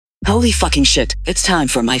Holy fucking shit, it's time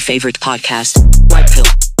for my favorite podcast. White pill,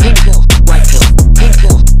 pink pill, white pill, pink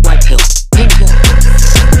pill, white pill, pink pill.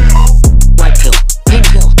 White pill, pink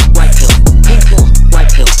pill, white pill, pink pill, white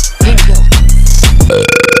pill, pink pill.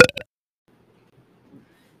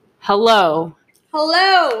 Hello.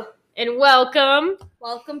 Hello. And welcome.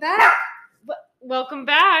 Welcome back. Welcome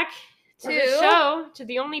back to the show, to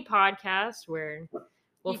the only podcast where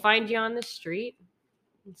we'll find you on the street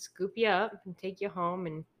and scoop you up and take you home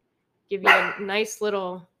and give you a nice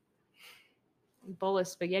little bowl of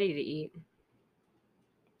spaghetti to eat.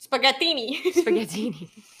 Spaghettini. Spaghettini.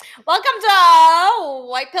 Welcome to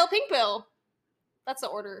White Pill, Pink Pill. That's the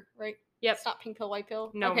order, right? Yep. It's not Pink Pill, White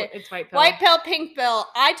Pill. No, okay. It's White Pill. White Pill, Pink Pill.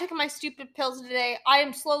 I took my stupid pills today. I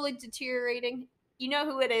am slowly deteriorating. You know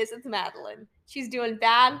who it is. It's Madeline. She's doing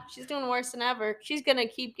bad. She's doing worse than ever. She's going to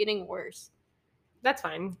keep getting worse. That's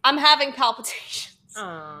fine. I'm having palpitations.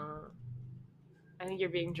 I think you're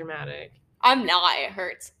being dramatic. I'm not. It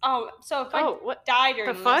hurts. So if I die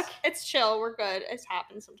during this, it's chill. We're good. It's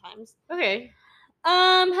happened sometimes. Okay.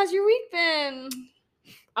 How's your week been?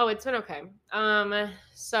 Oh, it's been okay.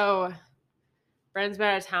 So Brennan's been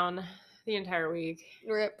out of town the entire week.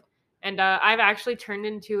 Rip. And I've actually turned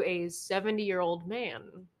into a 70-year-old man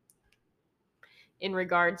in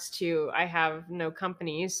regards to I have no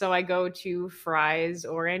company. So I go to Fry's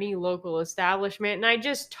or any local establishment and I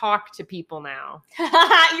just talk to people now.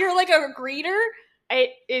 You're like a greeter?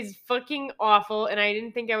 It is fucking awful. And I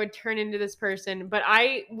didn't think I would turn into this person. But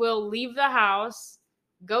I will leave the house,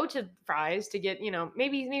 go to Fry's to get,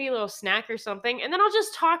 maybe a little snack or something. And then I'll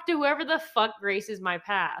just talk to whoever the fuck graces my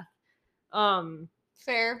path.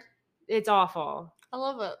 Fair. It's awful. I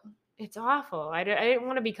love it. It's awful. I didn't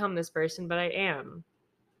want to become this person, but I am.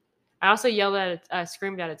 I also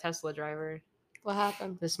screamed at a Tesla driver. What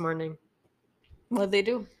happened? This morning. What'd they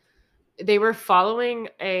do? They were following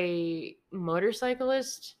a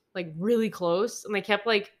motorcyclist, really close, and they kept,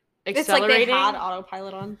 accelerating. It's like they had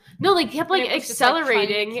autopilot on. No, they kept,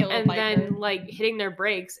 accelerating and then, hitting their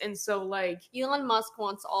brakes, and so, Elon Musk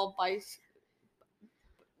wants all bikers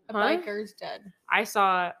dead. I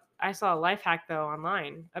saw a life hack though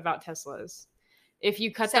online about Teslas. If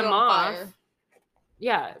you cut them off,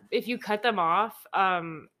 if you cut them off,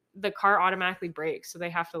 the car automatically brakes, so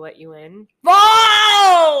they have to let you in.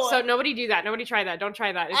 Whoa! So nobody do that. Nobody try that. Don't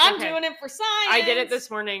try that. I'm doing it for science. I did it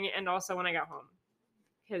this morning and also when I got home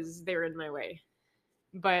because they were in my way.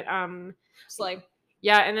 But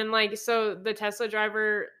yeah, and then so the Tesla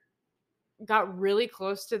driver got really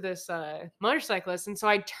close to this motorcyclist, and so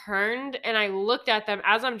I turned and I looked at them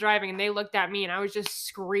as I'm driving and they looked at me and I was just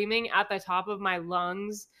screaming at the top of my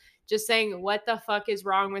lungs, just saying, what the fuck is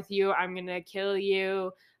wrong with you? I'm gonna kill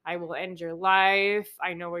you. I will end your life.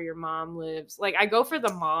 I know where your mom lives. I go for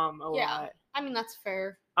the mom a lot. I mean, that's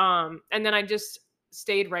fair. And then I just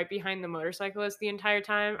stayed right behind the motorcyclist the entire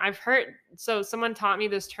time. I've heard, so someone taught me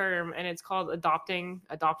this term and it's called adopting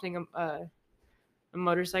a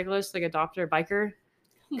motorcyclist, adopter, biker,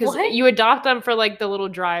 because you adopt them for the little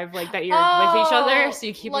drive that you're with each other, so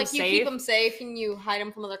you keep them safe. You keep them safe and you hide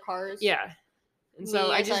them from other cars. Yeah, and so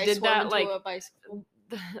I just did that.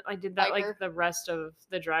 I did that the rest of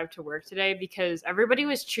the drive to work today because everybody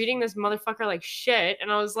was treating this motherfucker like shit, and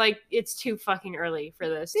I was like, it's too fucking early for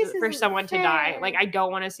this for someone to die. I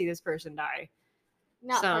don't want to see this person die.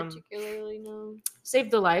 Not particularly, no.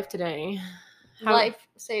 Saved the life today. Life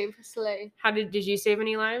save slay. How did you save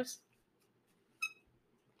any lives?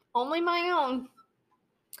 Only my own.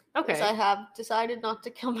 Okay. Because I have decided not to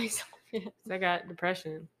kill myself yet. I got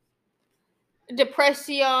depression.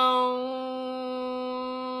 Depression.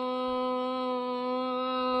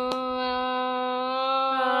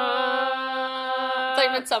 It's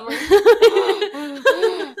like midsummer.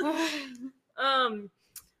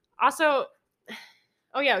 Also,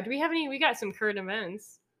 do we have any? We got some current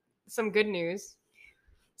events. Some good news,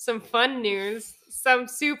 some fun news, some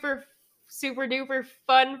super, super duper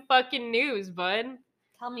fun fucking news, bud.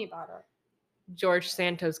 Tell me about it. George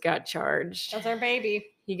Santos got charged. That's our baby.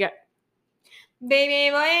 He got...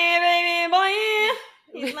 Baby boy.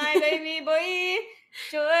 He's my baby boy.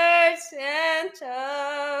 George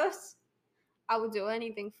Santos. I would do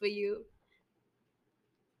anything for you.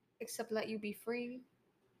 Except let you be free.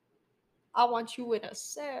 I want you in a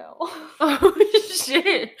cell. Oh,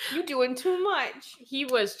 shit. You doing too much. He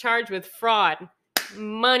was charged with fraud,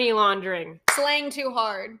 money laundering, slaying too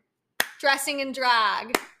hard, dressing in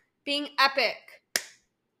drag, being epic,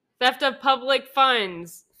 theft of public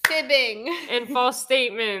funds, fibbing, and false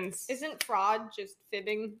statements. Isn't fraud just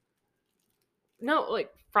fibbing? No,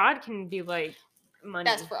 fraud can be money.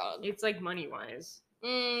 That's fraud. It's money-wise.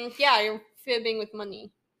 Yeah, you're fibbing with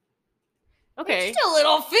money. Okay. Just a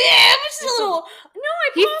little fib. Just It's a a- little. No,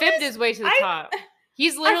 I He promise. fibbed his way to the I- top.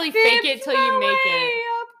 He's I literally fake it fibbed till you my make way it.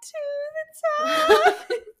 up to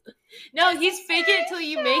the top. No, Just he's a fake it till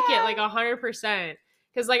you make it, like shot. 100%.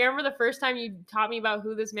 Because like I remember the first time you taught me about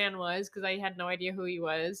who this man was, because I had no idea who he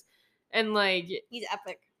was, and like He's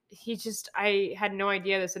epic. I had no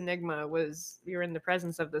idea this enigma was we were in the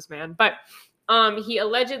presence of this man. But he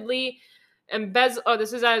allegedly embezzled. Oh,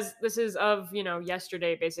 this is of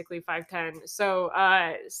yesterday, basically 5:10. So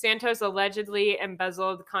Santos allegedly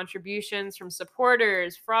embezzled contributions from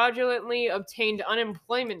supporters, fraudulently obtained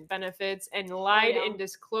unemployment benefits, and lied yeah. in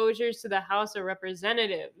disclosures to the House of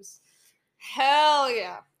Representatives. Hell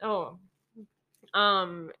yeah. Oh,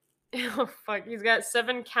 oh fuck, he's got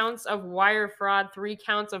 7 counts of wire fraud, 3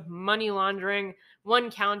 counts of money laundering, 1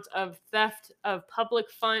 count of theft of public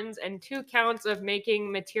funds, and 2 counts of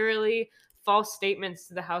making materially false statements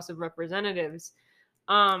to the House of Representatives.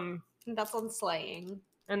 That's on slaying.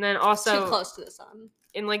 And then Too also close to the sun.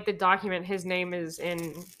 in like the document, his name is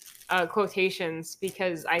in quotations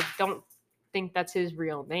because I don't think that's his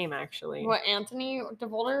real name actually. What, Anthony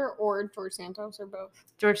DeVolder or George Santos or both?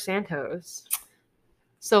 George Santos.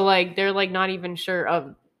 So like they're like not even sure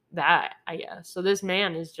of that, I guess. So this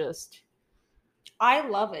man is just I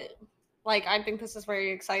love it. Like, I think this is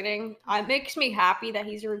very exciting. It makes me happy that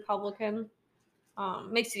he's a Republican.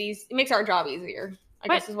 Makes it easy. It makes our job easier. I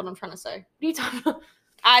What? guess is what I'm trying to say. what are you talking about?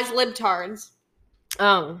 As libtards,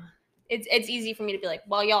 Oh. it's easy for me to be like,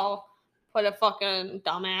 well, y'all put a fucking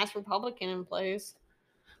dumbass Republican in place.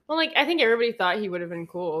 Well, like I think everybody thought he would have been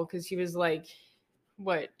cool because he was like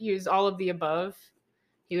what? He was all of the above.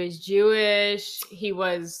 He was Jewish, he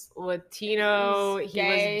was Latino, he was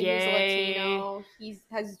gay. He's Latino. He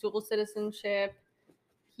has dual citizenship.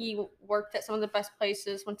 He worked at some of the best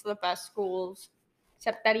places, went to the best schools,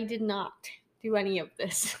 except that he did not do any of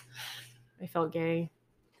this. I felt gay.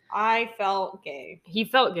 I felt gay. He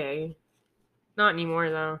felt gay. Not anymore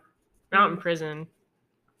though. Not in prison.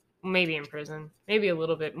 Maybe in prison. Maybe a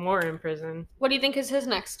little bit more in prison. What do you think is his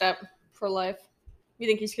next step for life? You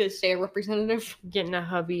think he's going to stay a representative? Getting a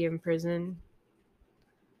hubby in prison.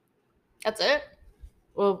 That's it?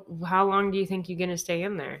 Well, how long do you think you're gonna stay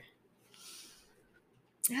in there?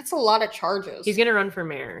 That's a lot of charges. He's gonna run for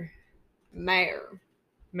mayor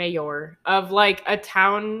of like a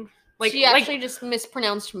town. Like she actually just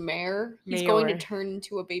mispronounced mayor. He's going to Mayor. turn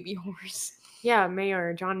into a baby horse. Yeah,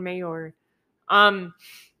 Mayor John Mayor. I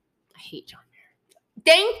hate John Mayor.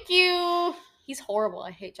 Thank you. He's horrible.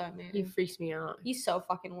 I hate John Mayer. He freaks me out. He's so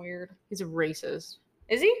fucking weird. He's a racist.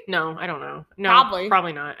 Is he? No, I don't know. No,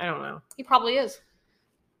 Probably not. I don't know. He probably is.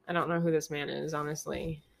 I don't know who this man is,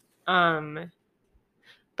 honestly. But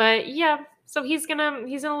yeah, so he's in a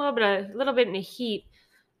little bit in the heat.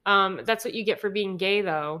 That's what you get for being gay,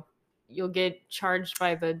 though. You'll get charged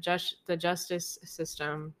by the justice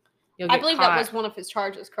system. I believe that was one of his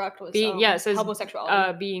charges, correct? Was it says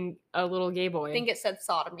homosexuality. being a little gay boy. I think it said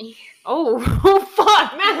sodomy. Oh,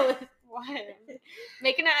 fuck, Madeline. What?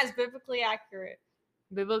 Making it as biblically accurate.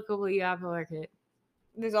 Biblically accurate.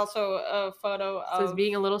 There's also a photo It of says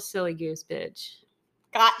being a little silly goose bitch.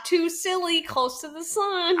 got too silly, close to the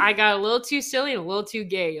sun. I got a little too silly and a little too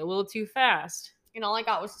gay, a little too fast. And all I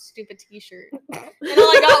got was a stupid t-shirt. And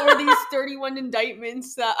all I got were these 31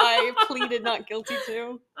 indictments that I pleaded not guilty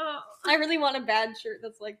to. I really want a bad shirt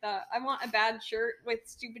that's like that. I want a bad shirt with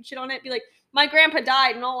stupid shit on it. Be like, my grandpa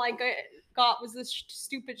died and all I got was this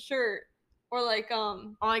stupid shirt. Or like,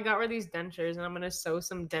 all I got were these dentures and I'm gonna sew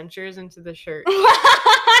some dentures into the shirt. Dude,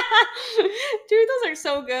 those are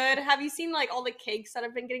so good. Have you seen like all the cakes that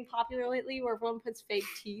have been getting popular lately where everyone puts fake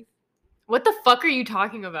teeth? What the fuck are you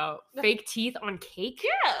talking about? Fake teeth on cake?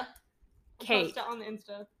 Yeah. Cake. Post it on the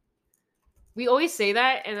Insta. We always say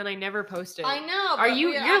that and then I never post it. I know. Are but you?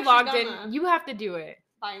 we You're actually logged gonna. in. You have to do it.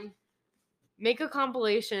 Fine. Make a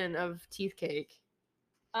compilation of teeth cake.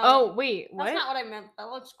 Oh wait, what? That's not what I meant. That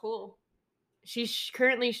looks cool. She's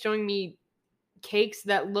currently showing me cakes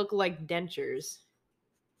that look like dentures.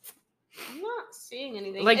 I'm not seeing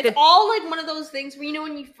anything. Like it's all like one of those things where you know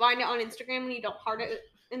when you find it on Instagram and you don't heart it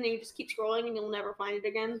and then you just keep scrolling and you'll never find it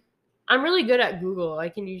again. I'm really good at Google. I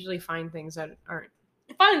can usually find things that aren't.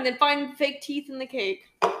 Fine, then find fake teeth in the cake.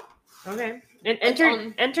 Okay. And It's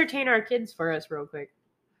entertain our kids for us real quick.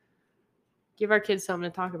 Give our kids something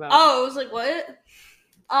to talk about. Oh, I was like, what?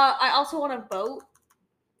 I also want a boat.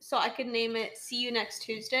 So I could name it See You Next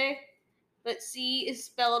Tuesday. But C is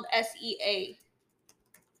spelled S-E-A.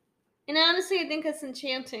 And honestly, I think it's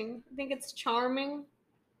enchanting. I think it's charming.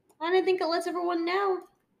 And I think it lets everyone know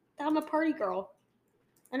that I'm a party girl.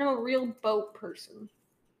 And I'm a real boat person.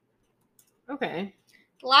 Okay.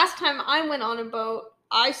 Last time I went on a boat,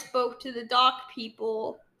 I spoke to the dock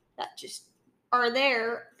people that just are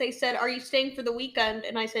there. They said, "Are you staying for the weekend?"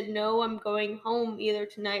 And I said, "No, I'm going home either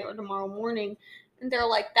tonight or tomorrow morning." And they're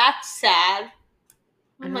like, "That's sad."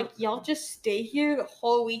 I'm like, "Y'all just stay here the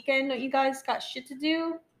whole weekend? Don't you guys got shit to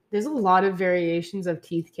do?" There's a lot of variations of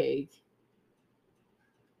teeth cake.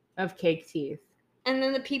 Of cake teeth. And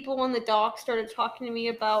then the people on the dock started talking to me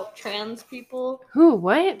about trans people. Who?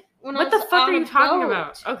 What? When What I the was fuck on are you a talking boat.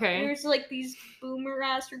 about? Okay. There's like these boomer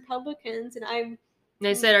ass Republicans, and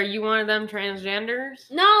They said, "Are you one of them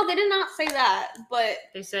transgenders?" no, they did not say that, but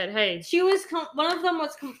They said, "Hey." she was one of them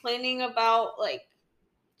was complaining about like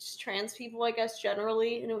just trans people, I guess,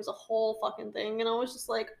 generally, and it was a whole fucking thing, and I was just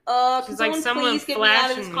like, She's can like, someone please get me out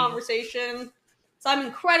of this flashing me. conversation? So I'm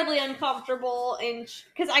incredibly uncomfortable, and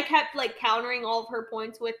because I kept like countering all of her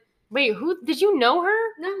points with, Wait, who did you know her?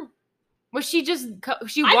 no, Was she just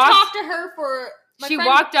she I walked? talked to her for. She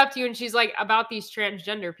walked up to you and she's like, "About these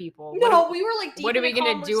transgender people." No, we were like deep what are in we a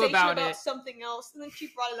gonna do conversation about it? something else, and then she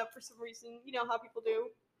brought it up for some reason. You know how people do.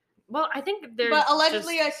 Well, I think they're. But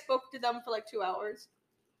allegedly, just I spoke to them for like 2 hours.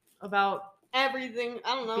 about Everything.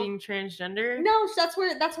 I don't know. being transgender. No,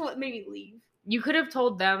 that's what made me leave. You could have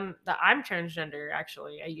told them that I'm transgender.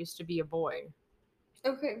 Actually, I used to be a boy.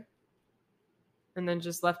 Okay. And then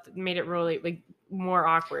just made it really like more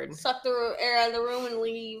awkward. Suck the air out of the room and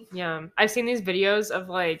leave. Yeah, I've seen these videos of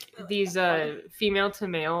like these female to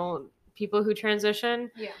male people who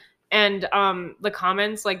transition. Yeah. And the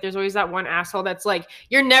comments, like there's always that one asshole that's like,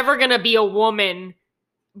 "You're never gonna be a woman,"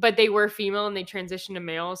 but they were female and they transitioned to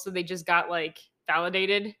male, so they just got like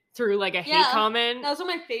validated through like a hate comment. Those are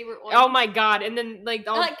my favorite ones. Oh my god! And then like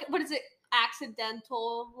what is it?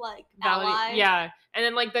 Accidental like ally. Yeah, and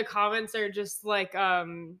then like the comments are just like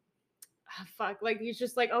fuck, like he's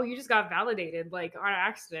just like, "Oh, you just got validated like on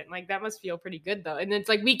accident, like that must feel pretty good though." And it's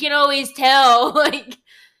like, "We can always tell," like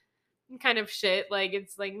kind of shit. Like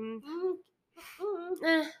it's like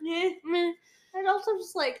yeah. And also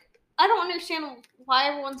just like I don't understand why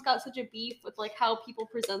everyone's got such a beef with like how people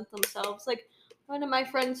present themselves. Like one of my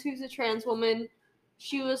friends who's a trans woman,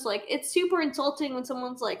 she was like, it's super insulting when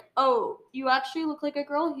someone's like, "Oh, you actually look like a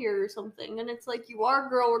girl here" or something. And it's like, you are a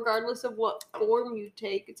girl regardless of what form you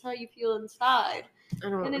take. It's how you feel inside.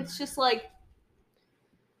 And it's just like,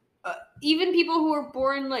 even people who are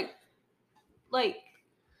born like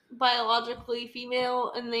biologically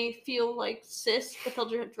female and they feel like cis, but they'll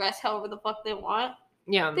dress however the fuck they want.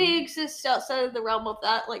 Yeah. They exist outside of the realm of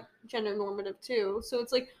that, like, gender normative too. So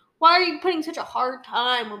it's like, why are you putting such a hard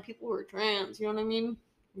time on people who are trans? You know what I mean?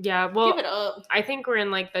 Yeah, well, give it up. I think we're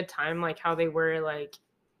in like the time like how they were like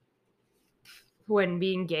when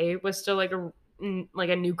being gay was still like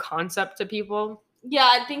a new concept to people. Yeah,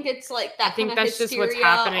 I think it's like that. I think that's just what's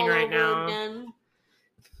happening right now, again.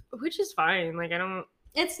 Which is fine. Like I don't.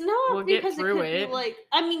 It's not we'll because get through it could it. be like.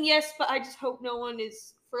 I mean, yes, but I just hope no one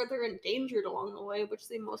is further endangered along the way, which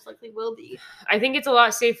they most likely will be. I think it's a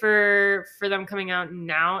lot safer for them coming out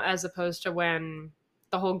now as opposed to when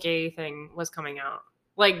the whole gay thing was coming out.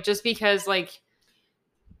 Like just because like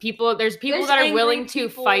there's people that are willing to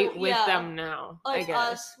fight with them now. Like I guess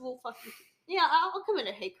us, we'll fucking I'll commit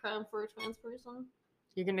a hate crime for a trans person.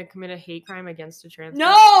 You're gonna commit a hate crime against a trans person?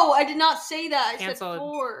 No, I did not say that. I Canceled. said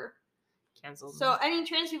for. Canceled. So any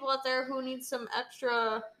trans people out there who need some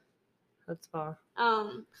extra chutzpah,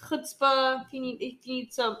 if you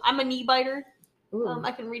need some, I'm a knee biter.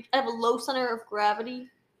 I have a low center of gravity.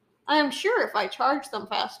 I am sure if I charge them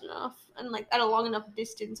fast enough and like at a long enough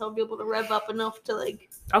distance, I'll be able to rev up enough to like.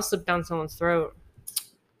 I'll slip down someone's throat.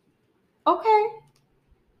 Okay.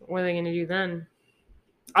 What are they gonna do then?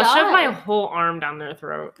 I'll shove my whole arm down their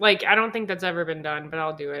throat. Like I don't think that's ever been done, but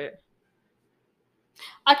I'll do it.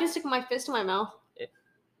 I can stick my fist in my mouth.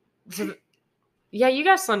 Yeah, you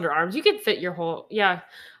got slender arms. You could fit your whole. Yeah,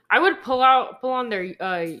 I would pull on their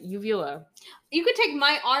uvula. You could take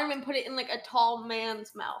my arm and put it in like a tall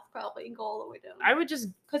man's mouth, probably, and go all the way down. I would just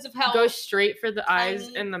because of how go straight for the eyes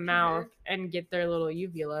and the mouth and get their little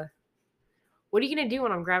uvula. What are you gonna do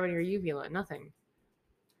when I'm grabbing your uvula? Nothing.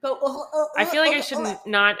 I feel like I should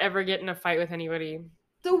not ever get in a fight with anybody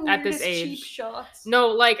at this age. Cheap shots. No,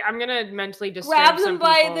 like I'm gonna mentally disturb grab them some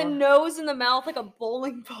by people. the nose and the mouth like a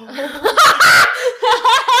bowling ball.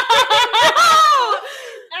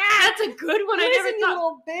 That's a good one. I never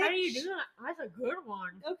thought. How do you do that? That's a good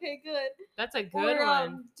one. Okay, good. That's a good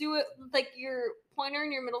one. Do it like your pointer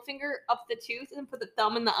and your middle finger up the tooth, and then put the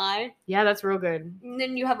thumb in the eye. Yeah, that's real good. And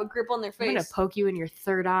then you have a grip on their face. I'm gonna poke you in your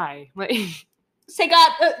third eye. Like, say,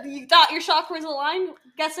 God, you thought your chakras aligned?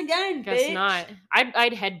 Guess again. Guess bitch. not.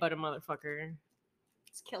 I'd headbutt a motherfucker.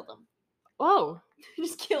 Just kill them. Oh,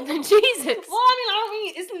 Just kill them. Jesus. Well,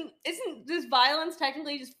 I mean, isn't this violence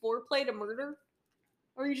technically just foreplay to murder?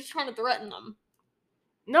 Or are you just trying to threaten them?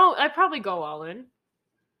 No, I'd probably go all in.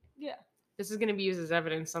 Yeah. This is gonna be used as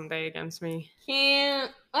evidence someday against me.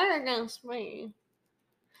 Can't against me.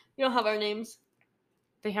 You don't have our names.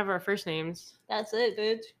 They have our first names. That's it,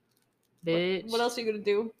 bitch. Bitch. What else are you gonna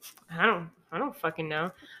do? I don't fucking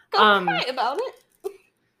know. Go cry about it.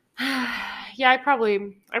 Yeah, I'd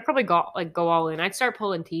probably go all in. I'd start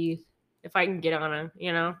pulling teeth if I can get on a,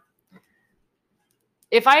 you know.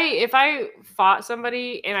 If I fought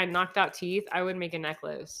somebody and I knocked out teeth, I would make a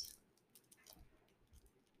necklace.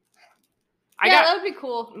 That would be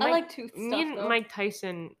cool. I like tooth stuff. Me and though. Mike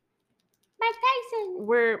Tyson. Mike Tyson.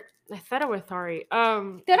 We're I thought it with Thari. I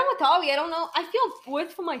don't know. I feel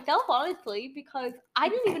worse for myself, honestly, because I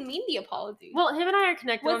didn't even mean the apology. Well, him and I are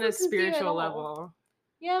connected on a Wasn't sincere at spiritual all. level.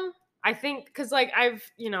 Yeah. I think because like I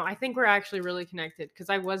think we're actually really connected because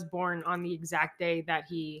I was born on the exact day that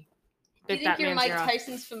he. Do you think you're Mike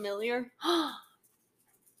Tyson's familiar?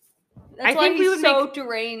 That's I why think we he's would so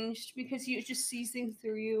deranged, because he just sees things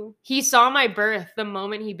through you. He saw my birth the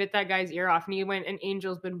moment he bit that guy's ear off, and he went, "An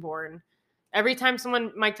angel's been born." Every time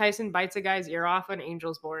Mike Tyson bites a guy's ear off, an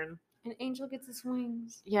angel's born. An angel gets his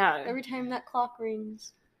wings. Yeah. Every time that clock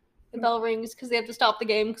rings, the bell rings, because they have to stop the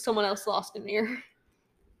game because someone else lost an ear.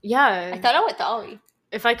 Yeah. I thought I went Dolly.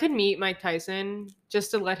 If I could meet Mike Tyson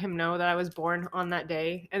just to let him know that I was born on that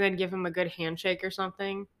day and then give him a good handshake or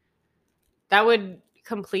something, that would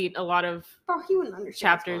complete a lot of he wouldn't understand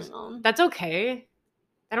chapters. what's going on. That's okay.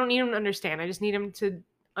 I don't need him to understand. I just need him to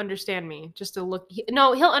understand me. Just to look.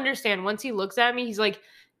 He'll understand. Once he looks at me, he's like,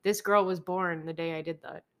 this girl was born the day I did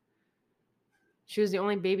that. She was the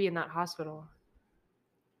only baby in that hospital.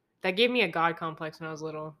 That gave me a God complex when I was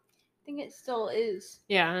little. I think it still is.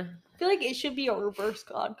 Yeah. I feel like it should be a reverse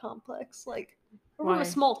God complex. Like, we're from Why? a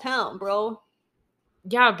small town, bro.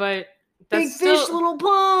 Yeah, but that's Big still, fish, little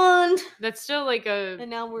pond. That's still like a And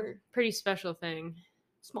now we're pretty special thing.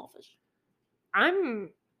 small fish. I'm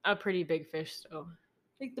a pretty big fish still.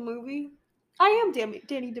 Like the movie. I am Danny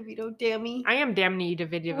DeVito. Dammy. I am Danny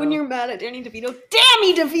DeVito. When you're mad at Danny DeVito,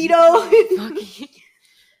 Dammy DeVito. Fuck.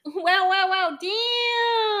 Wow.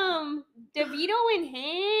 Damn. DeVito and him.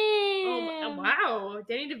 Oh, wow.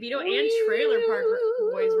 Danny DeVito and Trailer Park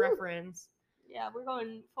Boys reference. Yeah, we're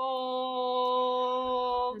going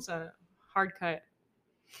full. It's a hard cut.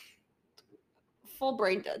 Full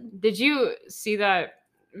brain dead. Did you see that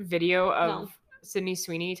video of No. Sydney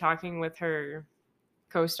Sweeney talking with her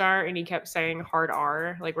co-star and he kept saying hard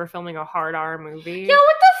R? Like, we're filming a hard R movie. Yeah,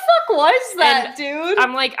 what the fuck was that, dude?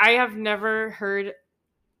 I'm like, I have never heard.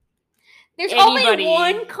 There's anybody- only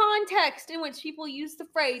one context in which people use the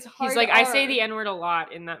phrase hard He's like, R. I say the N-word a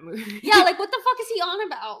lot in that movie. Yeah, like, what the fuck is he on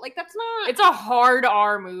about? Like, that's not... It's a hard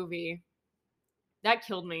R movie. That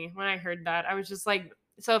killed me when I heard that. I was just like,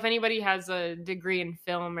 so if anybody has a degree in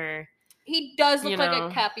film or... He does look you like know.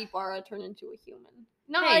 a capybara turned into a human.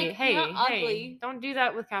 Not Hey, not ugly. don't do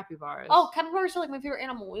that with capybaras. Oh, capybaras are like my favorite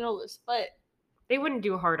animal. We know this, but They wouldn't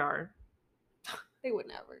do a hard R. they would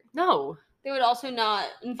never. No. They would also not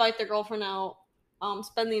invite their girlfriend out,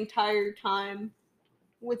 spend the entire time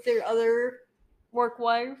with their other work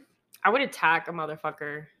wife. I would attack a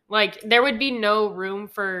motherfucker. Like, there would be no room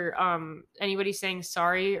for anybody saying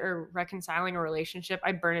sorry or reconciling a relationship.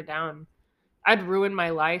 I'd burn it down. I'd ruin my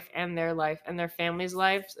life and their family's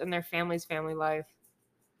lives and their family's family life.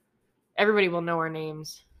 Everybody will know our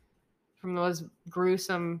names from those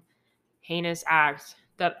gruesome, heinous acts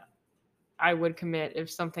that I would commit if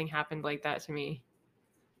something happened like that to me.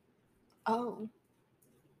 Oh.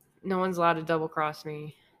 No one's allowed to double cross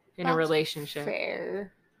me in a relationship.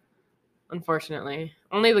 Fair. Unfortunately.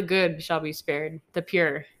 Only the good shall be spared. The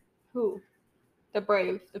pure. Who? The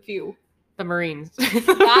brave, the few. The Marines.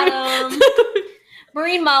 Got 'em.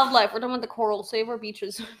 Marine wildlife. We're done with the coral. Save our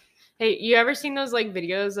beaches. Hey, you ever seen those like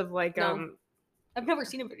videos of like No. I've never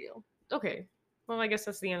seen a video. Okay. Well, I guess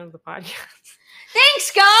that's the end of the podcast.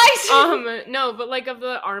 Thanks, guys! No, but like of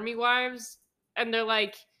the army wives, and they're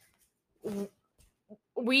like,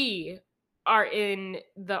 we are in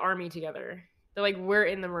the army together. They're like, we're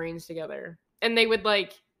in the Marines together. And they would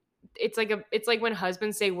like, it's like when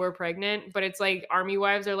husbands say we're pregnant, but it's like army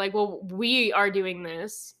wives are like, well, we are doing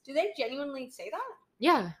this. Do they genuinely say that?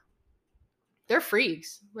 Yeah. They're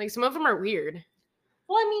freaks. Like, some of them are weird.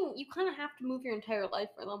 Well, I mean, you kind of have to move your entire life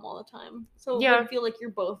for them all the time. So it Yeah. would feel like you're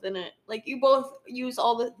both in it. Like, you both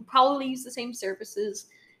probably use the same services.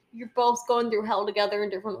 You're both going through hell together in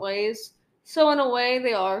different ways. So in a way,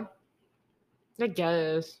 they are. I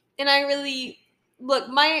guess. And I really, look,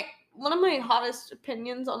 one of my hottest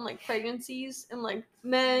opinions on like pregnancies and like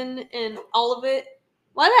men and all of it.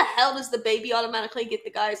 Why the hell does the baby automatically get the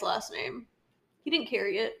guy's last name? He didn't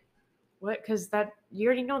carry it. What? Because you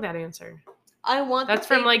already know that answer. I want That's the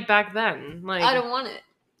from baby. like back then. Like I don't want it.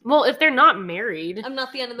 Well, if they're not married, I'm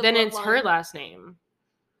not the end of the then it's her bloodline. last name.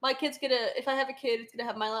 My kid's if I have a kid, it's gonna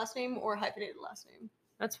have my last name or a hyphenated last name.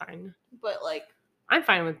 That's fine. But like, I'm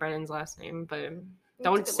fine with Brennan's last name, but it's a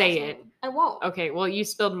don't good say last it. name. I won't. Okay, well, you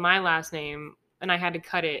spilled my last name, and I had to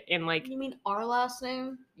cut it in like, You mean our last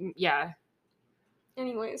name? yeah,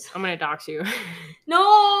 Anyways. I'm gonna dox you.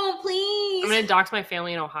 No, please. I'm gonna dox my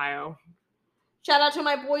family in Ohio. Shout out to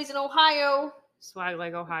my boys in Ohio. Swag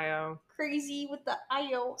like Ohio. Crazy with the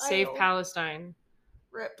IO. Save Palestine.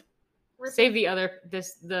 Rip. Save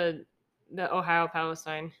the Ohio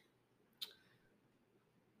Palestine.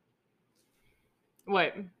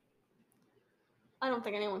 What? I don't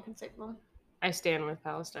think anyone can save them. I stand with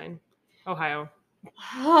Palestine. Ohio.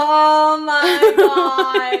 Oh my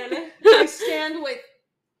god. I stand with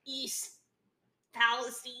East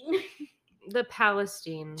Palestine. The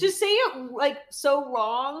Palestine. Just say it like so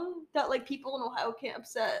wrong that like people in Ohio can't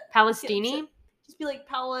upset. Palestini? Just be like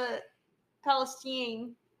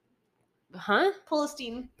Palestine. Huh?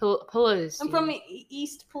 Palestine. Palestine. I'm from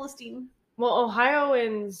East Palestine. Well,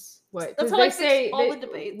 Ohioans, what? That's how they I say fix all the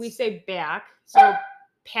debates. We say back. So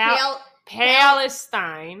Palestine.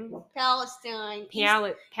 Palestine. Palestine.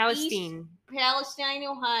 Palestine,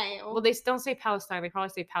 Ohio. Well, they don't say Palestine. They probably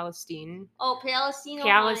say Palestine. Oh, Palestine,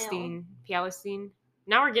 Palestine. Ohio. Palestine.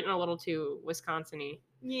 Now we're getting a little too Wisconsin-y.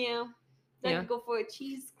 Yeah. That Yeah. could go for a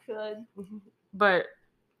cheese cud. But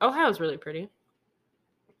Ohio's really pretty.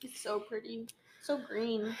 It's so pretty. So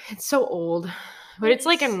green. It's so old. But it's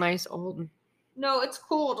like a nice old. No, it's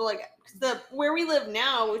cool to like, cause where we live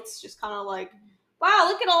now, it's just kind of like, wow,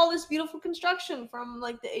 look at all this beautiful construction from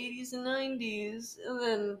like the 80s and 90s. And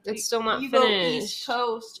then It's still not you finished. go East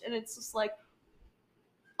Coast and it's just like,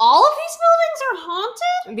 all of these buildings are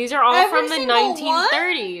haunted? These are all Every from the single one?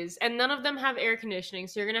 1930s, and none of them have air conditioning,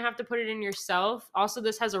 so you're gonna have to put it in yourself. Also,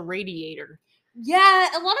 this has a radiator. Yeah,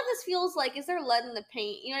 a lot of this feels like, is there lead in the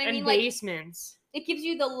paint? You know what I And mean? Like, basements. it gives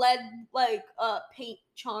you the lead, like, paint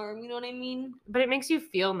charm. You know what I mean? But it makes you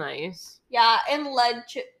feel nice. Yeah, and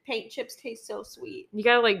paint chips taste so sweet. You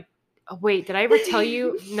gotta like, oh, wait, did I ever tell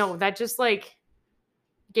you? No, that just like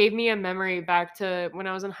gave me a memory back to when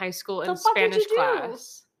I was in high school in Spanish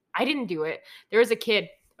class. I didn't do it. There was a kid.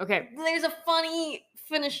 Okay. There's a funny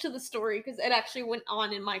finish to the story because it actually went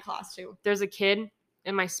on in my class too. There's a kid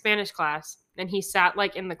in my Spanish class, and he sat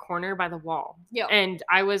like in the corner by the wall. Yeah. And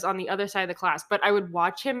I was on the other side of the class, but I would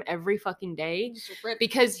watch him every fucking day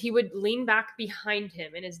because he would lean back behind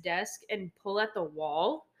him in his desk and pull at the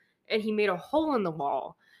wall, and he made a hole in the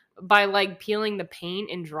wall by like peeling the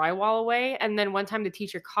paint and drywall away. And then one time the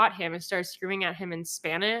teacher caught him and started screaming at him in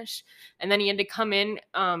Spanish, and then he had to come in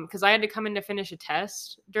because I had to come in to finish a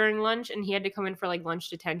test during lunch, and he had to come in for like lunch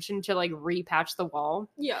detention to like repatch the wall.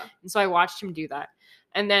 Yeah. And so I watched him do that.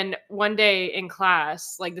 And then one day in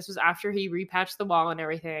class, like this was after he repatched the wall and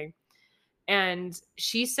everything, and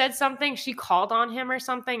she said something, she called on him or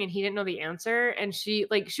something, and he didn't know the answer, and she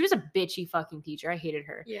was a bitchy fucking teacher. I hated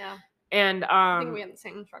her. Yeah. And I think we had the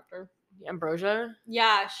same instructor. Ambrosia?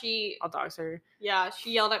 Yeah, I'll dox her. Yeah,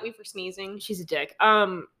 she yelled at me for sneezing. She's a dick.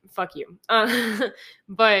 Fuck you.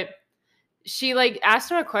 But she like asked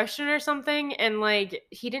him a question or something, and like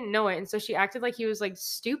he didn't know it, and so she acted like he was like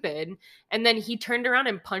stupid, and then he turned around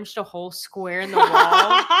and punched a whole square in the wall.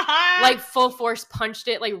 Like full force punched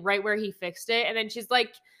it like right where he fixed it, and then she's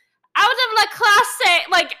like, out of la clase,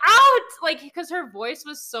 like out, like because her voice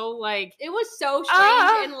was so like it was so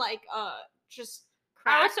strange and like just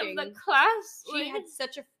cracking. Out of the class. She had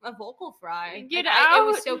such a vocal fry. Get like, out. It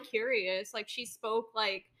was so curious. Like she spoke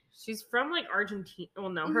like she's from like Argentina. Well,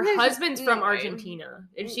 no, her There's husband's no from way. Argentina,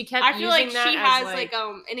 and she kept. I feel using like that she as, has like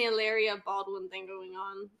an Hilaria Baldwin thing going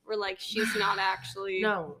on, where like she's not actually.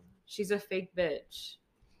 No, she's a fake bitch.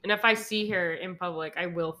 And if I see her in public, I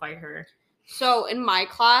will fight her. So in my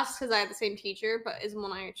class, because I had the same teacher, but Isabel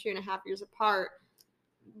and I are 2.5 years apart,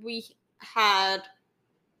 we had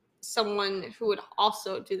someone who would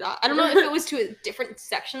also do that. I don't know if it was to a different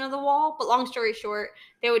section of the wall, but long story short,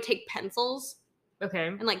 they would take pencils. Okay.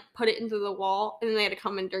 And like put it into the wall, and then they had to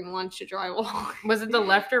come in during lunch to drywall. Was it the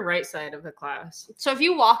left or right side of the class? So if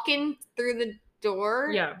you walk in through the door,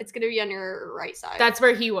 yeah, it's gonna be on your right side. That's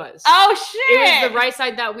where he was. Oh shit! It was the right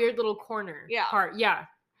side, that weird little corner part. Yeah.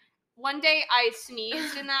 One day I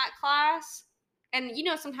sneezed in that class, and you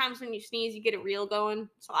know sometimes when you sneeze, you get a reel going.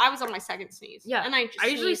 So I was on my second sneeze. Yeah. And I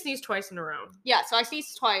usually sneeze twice in a row. Yeah. So I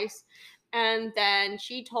sneezed twice, And then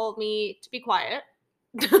she told me to be quiet.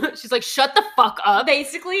 She's like, shut the fuck up.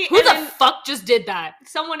 Basically. Who and the then fuck just did that?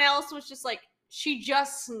 someone else was just like, she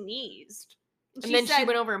just sneezed. And then she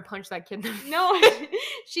went over and punched that kid. No,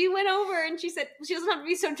 she went over and she said she doesn't have to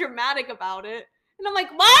be so dramatic about it. And I'm like,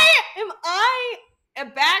 why am I a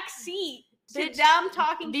back seat to Bitch, them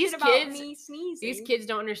talking these shit about kids- me sneezing? These kids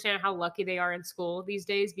don't understand how lucky they are in school these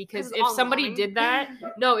days, because 'Cause if somebody online. did that,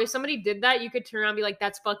 if somebody did that, you could turn around and be like,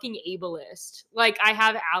 that's fucking ableist. Like, I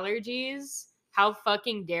have allergies. How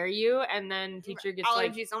fucking dare you? And then teacher gets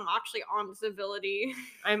like, allergies. I'm actually on disability.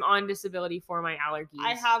 I'm on disability for my allergies.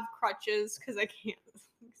 I have crutches because I can't.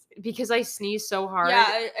 Because I sneeze so hard.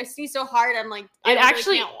 Yeah, I sneeze so hard. I'm like, I It literally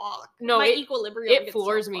actually- can't walk. no, my it- equilibrium. It gets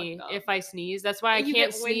floors so me fucked up. if I sneeze. That's why I You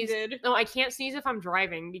can't get sneeze. winded. No, I can't sneeze if I'm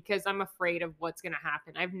driving because I'm afraid of what's gonna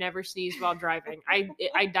happen. I've never sneezed while driving.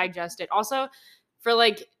 I digest it. Also, for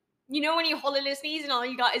like, You know when you hold in a sneeze and all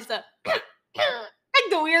you got is the like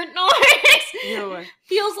the weird noise. Ew.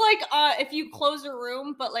 Feels like if you close a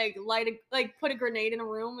room but like put a grenade in a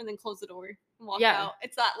room and then close the door and walk Yeah. out.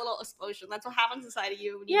 It's that little explosion. That's what happens inside of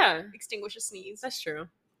you when you Yeah. extinguish a sneeze. That's true.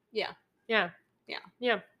 Yeah. Yeah. Yeah.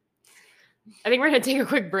 Yeah. I think we're gonna take a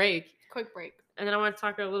quick break, Quick break. and then I want to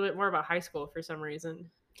talk a little bit more about high school for some reason.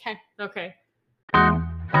 Okay. Okay.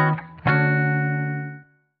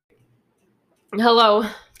 Hello.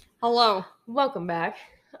 Hello. Welcome back.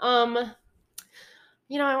 I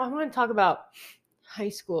want to talk about high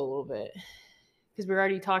school a little bit because we're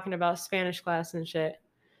already talking about Spanish class and shit.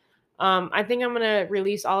 I think I'm gonna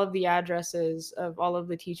release all of the addresses of all of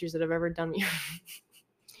the teachers that have ever done me.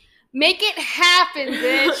 Make it happen,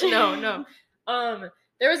 bitch. No.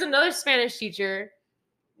 There was another Spanish teacher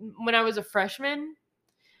when I was a freshman,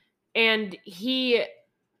 and he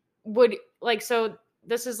would so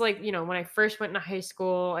this is like, when I first went into high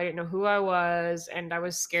school, I didn't know who I was, and I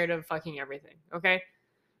was scared of fucking everything, okay?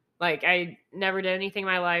 Like, I never did anything in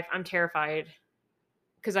my life. I'm terrified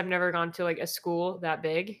because I've never gone to, like, a school that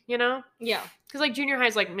big, Yeah. Because, like, junior high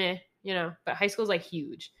is, like, meh, but high school is, like,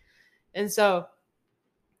 huge. And so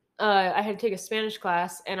I had to take a Spanish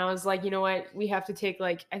class, and I was like, you know what? We have to take,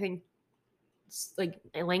 like, I think, like,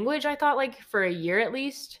 a language, I thought, like, for a year at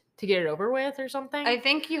least to get it over with or something. I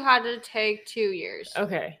think you had to take 2 years.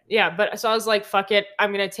 Okay. Yeah, but so I was like, fuck it.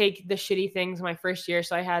 I'm going to take the shitty things my first year.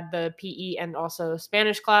 So I had the PE and also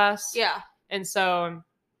Spanish class. Yeah. And so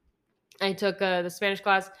I took the Spanish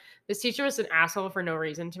class. This teacher was an asshole for no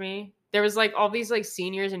reason to me. There was like all these like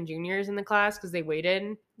seniors and juniors in the class because they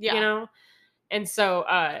waited, Yeah. And so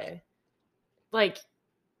like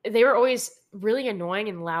they were always really annoying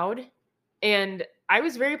and loud. And I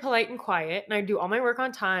was very polite and quiet, and I'd do all my work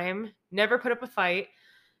on time, never put up a fight.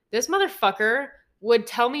 This motherfucker would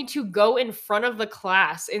tell me to go in front of the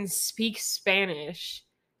class and speak Spanish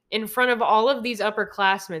in front of all of these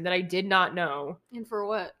upperclassmen that I did not know. And for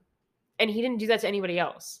what? And he didn't do that to anybody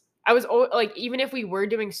else. I was like, even if we were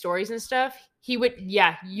doing stories and stuff, he would,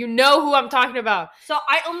 you know who I'm talking about. So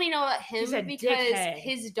I only know about him He's a because dickhead.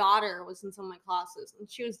 his daughter was in some of my classes and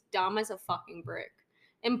she was dumb as a fucking brick.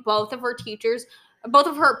 And both of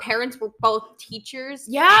her parents were both teachers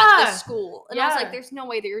at the school. And I was Yeah. like, there's no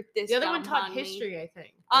way that you're this The other dumb, one taught honey. history, I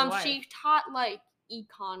think. or what? She taught like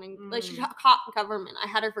econ and like she Mm. taught government. I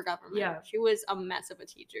had her for government. Yeah. She was a mess of a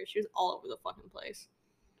teacher. She was all over the fucking place.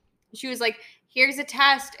 She was like, here's a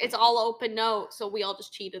test. It's all open note. So we all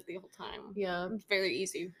just cheated the whole time. Yeah. It was very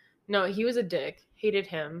easy. No, he was a dick. Hated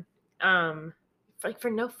him. Like for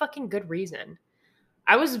no fucking good reason.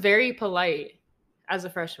 I was very polite as a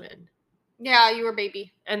freshman. Yeah, you were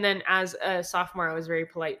baby. And then as a sophomore, I was very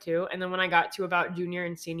polite too. And then when I got to about junior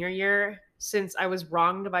and senior year, since I was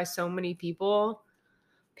wronged by so many people,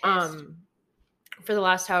 Pissed. for the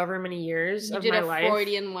last however many years You of did my a life,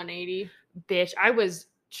 Freudian 180. bitch, I was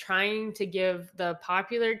trying to give the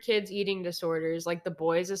popular kids eating disorders, like the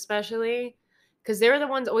boys especially, because they were the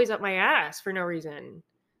ones always up my ass for no reason,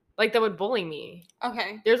 like that would bully me.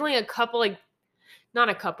 Okay. There's only a couple, like not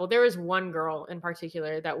a couple. There was one girl in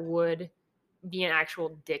particular that would be an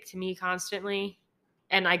actual dick to me constantly,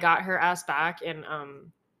 and I got her ass back in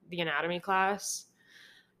the anatomy class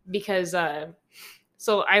because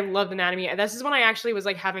so I loved anatomy. This is when I actually was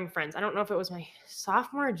like having friends. I don't know if it was my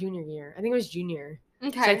sophomore or junior year. I think it was junior.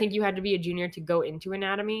 Okay. So I think you had to be a junior to go into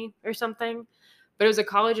anatomy or something. But it was a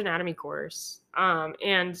college anatomy course.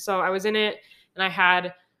 And so I was in it,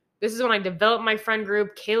 and this is when I developed my friend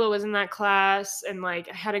group. Kayla was in that class, and like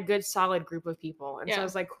I had a good solid group of people. And so I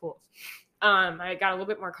was like, cool. I got a little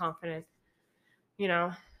bit more confident.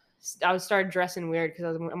 I started dressing weird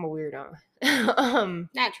because I'm a weirdo.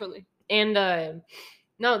 Naturally. And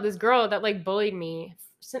no, this girl that like bullied me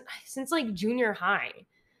since like junior high.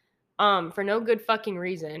 For no good fucking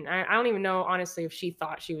reason. I don't even know, honestly, if she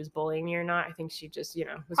thought she was bullying me or not. I think she just, was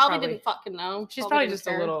Probably didn't fucking know. she's probably didn't just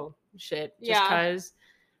care. a little shit, just Yeah. cause,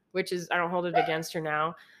 which is, I don't hold it against her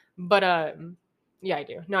now. But, yeah, I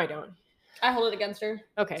do. No, I don't. I hold it against her.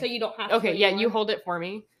 Okay. So you don't have to. Okay, yeah, anymore. you hold it for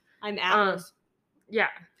me. I'm Atlas. Yeah.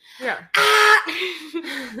 Yeah.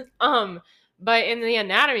 Ah! But in the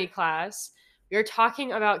anatomy class, we were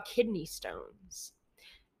talking about kidney stones.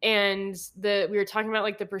 And we were talking about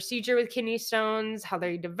like the procedure with kidney stones, how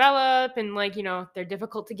they develop, and like, they're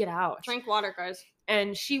difficult to get out. Drink water, guys.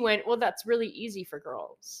 And she went, well, that's really easy for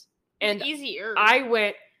girls. It's And easier. I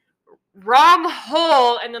went, wrong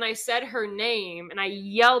hole. And then I said her name and I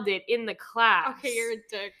yelled it in the class. Okay, you're a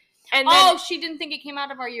dick. And then, she didn't think it came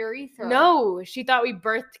out of our urethra. No, she thought we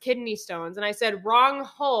birthed kidney stones. And I said, wrong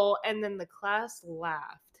hole. And then the class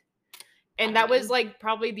laughed. And that was like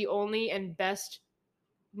probably the only and best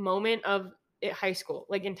moment of high school,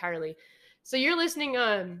 like entirely. So you're listening,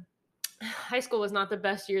 high school was not the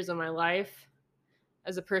best years of my life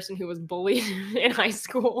as a person who was bullied in high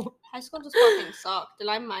school. High school just fucking sucked, and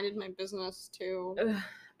I minded my business too.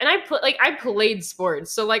 And I played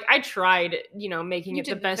sports, so like I tried, making it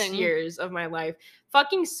the best years of my life.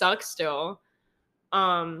 Fucking sucks still.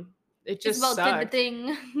 It just sucked.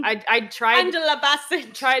 Thing. I tried Angela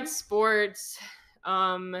Bassett. tried sports,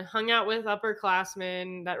 hung out with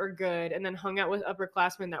upperclassmen that were good, and then hung out with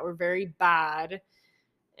upperclassmen that were very bad,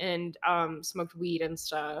 and smoked weed and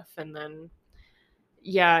stuff, and then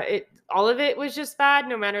all of it was just bad,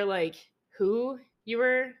 no matter like who you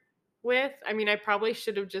were with. I mean, I probably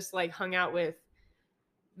should have just like hung out with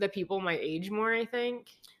the people my age more, I think.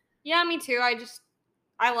 Yeah, me too.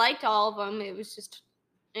 I liked all of them. It was just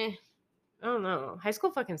I don't know. High school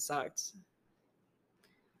fucking sucked.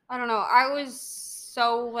 I don't know. I was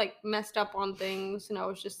so like messed up on things, and I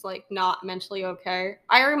was just like not mentally okay.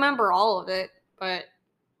 I remember all of it, but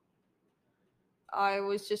I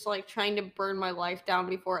was just like trying to burn my life down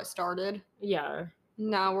before it started. Yeah.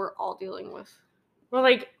 Now we're all dealing with. Well,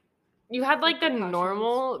 like you had like the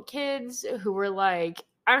normal kids who were like,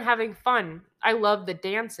 I'm having fun. I love the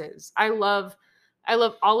dances. I love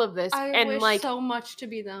all of this. I wish like so much to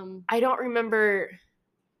be them. I don't remember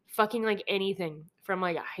fucking like anything from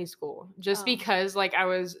like high school, just because like I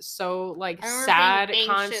was so like sad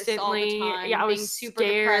constantly. All the time, yeah, I was super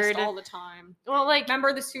depressed all the time. Well, like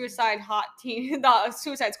remember the Suicide the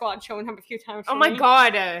Suicide Squad showing up a few times. Oh my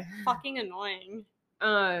god, fucking annoying.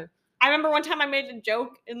 I remember one time I made a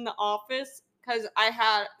joke in the office because I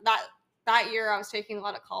had that year I was taking a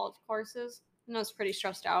lot of college courses and I was pretty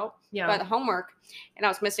stressed out by the homework, and I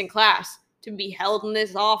was missing class to be held in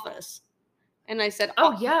this office. And I said,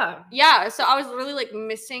 oh yeah. Yeah, so I was really like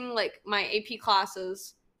missing like my AP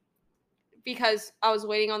classes because I was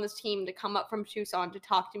waiting on this team to come up from Tucson to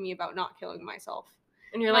talk to me about not killing myself.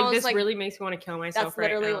 And you're like, this really makes me want to kill myself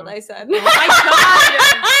right now. That's literally what I said. Oh my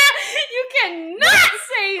god. You cannot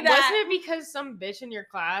say that. Wasn't it because some bitch in your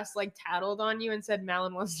class like tattled on you and said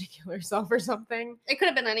Malin wants to kill herself or something? It could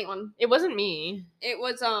have been anyone. It wasn't me. It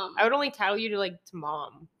was I would only tattle you to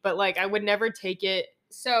mom, but like I would never take it.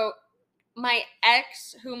 So my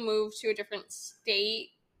ex who moved to a different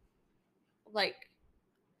state like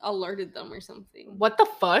alerted them or something. What the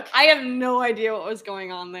fuck? I have no idea what was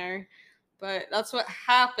going on there, but that's what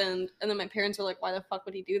happened. And then my parents were like, why the fuck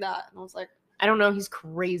would he do that? And I was like, I don't know. He's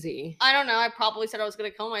crazy. I don't know. I probably said I was going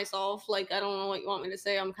to kill myself. Like, I don't know what you want me to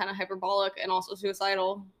say. I'm kind of hyperbolic and also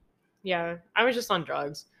suicidal. Yeah. I was just on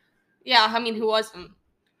drugs. Yeah. I mean, who wasn't?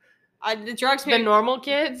 The drugs. The normal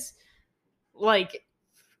kids, like,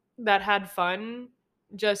 that had fun,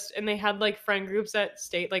 and they had, like, friend groups at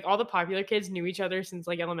state. Like, all the popular kids knew each other since,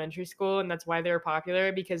 like, elementary school, and that's why they were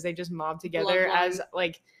popular, because they just mobbed together as,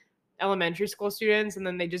 like, elementary school students, and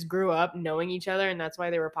then they just grew up knowing each other, and that's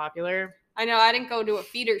why they were popular. I know. I didn't go to a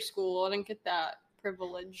feeder school. I didn't get that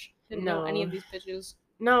privilege. Didn't know any of these bitches.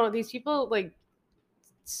 No, these people, like,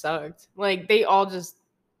 sucked. Like, they all just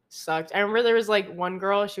sucked. I remember there was, like, one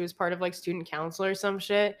girl, she was part of, like, student council or some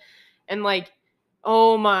shit, and, like,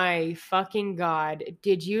 oh my fucking god.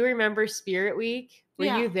 Did you remember Spirit Week? Were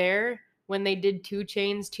you there when they did 2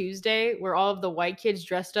 Chainz Tuesday, where all of the white kids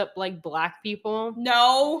dressed up like black people?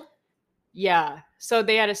 No. Yeah. So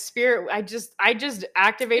they had a spirit. I just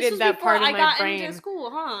activated that part of my brain. I got into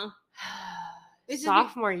school, huh?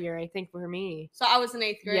 Sophomore year, I think, for me. So I was in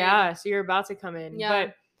 8th grade. Yeah. So you're about to come in. Yeah.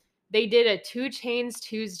 But they did a 2 Chainz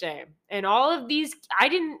Tuesday, and all of these, I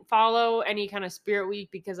didn't follow any kind of Spirit Week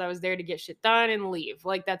because I was there to get shit done and leave.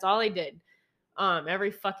 Like, that's all I did.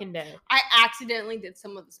 Every fucking day. I accidentally did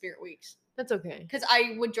some of the Spirit Weeks. That's okay. Because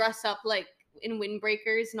I would dress up like in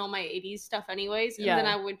windbreakers and all my 80s stuff anyways. And Yeah. then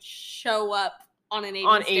I would show up on an 80s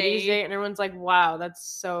on day. 80s day, and everyone's like, wow, that's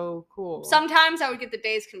so cool. Sometimes I would get the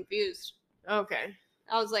days confused. Okay.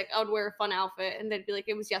 I was like, I would wear a fun outfit, and they'd be like,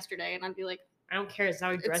 it was yesterday. And I'd be like, I don't care. It's how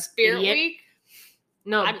we it's dress. Spirit Idiot. Week?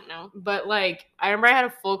 No, I don't know. but like I remember I had a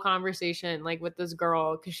full conversation like with this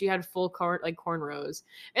girl because she had full cornrows,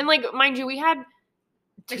 and like mind you, we had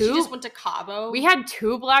Like, two. she just went to Cabo. We had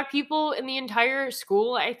 2 black people in the entire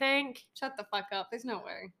school, I think. Shut the fuck up. There's no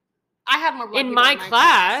way. I had more black In people my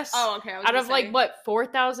class. Oh, okay. I was Out gonna of like say. what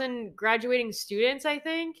 4,000 graduating students, I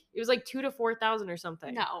think it was like 2,000 to 4,000 or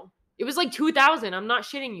something. No. It was like 2,000. I'm not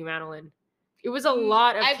shitting you, Madeline. It was a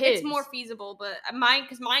lot of kids. It's more feasible, but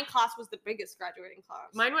because my class was the biggest graduating class.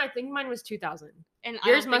 I think mine was 2,000. And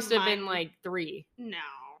Yours must have been like 3. No.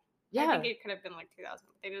 Yeah. I think it could have been like 2,000.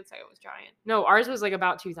 But they did say it was giant. No, ours was like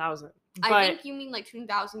about 2,000. But I think you mean like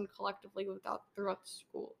 2,000 collectively throughout the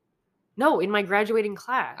school. no, in my graduating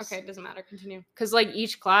class. Okay, it doesn't matter. Continue. Because like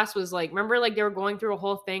each class was like, remember like they were going through a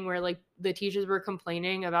whole thing where like the teachers were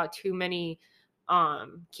complaining about too many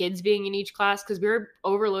kids being in each class because we were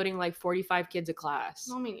overloading like 45 kids a class.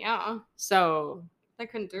 I mean, yeah. So They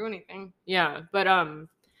couldn't do anything. yeah, but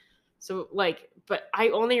so like, but I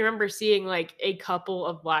only remember seeing like a couple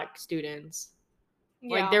of black students.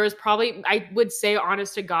 Yeah. Like there was probably, I would say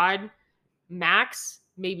honest to God, max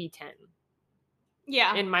maybe 10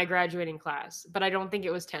 Yeah. in my graduating class, but I don't think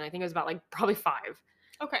it was 10. I think it was about like probably 5.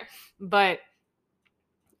 Okay. But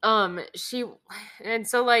and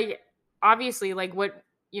so like obviously like what,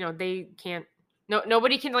 you know, they can't,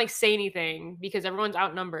 nobody can like say anything because everyone's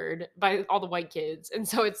outnumbered by all the white kids. And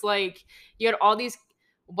so it's like you had all these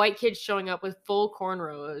white kids showing up with full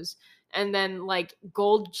cornrows and then like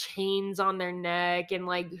gold chains on their neck and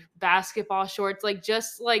like basketball shorts, like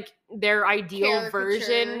just like their ideal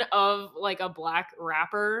version of like a black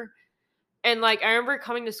rapper. And like I remember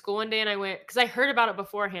coming to school one day and I went, because I heard about it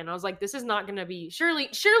beforehand. I was like, this is not gonna be surely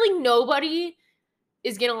nobody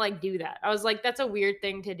is gonna like do that. I was like, that's a weird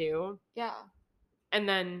thing to do. Yeah. And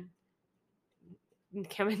then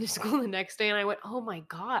came into school the next day and I went, oh my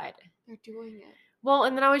God. They're doing it. Well,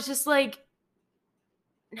 and then I was just like,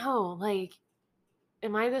 no, like,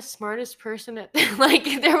 am I the smartest person at like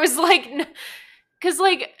there was like because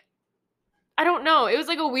like I don't know. It was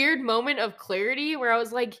like a weird moment of clarity where I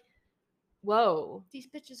was like, whoa. These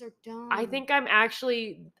bitches are dumb. I think I'm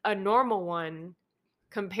actually a normal one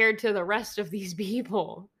compared to the rest of these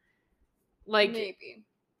people. Like maybe.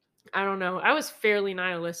 I don't know. I was fairly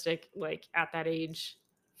nihilistic like at that age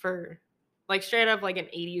for like straight up like an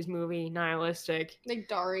 80s movie, nihilistic. Like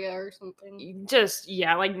Daria or something. Just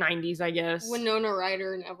yeah, like 90s, I guess. Winona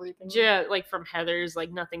Ryder and everything. Yeah, like from Heather's,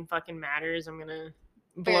 like nothing fucking matters. I'm gonna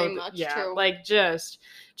Very much true. Like just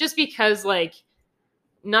because like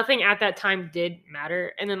nothing at that time did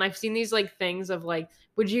matter. And then I've seen these like things of like,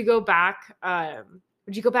 would you go back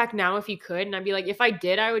now if you could? And I'd be like, if I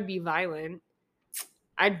did, I would be violent.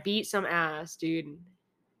 I'd beat some ass, dude.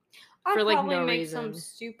 I'd for like probably no make reason. some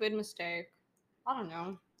stupid mistake. I don't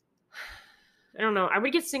know. I don't know. I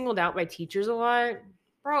would get singled out by teachers a lot.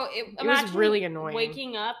 Bro, It was really annoying.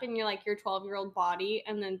 Waking up in your like your 12-year-old body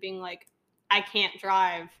and then being like, I can't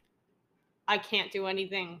drive. I can't do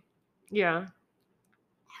anything. Yeah.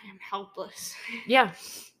 I am helpless. Yeah.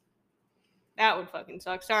 That would fucking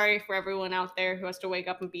suck. Sorry for everyone out there who has to wake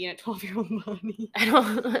up and be in a 12-year-old body. I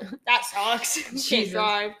don't That sucks. You can't Jesus.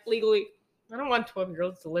 drive legally. I don't want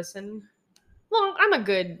 12-year-olds to listen. Well, I'm a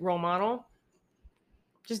good role model.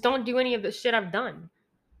 Just don't do any of the shit I've done.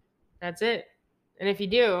 That's it. And if you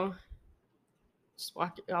do,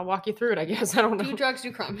 I'll walk you through it, I guess. I don't know. Do drugs,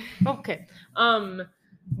 do crime. Okay. Mal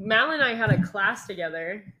and I had a class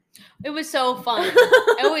together. It was so fun.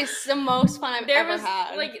 It was the most fun I've There ever was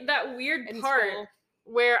had. like that weird in part school.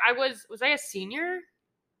 where I was I a senior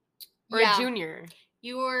or Yeah. a junior?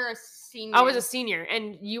 You were a senior. I was a senior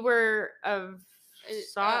and you were a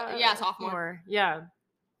yeah, sophomore. Yeah.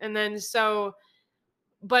 And then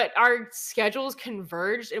but our schedules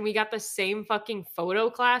converged and we got the same fucking photo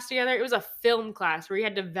class together. It was a film class where you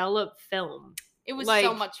had to develop film. It was like-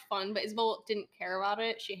 so much fun, but Isabel didn't care about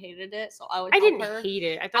it. She hated it, so I would I help didn't her hate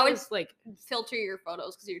it. I thought I it would- was like, filter your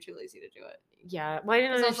photos because you're too lazy to do it. yeah. Well, I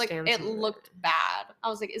didn't 'Cause I was like, understand. it some of looked bad. I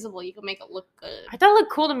was like, Isabel, you can make it look good. I thought it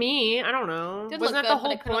looked cool to me. I don't know. Did Wasn't look that the good, but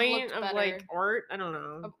whole it could've point looked of better. like art? I don't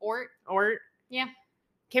know. Of Ort? Art. Yeah.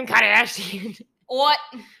 Kim Kardashian. What?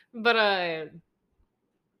 But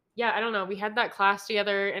yeah, I don't know. We had that class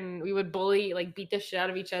together and we would like beat the shit out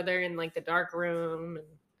of each other in like the dark room. And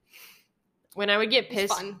when I would get It was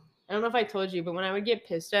pissed, fun. I don't know if I told you, but when I would get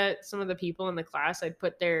pissed at some of the people in the class, I'd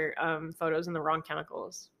put their photos in the wrong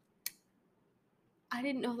chemicals. I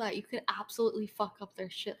didn't know that. You could absolutely fuck up their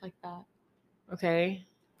shit like that. Okay.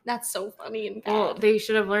 That's so funny and bad. Well, they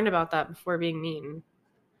should have learned about that before being mean.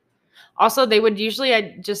 Also, they would usually,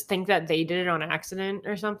 I just think that they did it on accident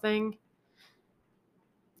or something.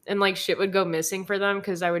 And like shit would go missing for them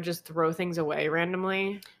because I would just throw things away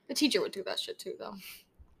randomly. The teacher would do that shit too, though.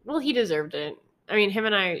 Well, he deserved it. I mean, him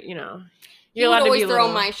and I, you know, He you're would allowed to always be throw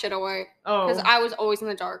little. my shit away. Oh, Because I was always in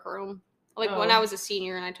the dark room. Like when Oh. I was a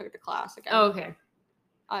senior and I took the class again. oh, okay.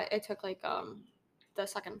 I took like the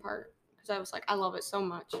second part because I was like, I love it so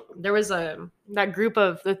much. There was the group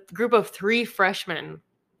of 3 freshmen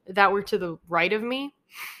that were to the right of me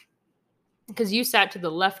because you sat to the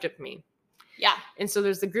left of me. Yeah. And so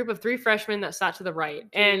there's the group of 3 freshmen that sat to the right.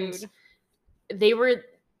 And Dude. they were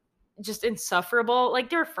just insufferable. Like,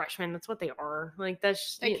 they're freshmen. That's what they are. Like, that's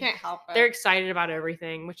just, They can't help it. they're excited about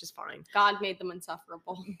everything, which is fine. God made them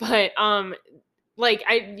insufferable. But, like,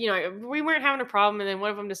 we weren't having a problem. And then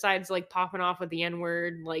one of them decides, like, popping off with the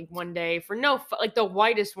N-word, like, one day for like, the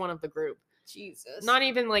whitest one of the group. Jesus. Not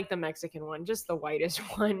even, like, the Mexican one. Just the whitest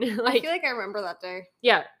one. I Like, feel like I remember that day.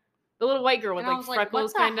 yeah. The little white girl with, And I like, was like,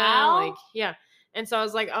 freckles, what the kind of. hell? Like, yeah. And so I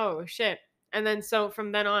was like, oh, shit. And then so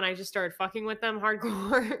from then on, I just started fucking with them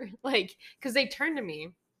hardcore. Like, because they turned to me.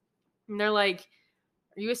 And they're like,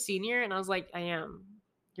 are you a senior? And I was like, I am.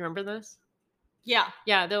 You remember this? Yeah.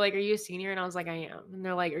 Yeah. They're like, are you a senior? And I was like, I am. And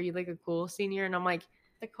they're like, are you, like, a cool senior? And I'm like,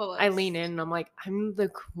 The coolest. I lean in and I'm like, I'm the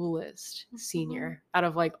coolest senior out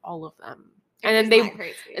of, like, all of them. Isn't And then that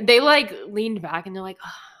crazy? they like leaned back and they're like,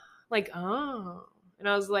 oh. And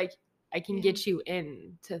I was like, I can Yeah. get you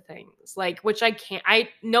into things, like, which I can't.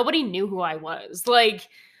 Nobody knew who I was. Like,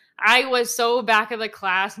 I was so back of the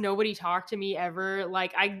class. Nobody talked to me ever.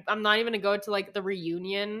 Like, I'm not even gonna go to like the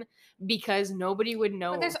reunion because nobody would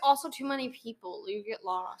know. But there's also too many people. You get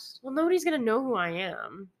lost. Well, nobody's gonna know who I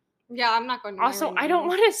am. Yeah, I'm not going to. Also, I don't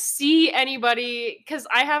want to see anybody because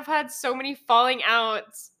I have had so many falling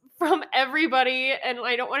outs from everybody, and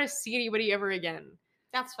I don't want to see anybody ever again.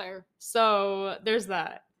 That's fair. So there's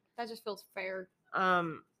that. That just feels fair.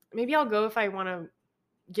 Maybe I'll go if I want to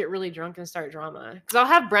get really drunk and start drama. Because I'll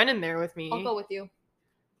have Brennan there with me. I'll go with you.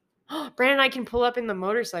 Brennan and I can pull up in the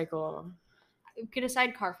motorcycle. Get a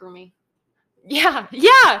sidecar for me. Yeah.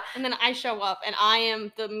 And then I show up and I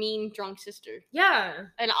am the mean drunk sister. Yeah.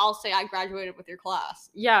 And I'll say I graduated with your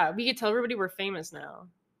class. Yeah. We could tell everybody we're famous now.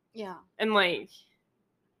 Yeah. And like,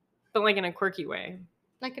 but like in a quirky way.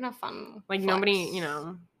 Like in a fun Like flex. nobody,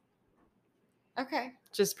 Okay.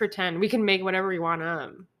 just pretend. We can make whatever we want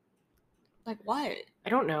up. Like what? I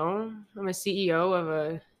don't know. I'm a CEO of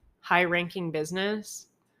a high-ranking business.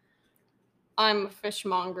 I'm a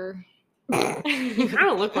fishmonger. You kind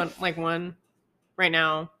of look like one right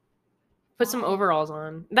now. Put some overalls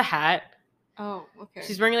on. The hat. Oh, okay.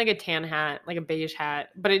 She's wearing like a tan hat, like a beige hat,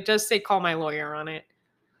 but it does say "Call my lawyer" on it.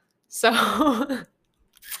 So I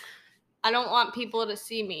don't want people to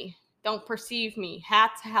see me. Don't perceive me.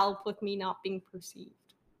 Hats help with me not being perceived.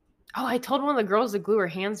 oh, I told one of the girls to glue her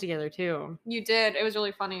hands together too. You did. It was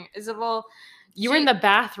really funny. Isabel. You were in the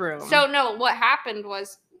bathroom. So no, what happened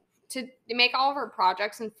was to make all of her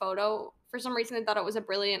projects in photo. For some reason, they thought it was a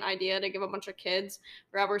brilliant idea to give a bunch of kids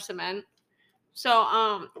rubber cement. So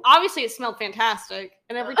obviously it smelled fantastic,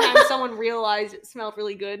 and every time someone realized it smelled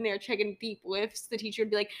really good and they were taking deep whiffs, the teacher would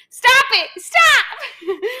be like, "Stop it!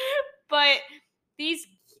 Stop!" But these,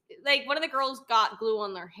 like, one of the girls got glue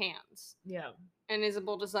on their hands, yeah. and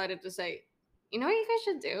Isabel decided to say, "You know what you guys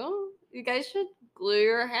should do? You guys should glue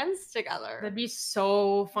your hands together." That'd be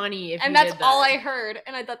so funny if And you that's did that. all I heard,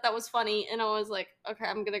 and I thought that was funny, and I was like, okay,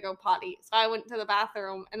 I'm gonna go potty. So I went to the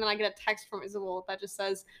bathroom, and then I get a text from Isabel that just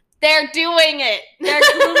says, "They're doing it! They're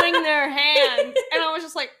gluing their hands!" And I was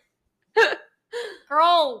just like,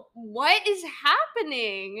 girl, what is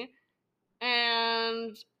happening?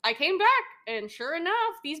 And I came back, and sure enough,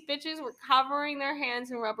 these bitches were covering their hands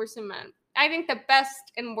in rubber cement. I think the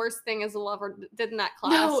best and worst thing Isabel ever did in that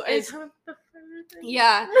class No, is... it's not the first thing.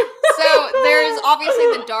 Yeah. So there's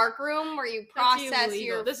obviously the dark room where you That's process illegal.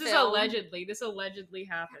 your This is film. allegedly. This allegedly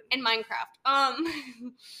happened. In Minecraft.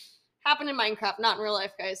 Happened in Minecraft, not in real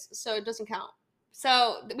life, guys. So it doesn't count.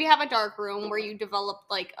 So we have a dark room where you develop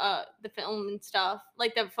like the film and stuff,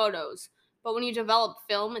 like the photos. But when you develop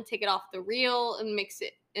film and take it off the reel and mix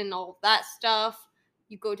it and all that stuff,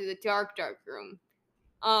 you go to the dark room.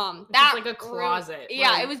 That is like a closet.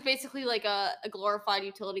 Yeah, Like- it was basically like a glorified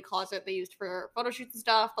utility closet they used for photo shoots and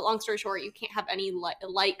stuff. But long story short, you can't have any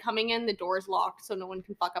light coming in. The door is locked, so no one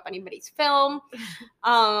can fuck up anybody's film.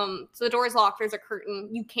 So the door is locked. There's a curtain.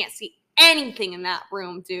 You can't see anything in that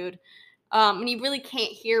room, dude. And you really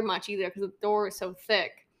can't hear much either because the door is so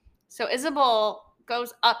thick. So Isabel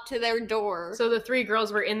goes up to their door. So the 3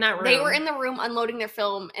 girls were in that room. They were in the room unloading their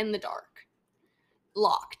film in the dark.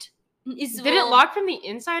 Locked. Did it lock from the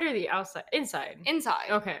inside or the outside? Inside. Inside.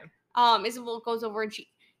 Okay. Isabel goes over and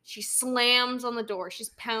she slams on the door. She's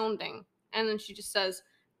pounding. And then she just says,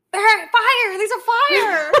 fire! There's a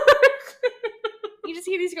fire! You just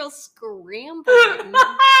hear these girls scrambling.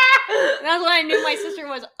 That's when I knew my sister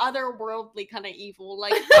was otherworldly kind of evil.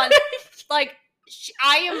 Like,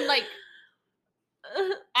 I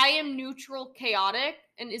am neutral chaotic,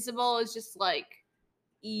 and Isabel is just like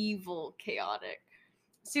evil chaotic.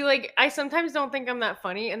 See, like, I sometimes don't think I'm that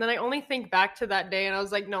funny, and then I only think back to that day, and I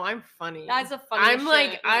was like, no, I'm funny. That's a funny I'm shit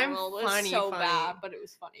like, in the I'm world. funny. It was so funny. bad, but it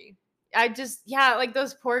was funny. I just, yeah, like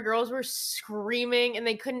those poor girls were screaming and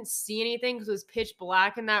they couldn't see anything because it was pitch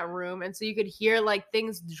black in that room. And so you could hear like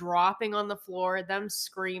things dropping on the floor, them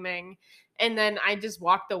screaming. And then I just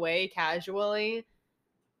walked away casually.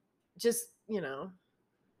 Just,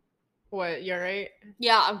 what, you're right?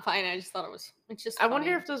 Yeah, I'm fine. I just thought it's just I funny.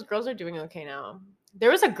 wonder if those girls are doing okay now.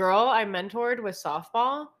 There was a girl I mentored with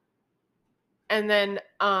softball. And then,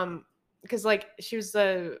 because like she was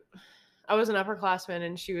I was an upperclassman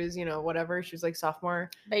and she was, whatever. She was like sophomore.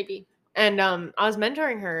 Baby. And I was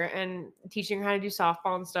mentoring her and teaching her how to do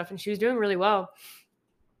softball and stuff. And she was doing really well.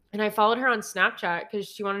 And I followed her on Snapchat because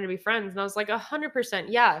she wanted to be friends. And I was like, 100%,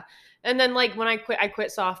 yeah. And then like when I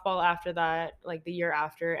quit softball after that, like the year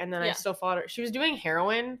after. And then I still followed her. She was doing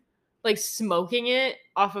heroin, like smoking it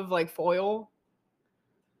off of like foil.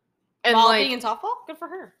 And while like, being in softball? Good for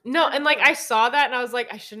her. No, and like I saw that and I was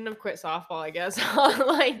like, I shouldn't have quit softball, I guess.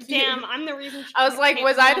 Like, damn, I'm the reason. I was like,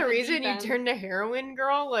 was I the reason you turned to heroin,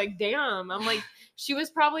 girl? Like, damn. I'm like, she was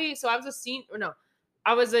probably, so I was a senior, no,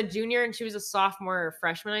 I was a junior and she was a sophomore or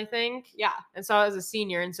freshman, I think. Yeah. And so I was a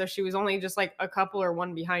senior, and so she was only just like a couple or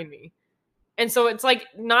one behind me. And so it's like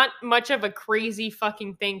not much of a crazy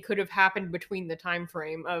fucking thing could have happened between the time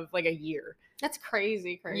frame of like a year. That's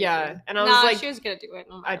crazy. Yeah. And I was like, she was gonna do it.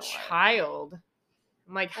 No a child.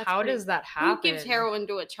 I'm like, That's how crazy. does that happen? Who gives heroin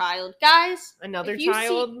to a child? Guys, Another if you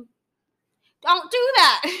child? don't do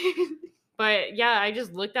that. But yeah, I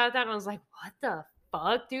just looked at that and I was like, what the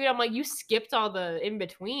fuck, dude? I'm like, you skipped all the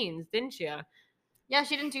in-betweens, didn't you? Yeah,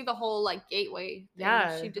 she didn't do the whole like gateway thing.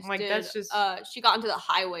 Yeah, she just like, did, that's just she got into the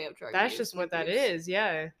highway of drug That's use just and what that abuse. is,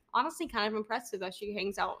 yeah. Honestly, kind of impressive that she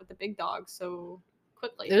hangs out with the big dogs so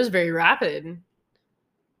quickly. It was very rapid.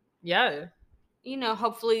 Yeah.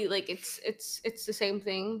 Hopefully like it's the same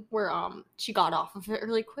thing where she got off of it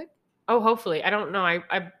really quick. Oh, hopefully. I don't know.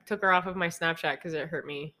 I took her off of my Snapchat because it hurt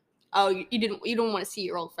me. Oh, you don't want to see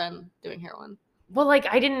your old friend doing heroin. Well, like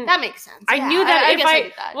I didn't. That makes sense. I knew that I if guess I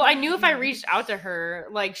get that. well, I knew if I reached out to her,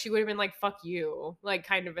 like she would have been like, "Fuck you," like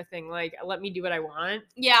kind of a thing. Like, let me do what I want.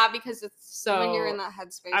 Yeah, because it's So when you're in that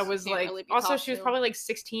headspace. I was you can't like, really be also talked she was to. probably like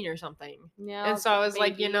 16 or something. Yeah, And so I was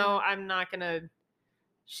like, baby. I'm not gonna.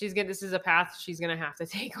 This is a path she's gonna have to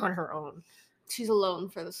take on her own. She's alone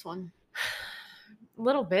for this one.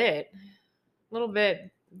 Little bit.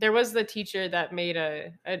 There was the teacher that made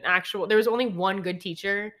there was only one good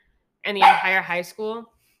teacher in the entire high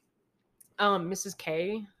school. Mrs.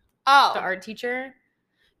 K, Oh, the art teacher.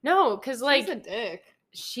 No, because like she's a dick.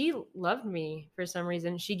 she loved me for some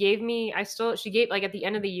reason. She gave like at the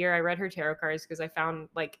end of the year, I read her tarot cards because I found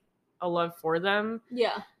like a love for them.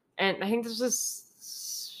 Yeah. And I think this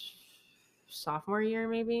was sophomore year,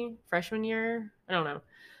 maybe freshman year. I don't know.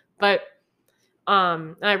 But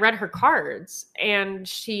and I read her cards and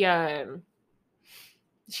she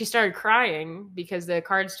started crying because the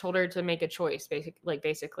cards told her to make a choice,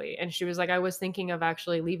 basically. And she was like, I was thinking of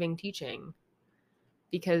actually leaving teaching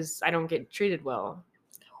because I don't get treated well.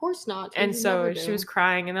 Of course not. And so she was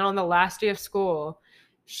crying. And then on the last day of school,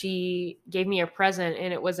 she gave me a present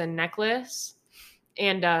and it was a necklace.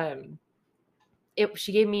 And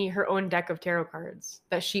she gave me her own deck of tarot cards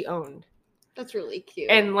that she owned. That's really cute.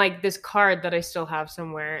 And like this card that I still have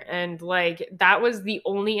somewhere. And like that was the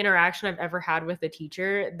only interaction I've ever had with a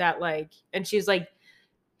teacher that like, and she's like,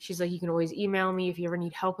 you can always email me if you ever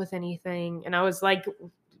need help with anything. And I was like,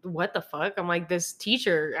 what the fuck? I'm like, this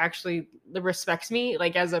teacher actually respects me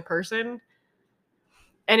like as a person.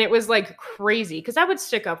 And it was like crazy because I would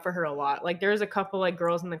stick up for her a lot. Like there was a couple like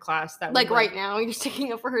girls in the class that like right now you're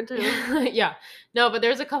sticking up for her too. Yeah. No, but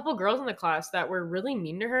there's a couple girls in the class that were really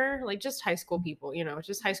mean to her, like just high school people,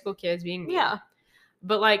 just high school kids being mean. Yeah.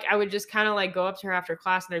 But like I would just kind of like go up to her after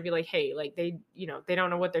class and I'd be like, hey, like they don't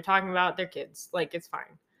know what they're talking about. They're kids. Like it's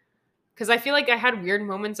fine. Because I feel like I had weird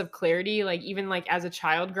moments of clarity. Like even like as a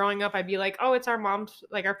child growing up, I'd be like, oh, it's our mom's,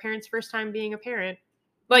 like our parents' first time being a parent.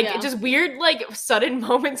 Like, Yeah. just weird, like, sudden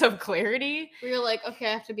moments of clarity. Where you're like, okay,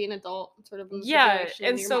 I have to be an adult sort of in the Yeah, situation.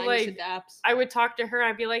 and your so, mind just like, adapts. I would talk to her,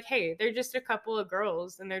 I'd be like, hey, they're just a couple of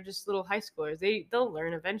girls, and they're just little high schoolers. They'll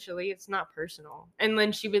learn eventually. It's not personal. And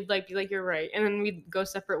then she would, like, be like, you're right. And then we'd go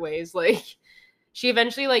separate ways. Like, she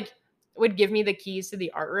eventually, like, would give me the keys to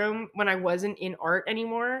the art room when I wasn't in art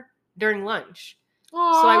anymore during lunch.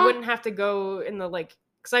 Aww. So I wouldn't have to go in the, like,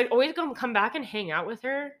 because I'd always come back and hang out with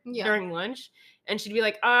her during lunch. And she'd be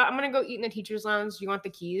like, I'm going to go eat in the teacher's lounge. Do you want the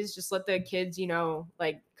keys? Just let the kids,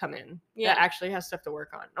 like, come in. Yeah. That actually has stuff to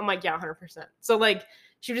work on. I'm like, yeah, 100%. So, like,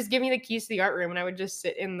 she would just give me the keys to the art room, and I would just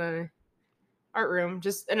sit in the art room.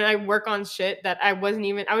 And I work on shit that I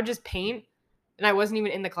would just paint, and I wasn't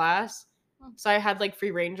even in the class. So I had, like,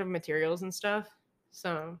 free range of materials and stuff.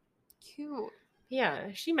 So. Cute. Yeah,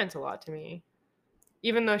 she meant a lot to me.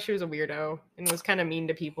 Even though she was a weirdo and was kind of mean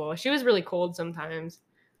to people. She was really cold sometimes.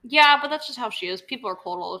 Yeah, but that's just how she is. People are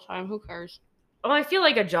cold all the time. Who cares? Well, I feel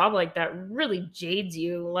like a job like that really jades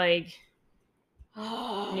you. Like,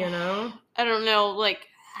 I don't know. Like,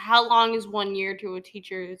 how long is 1 year to a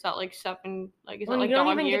teacher? Is that like 7? Like, is that like you don't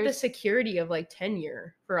dog even years? get the security of like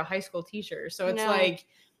tenure for a high school teacher. So it's No. like,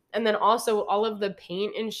 and then also all of the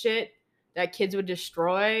paint and shit that kids would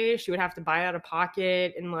destroy, she would have to buy out of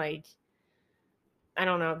pocket. And like, I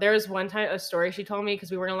don't know. There was one time a story she told me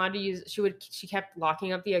because we weren't allowed to use. She kept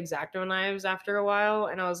locking up the X-Acto knives after a while,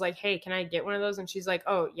 and I was like, "Hey, can I get one of those?" And she's like,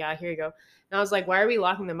 "Oh yeah, here you go." And I was like, "Why are we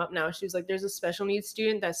locking them up now?" She was like, "There's a special needs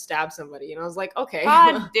student that stabbed somebody," and I was like, "Okay."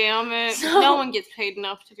 God damn it! So- no one gets paid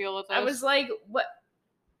enough to deal with this. I was like, "What?"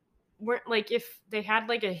 Weren't like if they had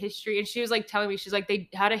like a history, and she was like telling me she's like they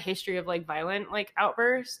had a history of like violent like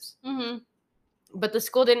outbursts, but the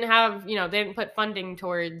school didn't have they didn't put funding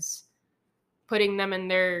towards putting them in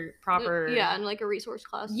their proper in like a resource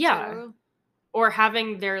class. Yeah. Or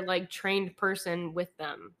having their like trained person with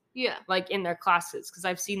them. Yeah. Like in their classes. Because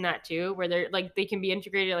I've seen that too, where they're like they can be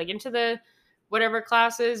integrated like into the whatever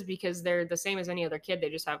classes because they're the same as any other kid. They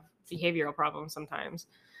just have behavioral problems sometimes.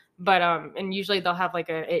 But and usually they'll have like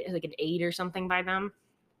an aide or something by them.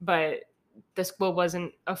 But the school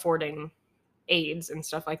wasn't affording aides and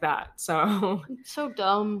stuff like that. So it's so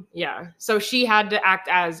dumb. Yeah. So she had to act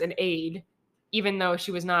as an aide even though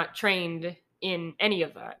she was not trained in any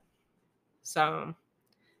of that. So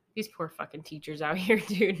these poor fucking teachers out here,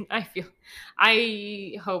 dude.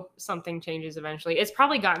 I hope something changes eventually. It's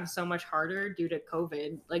probably gotten so much harder due to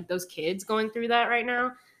COVID. Like those kids going through that right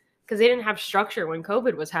now because they didn't have structure when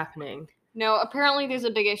COVID was happening. No, apparently there's a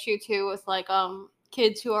big issue too with like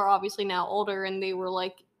kids who are obviously now older and they were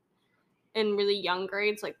like in really young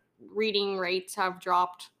grades. Like reading rates have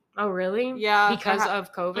dropped. Oh really? Yeah, because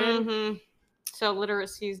of COVID. Mm-hmm. So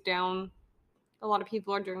literacy's down. A lot of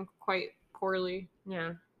people are doing quite poorly.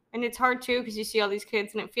 Yeah. And it's hard too because you see all these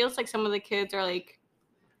kids and it feels like some of the kids are like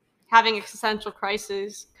having existential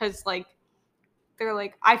crises because like they're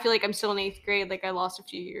like, I feel like I'm still in 8th grade, like I lost a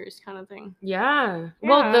few years kind of thing. Yeah.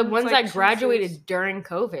 Well, the ones like, that graduated during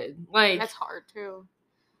COVID. Like that's hard too.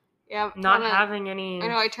 Yeah. Not having any I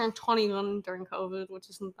know I turned 21 during COVID, which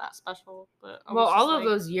isn't that special. But all of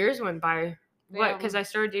those years went by. What? Because I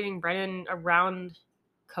started dating Brennan around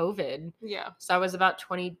COVID. Yeah. So I was about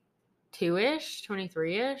 22-ish,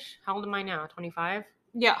 23-ish. How old am I now? 25?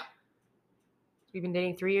 Yeah. We've been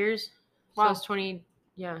dating 3 years. Wow. So I was 20.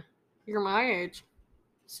 Yeah. You're my age.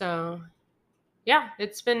 So, yeah,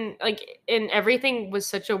 it's been like, and everything was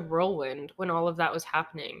such a whirlwind when all of that was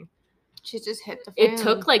happening. She just hit the fan.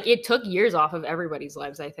 It took years off of everybody's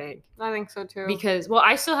lives, I think. I think so too. Because, well,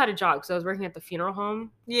 I still had a job because I was working at the funeral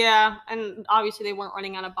home. Yeah, and obviously they weren't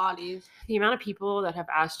running out of bodies. The amount of people that have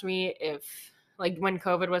asked me if, like, when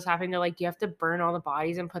COVID was happening, they're like, do you have to burn all the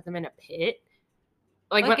bodies and put them in a pit?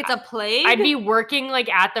 Like it's a plague? I'd be working, like,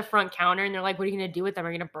 at the front counter, and they're like, what are you going to do with them?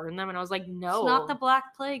 Are you going to burn them? And I was like, no. It's not the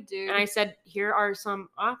Black Plague, dude. And I said, here are some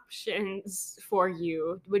options for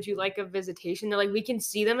you. Would you like a visitation? They're like, we can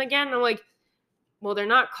see them again? And I'm like, well, they're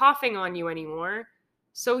not coughing on you anymore.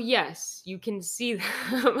 So, yes, you can see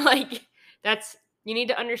them. Like, you need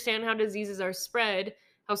to understand how diseases are spread,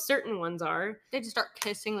 how certain ones are. They just start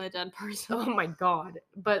kissing the dead person. Oh, my God.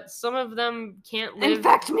 But some of them can't live.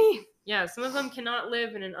 Infect me. Yeah, some of them cannot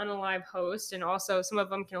live in an unalive host, and also some of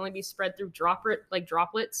them can only be spread through droplet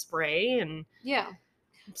spray, and yeah.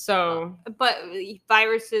 So, but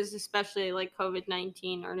viruses, especially like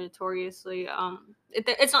COVID-19, are notoriously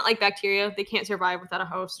it's not like bacteria; they can't survive without a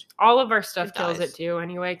host. All of our stuff kills it too,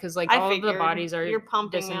 anyway, because like all of the bodies are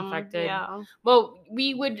disinfected. Yeah. Well,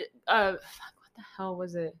 we would what the hell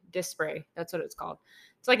was it? Disc spray. That's what it's called.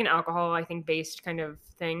 It's like an alcohol, I think, based kind of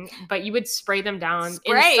thing. But you would spray them down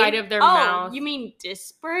Spray? inside of their mouth. You mean disc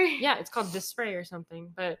spray? Yeah, it's called disc spray or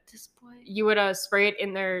something. But Display. you would spray it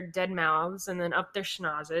in their dead mouths and then up their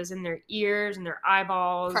schnozzes and their ears and their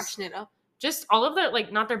eyeballs. Freshen it up. Just all of their,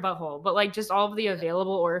 like, not their butthole, but like just all of the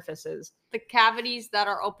available orifices. The cavities that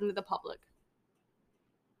are open to the public.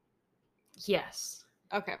 Yes.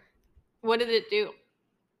 Okay. What did it do?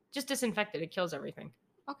 Just disinfected. It kills everything.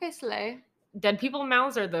 Okay, slay. Dead people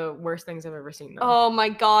mouths are the worst things I've ever seen, though. Oh my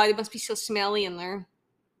god, it must be so smelly in there.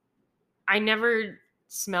 I never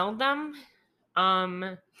smelled them.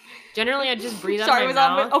 Generally I just breathe out Sorry, of my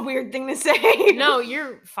mouth. was that a weird thing to say? No,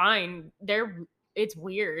 you're fine. It's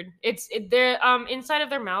weird. They're inside of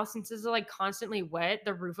their mouth, since it's like constantly wet,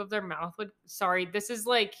 the roof of their mouth would. Sorry, this is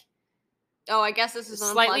like. Oh, I guess this is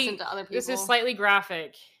unpleasant to other people. This is slightly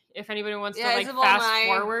graphic. If anybody wants to like Isabel and fast I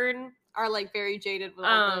forward, are like very jaded with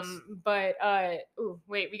all this. But ooh,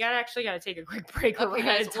 wait, we gotta take a quick break. We're Okay, out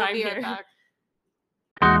guys, of time we'll be here. right back.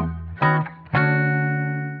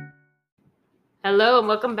 Hello and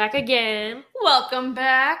welcome back again. Welcome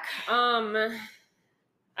back. I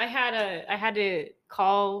had to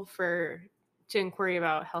call to inquiry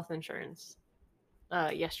about health insurance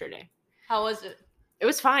yesterday. How was it? It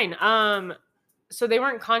was fine. So they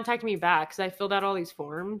weren't contacting me back because I filled out all these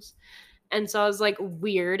forms. And so I was like,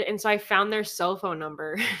 weird. And so I found their cell phone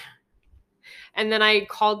number. And then I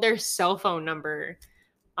called their cell phone number.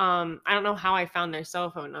 I don't know how I found their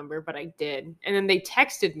cell phone number, but I did. And then they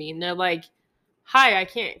texted me and they're like, hi, I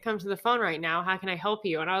can't come to the phone right now. How can I help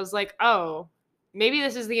you? And I was like, oh, maybe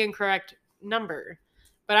this is the incorrect number,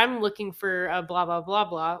 but I'm looking for a blah, blah, blah,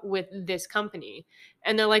 blah with this company.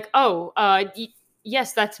 And they're like, oh,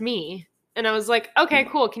 yes, that's me. And I was like, okay,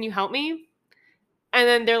 cool. Can you help me? And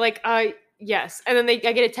then they're like, yes. And then I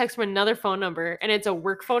get a text from another phone number and it's a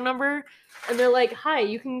work phone number. And they're like, hi,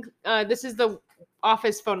 you can, this is the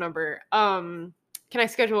office phone number. Can I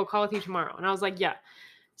schedule a call with you tomorrow? And I was like, yeah.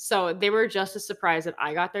 So they were just as surprised that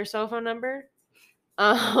I got their cell phone number,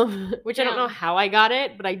 which I don't know how I got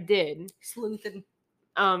it, but I did. Sleuthing.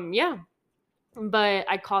 Yeah. But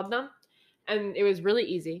I called them and it was really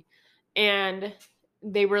easy. And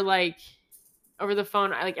they were like, over the phone,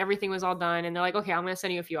 like everything was all done. And they're like, okay, I'm going to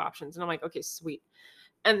send you a few options. And I'm like, okay, sweet.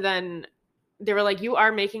 And then they were like, you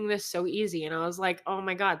are making this so easy. And I was like, oh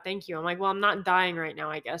my God, thank you. I'm like, well, I'm not dying right now,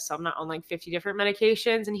 I guess. So I'm not on like 50 different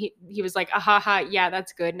medications. And he was like, yeah,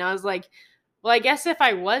 that's good. And I was like, well, I guess if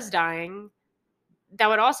I was dying, that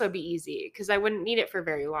would also be easy because I wouldn't need it for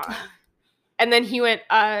very long. And then he went,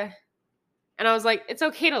 and I was like, it's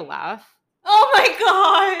okay to laugh. Oh my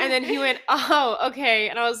God. And then he went, oh, okay.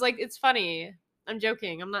 And I was like, it's funny. I'm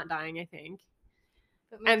joking. I'm not dying, I think.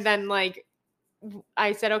 And then like,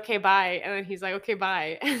 I said, okay, bye. And then he's like, okay,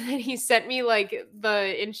 bye. And then he sent me like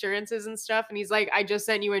the insurances and stuff. And he's like, I just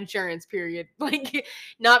sent you insurance, period. Like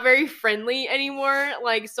not very friendly anymore.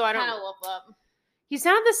 Like, so I don't kind of love that. He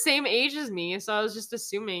sounded the same age as me. So I was just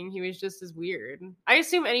assuming he was just as weird. I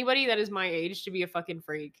assume anybody that is my age to be a fucking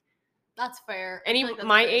freak. That's fair. That's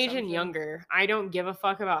my age and younger. I don't give a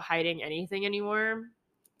fuck about hiding anything anymore.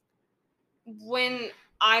 When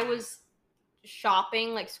I was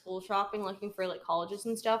shopping, like school shopping, looking for like colleges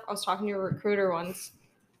and stuff, I was talking to a recruiter once,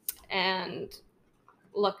 and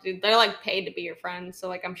look, dude, they're like paid to be your friend, so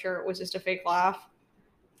like I'm sure it was just a fake laugh.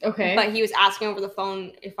 Okay. But he was asking over the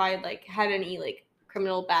phone if I like had any like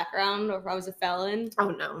criminal background or if I was a felon. Oh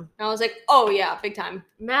no. And I was like, oh yeah, big time.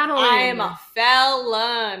 Madeline. I am a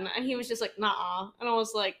felon. And he was just like, nah. And I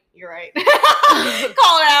was like, you're right. Call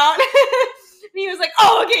it out. And he was like,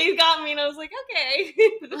 oh, okay, you got me. And I was like, okay.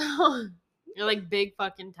 You're like big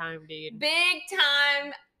fucking time, dude. Big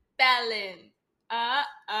time felon.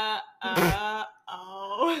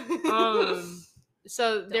 Oh.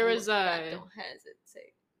 So there was a. Don't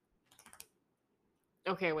hesitate.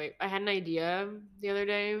 Okay, wait. I had an idea the other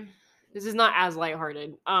day. This is not as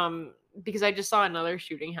lighthearted. Because I just saw another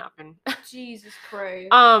shooting happen. Jesus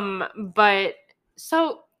Christ. But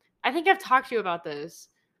so I think I've talked to you about this.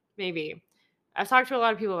 Maybe. I've talked to a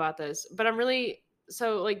lot of people about this, but I'm really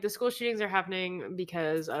so like the school shootings are happening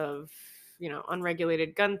because of, you know,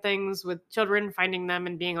 unregulated gun things with children finding them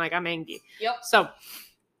and being like, I'm angry. Yep. So,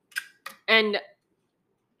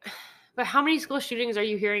 but how many school shootings are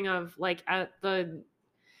you hearing of like at the,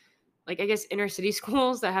 like, I guess inner city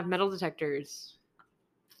schools that have metal detectors?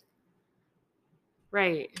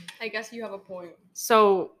 Right. I guess you have a point.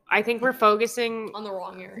 So I think we're focusing on the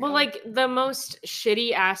wrong area. Well, like the most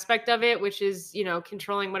shitty aspect of it, which is, you know,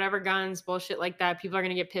 controlling whatever guns, bullshit like that. People are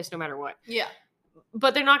going to get pissed no matter what. Yeah.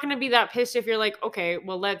 But they're not going to be that pissed if you're like, okay,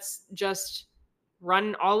 well, let's just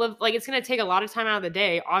run all of, like, it's going to take a lot of time out of the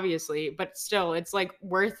day, obviously, but still, it's like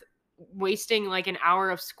worth wasting like an hour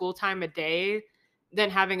of school time a day than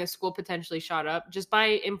having a school potentially shot up just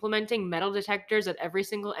by implementing metal detectors at every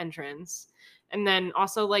single entrance. And then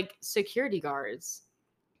also like security guards,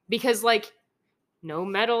 because like no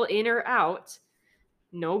metal in or out,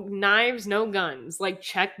 no knives, no guns, like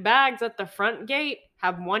check bags at the front gate,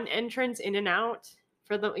 have one entrance in and out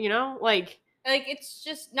for the, you know, like it's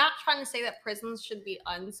just not trying to say that prisons should be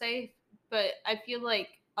unsafe, but I feel like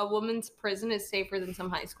a woman's prison is safer than some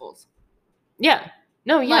high schools. yeah.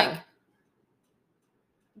 No, yeah. Like,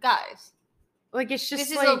 guys, like it's just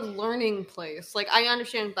this like, is a learning place. Like, I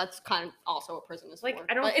understand that's kind of also what prison is like, for.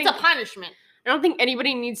 I don't but think it's a punishment. I don't think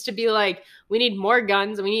anybody needs to be like, we need more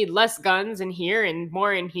guns and we need less guns in here and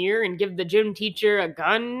more in here and give the gym teacher a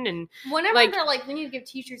gun. And Whenever like, they're like, we need to give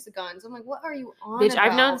teachers the guns, I'm like, what are you on bitch,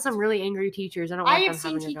 about? I've known some really angry teachers. I don't I want have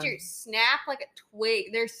them seen having a gun. teachers snap like a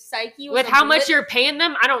twig. Their psyche was With how much you're paying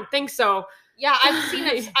them? I don't think so. Yeah,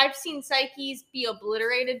 I've seen psyches be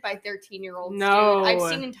obliterated by 13-year-olds. No. Dude. I've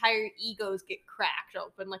seen entire egos get cracked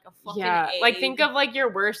open like a fucking egg. Like think of like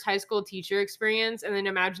your worst high school teacher experience and then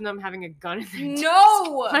imagine them having a gun in their desk.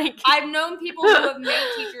 No! Like, I've known people who have made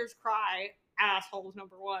teachers cry. Assholes,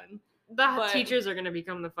 number one. the teachers are gonna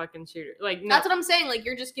become the fucking shooter. Like, no. That's what I'm saying. Like,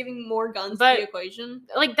 you're just giving more guns to the equation.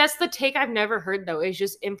 Like, that's the take I've never heard, though, is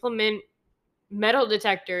just implement metal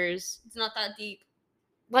detectors. It's not that deep.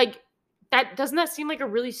 Like, doesn't that seem like a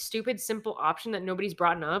really stupid, simple option that nobody's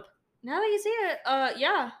brought up? Now that you see it,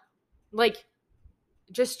 yeah. Like,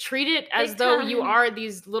 just treat it as Big though time. you are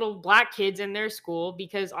these little black kids in their school,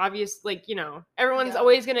 because obviously, like, you know, everyone's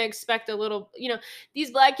always going to expect a little, you know,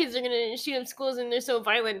 these black kids are going to shoot up schools and they're so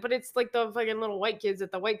violent, but it's like the fucking little white kids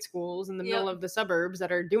at the white schools in the middle of the suburbs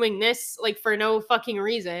that are doing this, like, for no fucking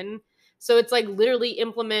reason. So it's like literally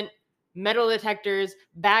implement metal detectors,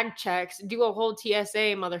 bag checks, do a whole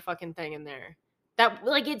TSA motherfucking thing in there. That,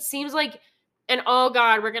 like, it seems like, and oh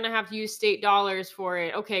God, we're going to have to use state dollars for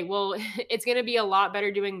it. Okay, well, it's going to be a lot better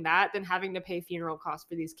doing that than having to pay funeral costs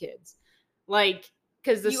for these kids. Like,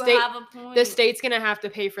 because the state's going to have to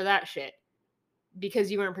pay for that shit because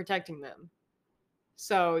you weren't protecting them.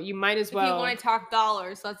 So you might as well. If you want to talk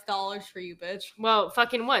dollars, that's dollars for you, bitch. Well,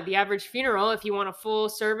 fucking what? The average funeral, if you want a full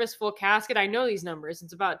service, full casket, I know these numbers.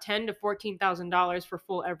 It's about $10,000 to $14,000 for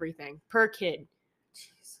full everything per kid,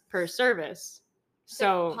 per service.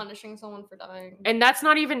 So punishing someone for dying. And that's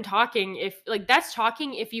not even talking that's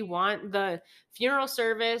talking if you want the funeral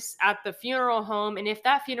service at the funeral home, and if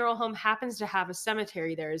that funeral home happens to have a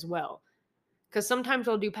cemetery there as well. Because sometimes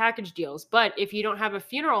they'll do package deals. But if you don't have a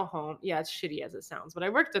funeral home, yeah, it's shitty as it sounds, but I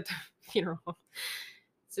worked at the funeral home.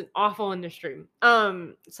 It's an awful industry.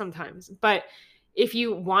 Sometimes. But if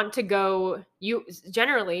you want to go, you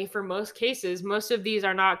generally, for most cases, most of these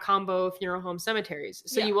are not combo funeral home cemeteries.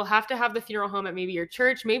 So you will have to have the funeral home at maybe your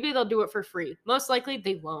church. Maybe they'll do it for free. Most likely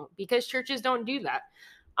they won't, because churches don't do that.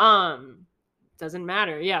 Doesn't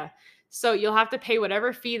matter. Yeah. So you'll have to pay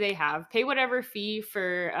whatever fee they have, pay whatever fee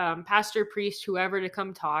for pastor, priest, whoever to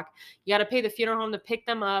come talk. You got to pay the funeral home to pick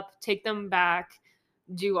them up, take them back,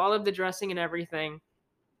 do all of the dressing and everything.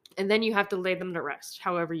 And then you have to lay them to rest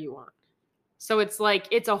however you want. So it's like,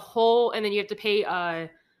 it's a whole, and then you have to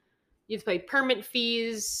pay permit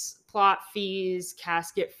fees, plot fees,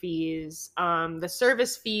 casket fees, the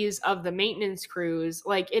service fees of the maintenance crews,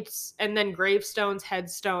 and then gravestones,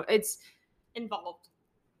 headstone. It's involved.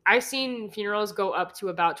 I've seen funerals go up to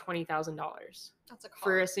about $20,000. That's a car.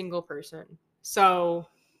 For a single person. So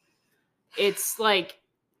it's like,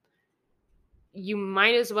 you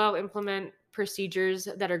might as well implement procedures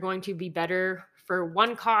that are going to be better for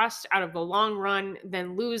one cost out of the long run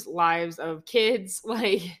than lose lives of kids.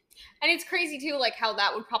 And it's crazy too, like how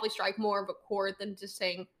that would probably strike more of a chord than just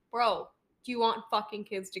saying, bro, do you want fucking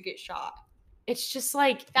kids to get shot? It's just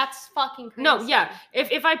like, that's fucking crazy. No, yeah.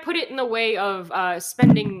 If I put it in the way of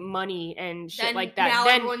spending money and shit like that, now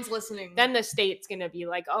then everyone's listeking. Then the state's gonna be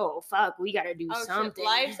like, oh fuck, we gotta do something. Shit.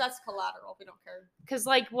 Lives, that's collateral. We don't care. Because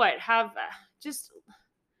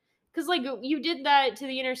because you did that to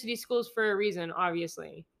the inner city schools for a reason,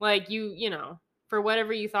 obviously. You know, for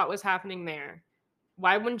whatever you thought was happening there.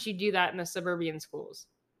 Why wouldn't you do that in the suburban schools?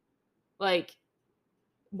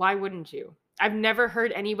 Why wouldn't you? I've never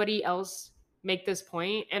heard anybody else make this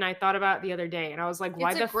point, and I thought about it the other day, and I was like,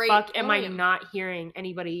 why the fuck am I not hearing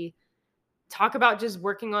anybody talk about just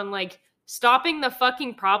working on stopping the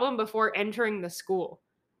fucking problem before entering the school?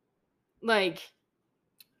 Make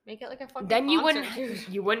it like a fucking then concert,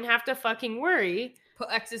 you wouldn't have to fucking worry. Put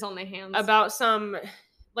X's on their hands about some,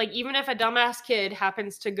 even if a dumbass kid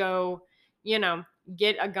happens to go, you know,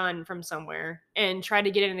 get a gun from somewhere and try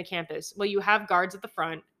to get it in the campus. Well, you have guards at the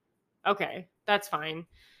front. Okay, that's fine.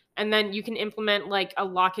 And then you can implement like a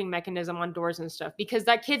locking mechanism on doors and stuff, because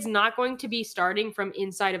that kid's not going to be starting from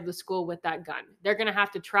inside of the school with that gun. They're going to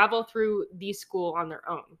have to travel through the school on their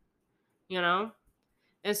own, you know?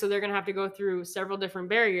 And so they're going to have to go through several different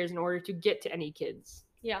barriers in order to get to any kids.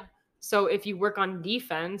 Yeah. So if you work on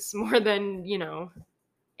defense more than, you know,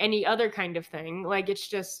 any other kind of thing, like it's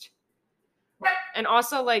just, and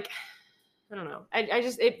also like, I don't know. I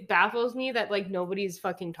just, it baffles me that like nobody's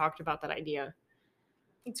fucking talked about that idea.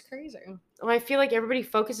 It's crazy. Well, I feel like everybody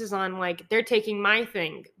focuses on like, they're taking my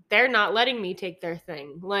thing. They're not letting me take their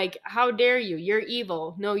thing. Like, how dare you? You're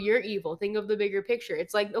evil. No, you're evil. Think of the bigger picture.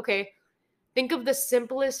 It's like, okay, think of the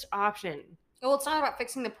simplest option. Well, it's not about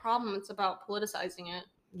fixing the problem. It's about politicizing it.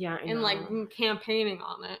 Yeah, I and know. like campaigning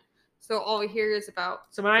on it. So all we hear is about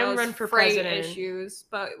so when I those run for freight president, issues,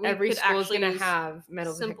 but we every could school's actually gonna use have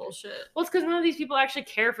metal simple detectors. shit. Well, it's because none of these people actually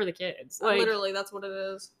care for the kids. Like, Literally, that's what it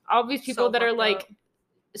is. all these people So that are fucked like up.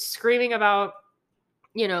 screaming about,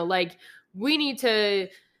 you know, like we need to,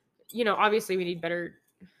 you know, obviously we need better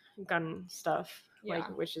gun stuff, Yeah.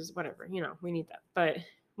 like, which is whatever, you know, we need that. But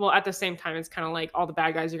well, at the same time, it's kind of like all the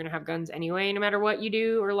bad guys are gonna have guns anyway, no matter what you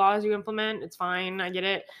do or laws you implement. It's fine, I get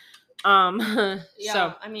it. Yeah,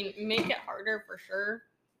 So I mean, make it harder for sure,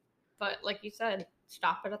 but like you said,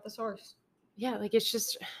 stop it at the source. yeah, like it's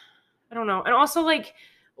just, I don't know. And also like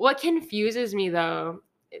what confuses me though,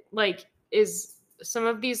 like is some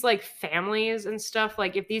of these like families and stuff,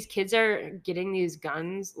 like if these kids are getting these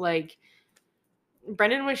guns, like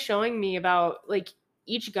Brendan was showing me about like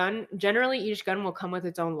generally each gun will come with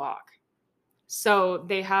its own lock. So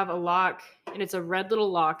they have a lock and it's a red little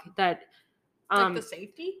lock that Like the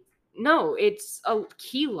safety? no, it's a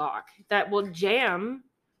key lock that will jam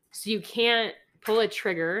so you can't pull a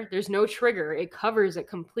trigger. There's no trigger. It covers it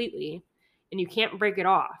completely and you can't break it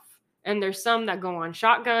off. And there's some that go on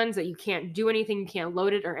shotguns that you can't do anything, you can't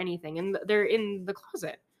load it or anything. And they're in the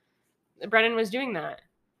closet. Brennan was doing that.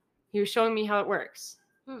 He was showing me how it works.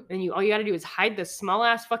 And all you got to do is hide the small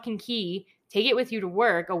ass fucking key, take it with you to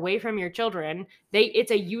work away from your children.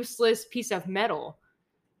 It's a useless piece of metal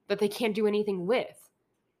that they can't do anything with.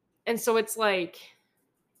 And so it's like,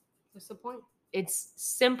 What's the point? it's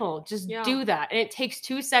simple. Just Yeah. do that. And it takes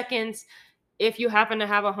 2 seconds. If you happen to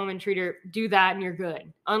have a home intruder, do that and you're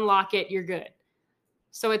good. Unlock it, you're good.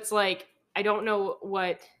 So it's like, I don't know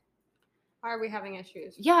what. Why are we having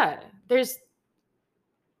issues? Yeah,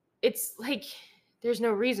 it's like, there's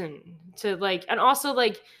no reason to like, and also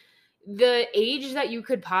like the age that you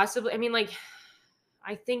could possibly, I mean, like,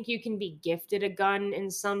 I think you can be gifted a gun in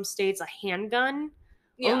some states, a handgun.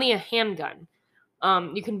 Yeah. Only a handgun.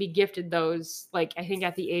 You can be gifted those, like, I think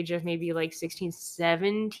at the age of maybe like 16,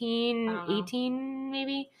 17, I don't know. 18,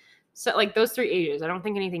 maybe. So like those 3 ages. I don't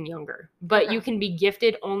think anything younger. But Okay. you can be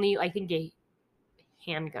gifted only, I think, a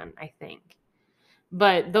handgun, I think.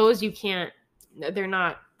 But those you can't, they're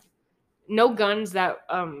not, no guns that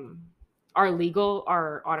are legal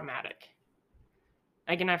are automatic.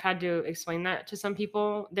 Like, and I've had to explain that to some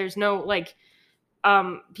people. There's no, like,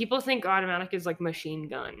 people think automatic is like machine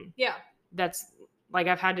gun. Yeah. That's like,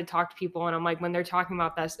 I've had to talk to people and I'm like, when they're talking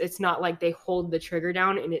about this, it's not like they hold the trigger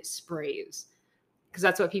down and it sprays, because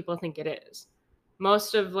that's what people think it is.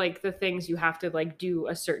 Most of like the things you have to like do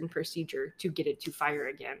a certain procedure to get it to fire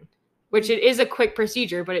again, which it is a quick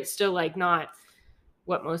procedure, but it's still like not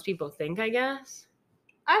what most people think, I guess.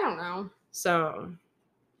 I don't know. So,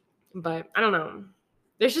 but I don't know.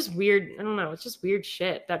 There's just weird, I don't know. It's just weird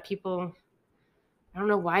shit that people, I don't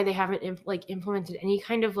know why they haven't implemented any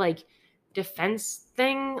kind of like defense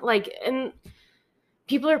thing. Like, and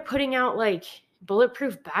people are putting out like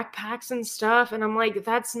bulletproof backpacks and stuff. And I'm like,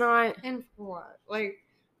 that's not. And for what? Like,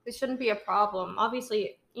 this shouldn't be a problem.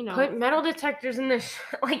 Obviously, you know. Put metal detectors in this.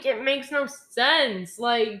 Like, it makes no sense.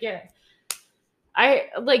 Like, I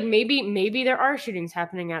like maybe there are shootings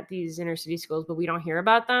happening at these inner city schools, but we don't hear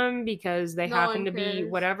about them because they No happen one to be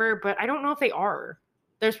cares. whatever. But I don't know if they are.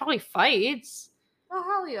 There's probably fights. Oh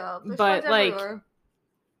hell yeah! There's But, fights like, everywhere.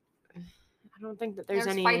 I don't think that there's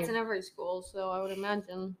There's any fights in every school, so I would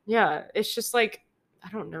imagine. Yeah, it's just like, I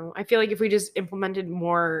don't know. I feel like if we just implemented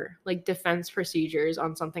more like defense procedures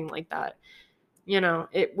on something like that, you know,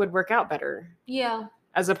 it would work out better. Yeah.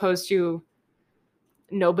 As opposed to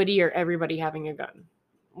nobody or everybody having a gun.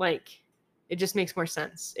 Like, it just makes more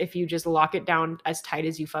sense if you just lock it down as tight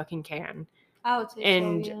as you fucking can. I would say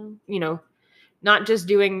And, so, yeah. you know, not just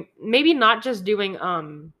doing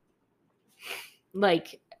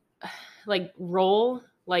like roll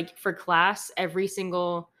like for class every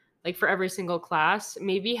single like for every single class,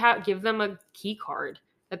 maybe give them a key card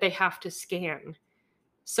that they have to scan.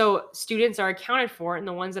 So students are accounted for, and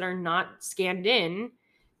the ones that are not scanned in,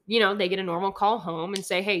 they get a normal call home and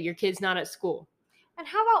say, hey, your kid's not at school. And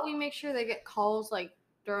how about we make sure they get calls like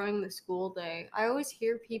during the school day? I always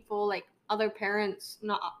hear people like other parents,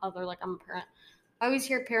 not other, like I'm a parent. I always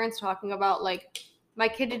hear parents talking about like my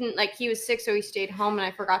kid didn't like he was sick, so he stayed home, and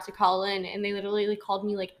I forgot to call in, and they literally called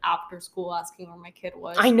me like after school asking where my kid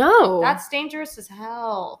was. I know. That's dangerous as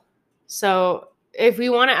hell. So if we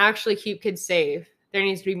want to actually keep kids safe, there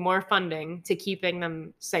needs to be more funding to keeping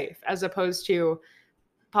them safe, as opposed to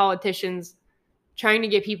politicians trying to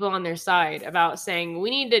get people on their side about saying we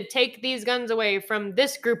need to take these guns away from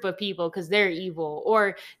this group of people because they're evil,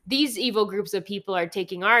 or these evil groups of people are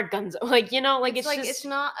taking our guns. Like, it's like just, it's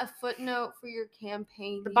not a footnote for your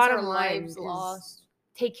campaign. the These bottom are line lives is lost.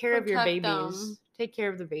 take care of your Protect babies. them. Take care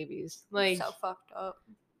of the babies. It's Like, so fucked up.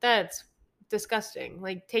 that's disgusting.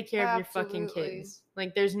 Like, take care of your fucking kids.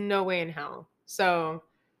 Like, there's no way in hell. So,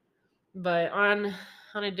 but on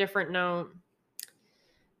a different note,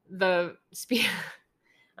 a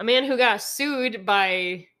man who got sued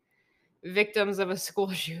by victims of a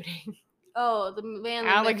school shooting, Oh, the man,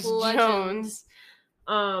 Alex the Jones,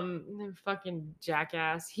 fucking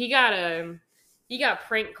jackass. He got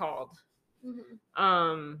prank called,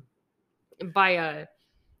 by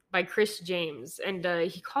Chris James, and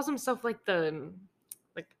he calls himself like the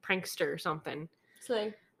prankster or something.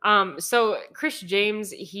 So Chris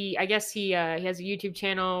James, I guess he has a YouTube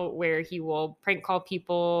channel where he will prank call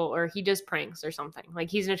people, or he does pranks or something. Like,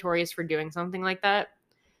 he's notorious for doing something like that.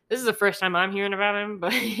 This is the first time I'm hearing about him,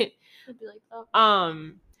 but It'd be like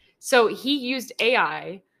that. So he used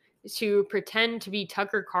AI to pretend to be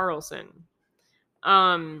Tucker Carlson.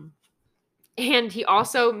 And he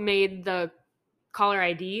also made the caller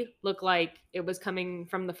ID look like it was coming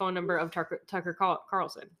from the phone number of Tucker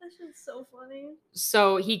Carlson. That's just so funny.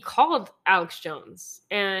 So he called Alex Jones,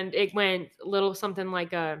 and it went a little something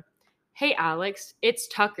like hey Alex, it's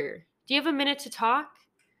Tucker. Do you have a minute to talk?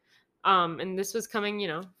 And this was coming,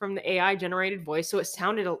 from the AI generated voice, so it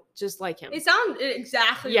sounded just like him. It sounded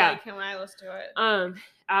exactly like him when I listened to it.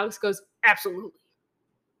 Alex goes, absolutely.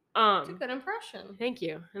 It's a good impression. Thank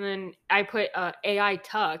you. And then I put AI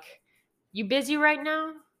Tuck. You busy right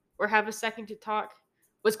now? Or have a second to talk?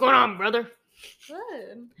 What's going on, brother?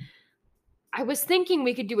 Good. I was thinking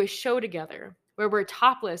we could do a show together where we're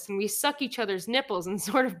topless and we suck each other's nipples and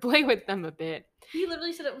sort of play with them a bit. He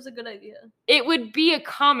literally said it was a good idea. It would be a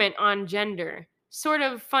comment on gender. Sort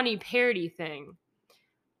of funny parody thing.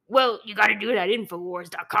 Well, you gotta do it at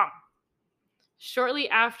Infowars.com. Shortly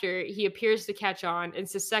after, he appears to catch on and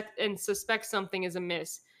suspects something is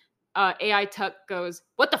amiss. AI Tuck goes,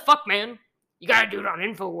 what the fuck, man? You gotta do it on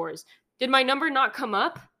Infowars. Did my number not come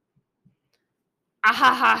up? Ah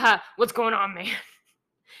ha ha ha. What's going on, man?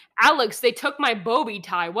 Alex, they took my Bobby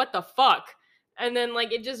tie. What the fuck? And then,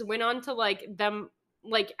 it just went on to, them,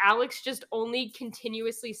 Alex just only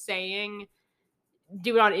continuously saying,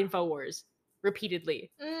 do it on Infowars,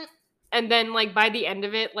 repeatedly. And then, by the end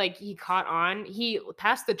of it, he caught on. He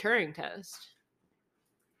passed the Turing test.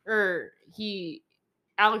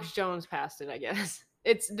 Alex Jones passed it, I guess.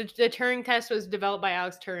 It's the Turing test was developed by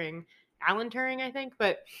Alan Turing, I think,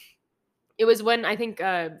 but it was when I think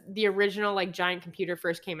the original giant computer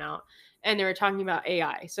first came out, and they were talking about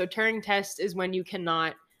AI. So Turing test is when you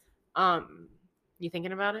cannot. You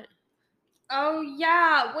thinking about it? Oh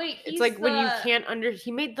yeah, wait. It's when you can't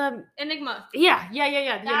He made the Enigma. Yeah.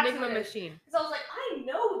 The That's Enigma machine. Because I was like, I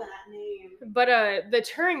know that name. But the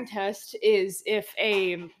Turing test is if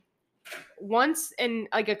once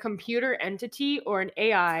a computer entity or an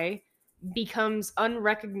AI becomes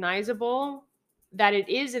unrecognizable that it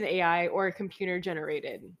is an AI or a computer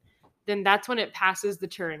generated, then that's when it passes the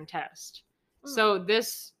Turing test. So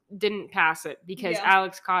this didn't pass it because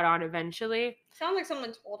Alex caught on eventually. Sounds like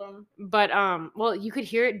someone told him. But well, you could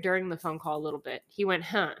hear it during the phone call a little bit. He went,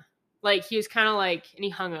 huh. He was kind of and he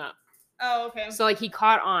hung up. Oh, okay. So he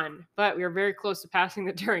caught on, but we were very close to passing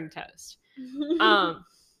the Turing test.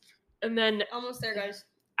 And then almost there, guys.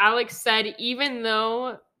 Alex said, even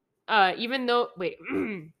though wait,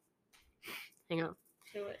 hang on.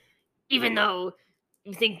 Do it. Even though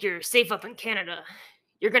you think you're safe up in Canada,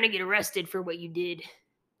 you're gonna get arrested for what you did.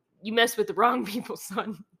 You messed with the wrong people,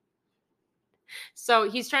 son. So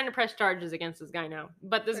he's trying to press charges against this guy now.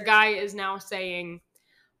 But this guy is now saying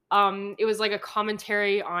it was a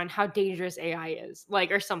commentary on how dangerous AI is,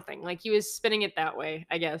 or something. He was spinning it that way,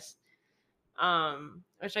 I guess.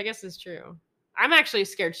 Which I guess is true. I'm actually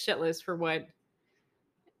scared shitless for what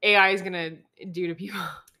AI is gonna do to people.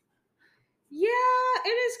 Yeah, it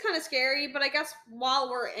is kind of scary, but I guess while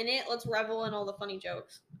we're in it, let's revel in all the funny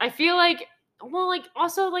jokes. I feel like, well, like,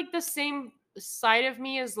 also, like, the same side of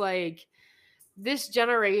me is, like, this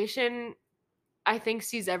generation, I think,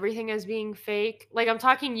 sees everything as being fake. Like, I'm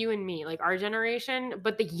talking you and me, like, our generation,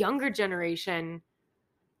 but the younger generation,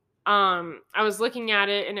 I was looking at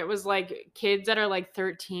it, and it was, like, kids that are, like,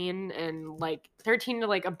 13 and, like, 13 to,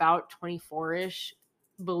 like, about 24-ish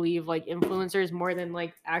believe, like, influencers more than,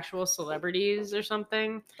 like, actual celebrities or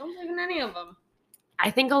something. Don't believe in any of them.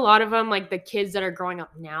 I think a lot of them, like, the kids that are growing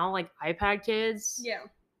up now, like, iPad kids, Yeah.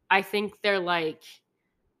 I think they're, like,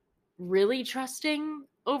 really trusting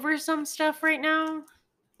over some stuff right now.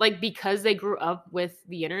 Like, because they grew up with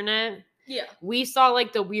the internet. Yeah. We saw,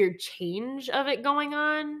 like, the weird change of it going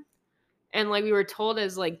on. And, like, we were told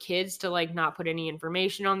as, like, kids to, like, not put any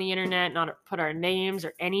information on the internet, not put our names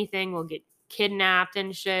or anything. We'll get kidnapped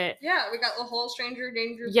and shit. Yeah, we got the whole stranger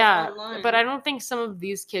danger Yeah, online. but I don't think some of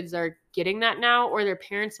these kids are getting that now, or their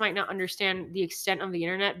parents might not understand the extent of the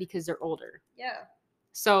internet because they're older. Yeah.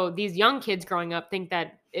 So these young kids growing up think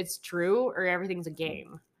that it's true or everything's a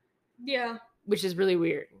game, Yeah. which is really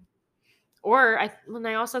weird. Or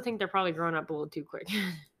I also think they're probably growing up a little too quick.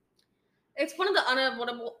 It's one of the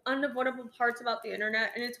unavoidable parts about the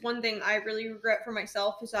internet, and it's one thing I really regret for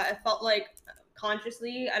myself is that I felt like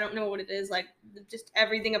consciously, I don't know what it is, like just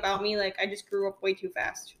everything about me, like I just grew up way too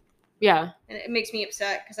fast, Yeah. and it makes me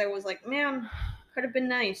upset because I was like, man, could have been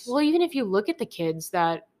nice. Well, even if you look at the kids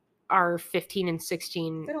that are 15 and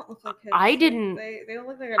 16, They don't look like kids. I didn't. They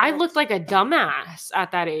look like I adults. looked like a dumbass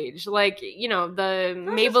at that age. Like, you know, the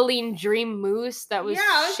Maybelline Dream Mousse that was Yeah,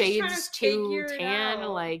 I was just trying shades to too figure it tan.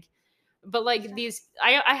 out. Like, but like these,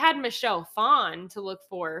 I had Michelle Phan to look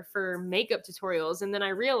for makeup tutorials. And then I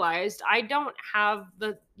realized I don't have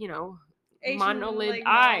the, you know, Asian, monolid like,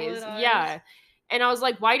 eyes. monolid Yeah. eyes. And I was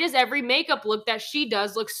like, why does every makeup look that she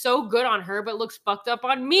does look so good on her, but looks fucked up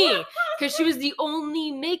on me? Because she was the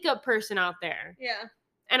only makeup person out there. Yeah.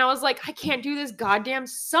 And I was like, I can't do this goddamn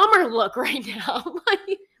summer look right now.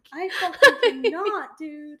 Like, I fucking cannot,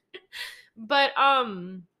 dude. but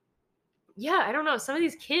yeah, I don't know. Some of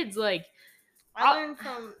these kids, like, I learned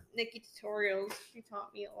from Nikki Tutorials. She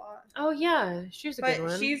taught me a lot. oh yeah, she was a good But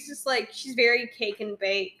one. she's just like, she's very cake and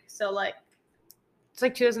bake. So like, It's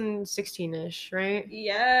like 2016-ish, right?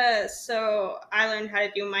 yes. So I learned how to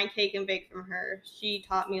do my cake and bake from her. She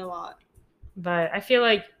taught me a lot. But I feel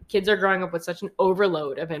like kids are growing up with such an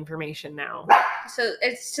overload of information now. So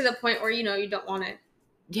it's to the point where, you know, you don't want it.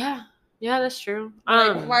 Yeah, that's true.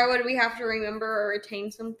 Like, why would we have to remember or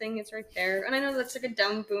retain something? It's right there. And I know that's like a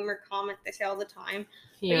dumb boomer comment they say all the time.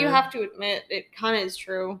 Yeah. But you have to admit, it kind of is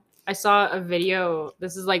true. I saw a video.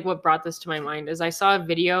 This is like what brought this to my mind is I saw a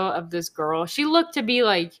video of this girl. She looked to be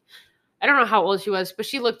like, I don't know how old she was, but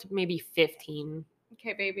she looked maybe 15.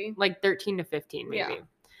 Okay, baby. Like 13 to 15 maybe. Yeah.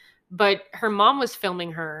 But her mom was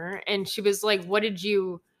filming her and she was like, what did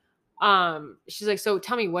you she's like, so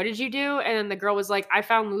tell me, what did you do? And then the girl was like, I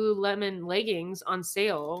found Lululemon leggings on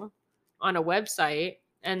sale on a website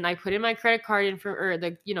and I put in my credit card or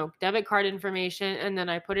the, you know, debit card information, and then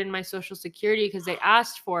I put in my social security because they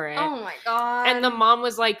asked for it. Oh my god. And the mom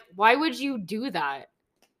was like, why would you do that?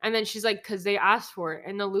 And then she's like, because they asked for it.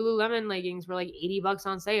 And the Lululemon leggings were like $80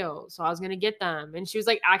 on sale. So I was going to get them. And she was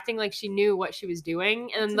like acting like she knew what she was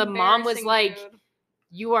doing. And the mom was like, dude.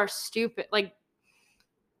 you are stupid. Like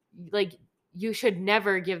you should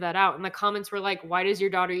never give that out. And the comments were like, why does your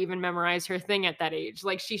daughter even memorize her thing at that age?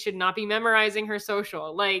 Like, she should not be memorizing her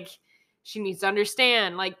social. Like, she needs to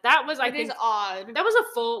understand. Like, that was, I think, is odd. that was a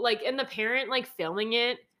full, like, and the parent, like, filming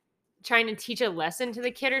it, trying to teach a lesson to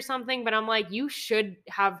the kid or something. But I'm like, you should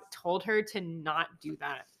have told her to not do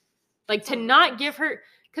that. Like, to not give her,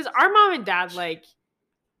 because our mom and dad, like,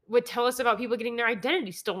 would tell us about people getting their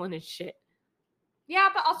identity stolen and shit. Yeah,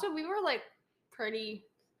 but also we were, like, pretty,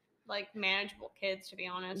 like, manageable kids, to be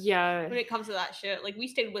honest. Yeah. When it comes to that shit. Like, we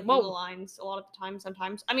stayed within the lines a lot of the time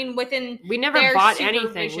sometimes. I mean, within we never bought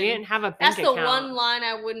anything. We didn't have a bank account. That's the one line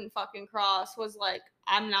I wouldn't fucking cross was, like,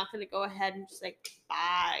 I'm not going to go ahead and just, like,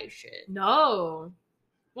 buy shit. No.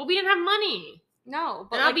 Well, we didn't have money. No.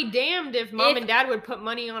 But I'll be damned if mom and dad would put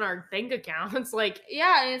money on our bank accounts. Like,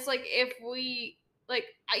 yeah, and it's like, if we, like,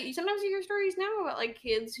 sometimes you hear stories now about, like,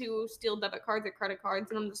 kids who steal debit cards or credit cards,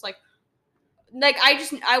 and I'm just like,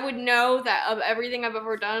 I would know that of everything I've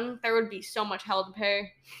ever done, there would be so much hell to pay.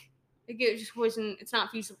 Like, it just wasn't, it's not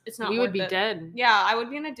feasible. It's not we worth would be it. dead. Yeah, I would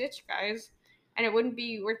be in a ditch, guys. And it wouldn't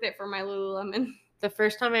be worth it for my Lululemon. The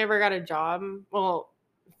first time I ever got a job, well,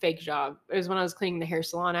 fake job, it was when I was cleaning the hair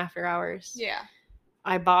salon after hours. Yeah.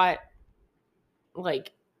 I bought,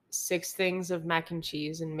 like, 6 things of mac and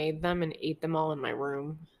cheese and made them and ate them all in my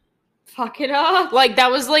room. Fuck it up. Like,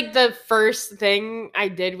 that was like the first thing I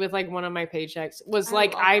did with like one of my paychecks was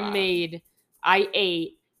like I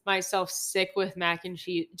ate myself sick with mac and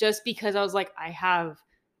cheese just because I was like, I have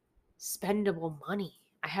spendable money.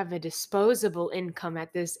 I have a disposable income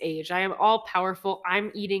at this age. I am all powerful.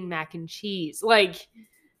 I'm eating mac and cheese. Like,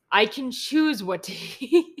 I can choose what to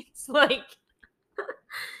eat. Like,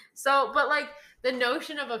 so, but like the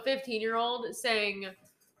notion of a 15-year-old saying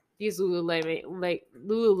these Lululemons,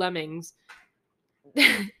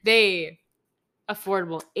 they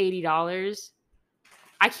affordable $80.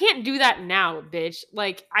 I can't do that now, bitch.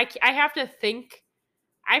 Like, I have to think.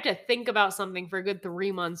 I have to think about something for a good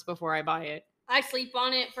 3 months before I buy it. I sleep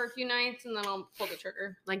on it for a few nights and then I'll pull the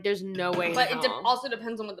trigger. Like, there's no way. But it also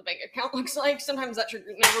depends on what the bank account looks like. Sometimes that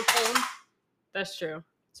trigger never pulls. That's true.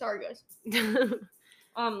 Sorry, guys.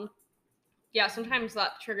 Yeah, sometimes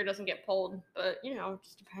that trigger doesn't get pulled, but you know, it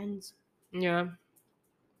just depends. Yeah,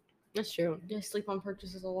 that's true. I sleep on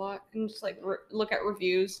purchases a lot and just like look at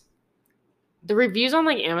reviews. The reviews on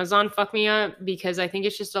like Amazon fuck me up because I think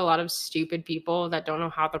it's just a lot of stupid people that don't know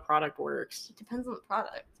how the product works. It depends on the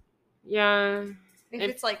product. Yeah. If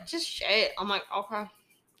it's like just shit, I'm like, okay.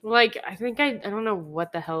 Like, I think I don't know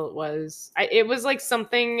what the hell it was. It was like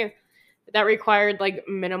something that required like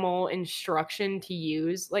minimal instruction to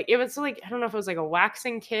use. Like, it was like, I don't know if it was like a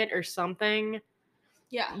waxing kit or something.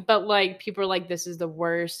 Yeah. But like, people are like, this is the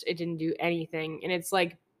worst. It didn't do anything. And it's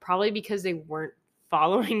like, probably because they weren't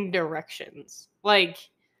following directions. Like,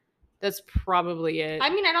 that's probably it. I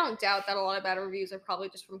mean, I don't doubt that a lot of bad reviews are probably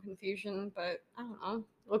just from confusion, but I don't know.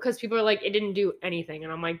 Well, because people are like, it didn't do anything.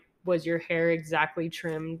 And I'm like, was your hair exactly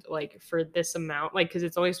trimmed like for this amount? Like, because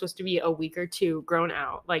it's only supposed to be a week or two grown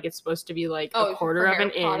out. Like, it's supposed to be like a quarter of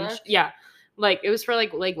an inch. Yeah. Like, it was for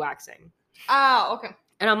like leg waxing. Oh, okay.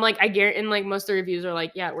 And I'm like, I guarantee, and like most of the reviews are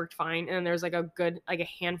like, yeah, it worked fine. And then there's like a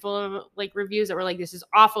handful of like reviews that were like, this is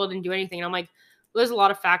awful, it didn't do anything. And I'm like, well, there's a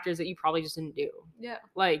lot of factors that you probably just didn't do. Yeah.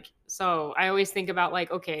 Like, so I always think about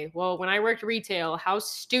like, okay, well, when I worked retail, how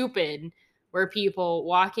stupid were people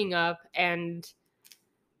walking up and,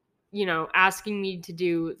 you know, asking me to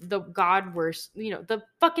do the worst, you know, the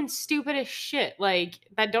fucking stupidest shit, like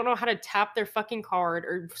that don't know how to tap their fucking card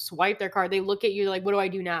or swipe their card. They look at you like, what do I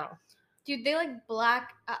do now? Dude, they like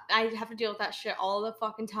black. I have to deal with that shit all the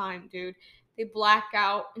fucking time, dude. They black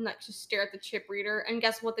out and like just stare at the chip reader. And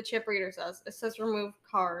guess what the chip reader says? It says remove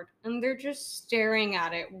card. And they're just staring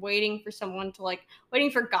at it, waiting for someone to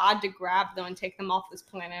waiting for God to grab them and take them off this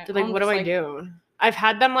planet. They're like, what do I do? I've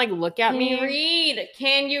had them like look at me.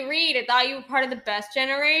 Can you read? I thought you were part of the best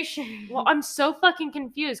generation. Well, I'm so fucking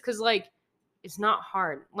confused because like, it's not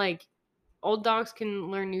hard. Like, old dogs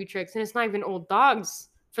can learn new tricks, and it's not even old dogs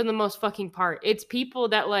for the most fucking part. It's people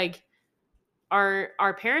that like are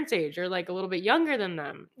our parents' age or like a little bit younger than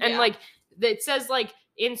them. And like it says like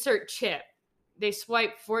insert chip. They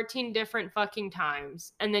swipe 14 different fucking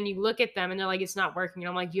times. And then you look at them and they're like, it's not working. And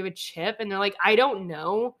I'm like, you have a chip? And they're like, I don't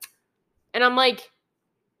know. And I'm like,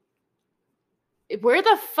 where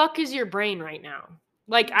the fuck is your brain right now?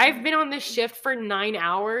 Like, I've been on this shift for 9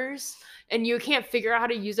 hours and you can't figure out how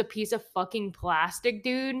to use a piece of fucking plastic,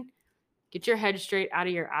 dude. Get your head straight out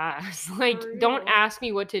of your ass. Like, don't ask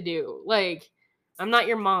me what to do. Like, I'm not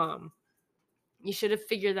your mom. You should have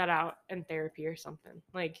figured that out in therapy or something.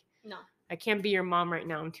 Like, no. I can't be your mom right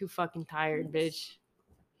now. I'm too fucking tired, bitch.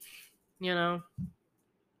 You know?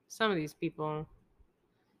 Some of these people,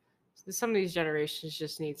 some of these generations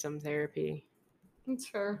just need some therapy. That's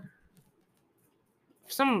fair.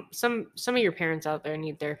 Some of your parents out there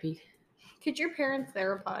need therapy. Could your parents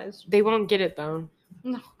therapize? They won't get it, though.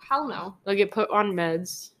 No, hell no. They'll get put on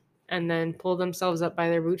meds and then pull themselves up by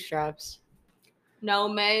their bootstraps. No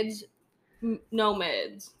meds. No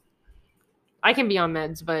meds. I can be on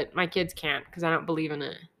meds, but my kids can't because I don't believe in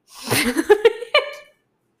it.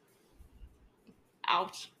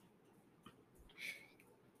 Ouch.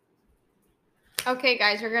 Okay,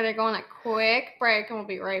 guys, we're going to go on a quick break and we'll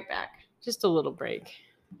be right back. Just a little break.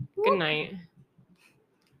 Good night.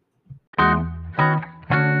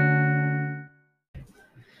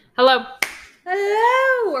 Hello.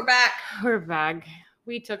 Hello. We're back. We're back.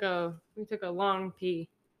 We took a long pee.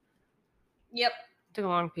 Yep. Took a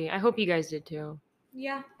long pee. I hope you guys did too.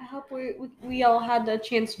 Yeah, I hope we all had the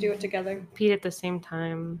chance to do it together. Peed at the same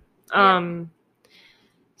time. Yeah.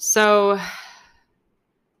 So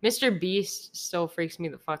Mr. Beast still freaks me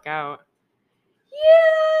the fuck out.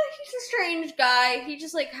 Yeah, he's a strange guy. He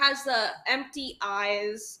just has the empty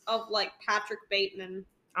eyes of Patrick Bateman.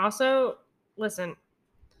 Also, listen,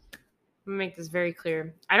 I'm gonna make this very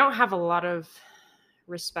clear. I don't have a lot of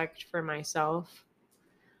respect for myself.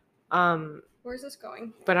 Where's this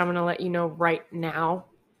going? But I'm going to let you know right now.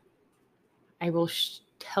 I will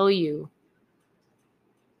tell you,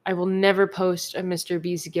 I will never post a Mr.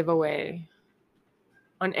 Beast giveaway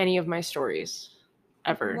on any of my stories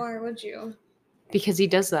ever. Why would you? Because he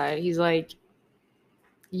does that. He's like,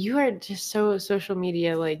 you are just so social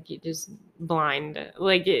media, like, you just blind.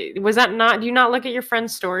 Like, was that not, do you not look at your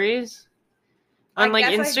friends' stories on like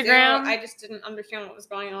Instagram? I just didn't understand what was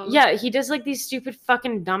going on. Yeah, he does like these stupid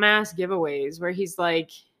fucking dumbass giveaways where he's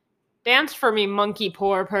like, dance for me, monkey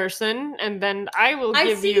poor person, and then I will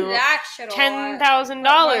give you that shit $10,000.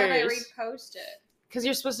 Why would I repost it? Because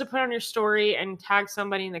you're supposed to put on your story and tag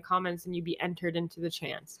somebody in the comments and you'd be entered into the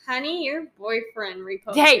chance. Honey, your boyfriend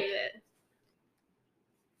reposted Hey. it.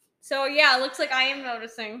 So yeah, it looks like I am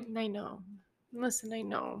noticing. I know. Listen, I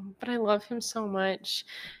know. But I love him so much.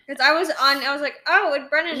 Because I was like, oh, would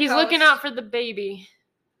Brennan He's post? looking out for the baby.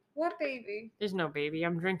 What baby? There's no baby.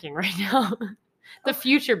 I'm drinking right now. The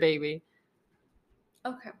future baby.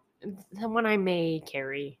 Okay. The one I may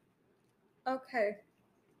carry. Okay.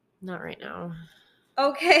 Not right now.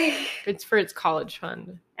 Okay. It's for its college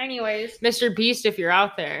fund. Anyways. Mr. Beast, if you're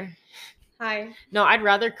out there. Hi. No, I'd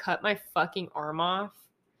rather cut my fucking arm off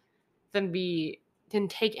than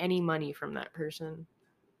take any money from that person.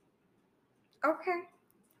 Okay.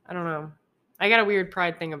 I don't know. I got a weird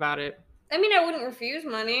pride thing about it. I mean, I wouldn't refuse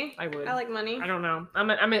money. I would. I like money. I don't know.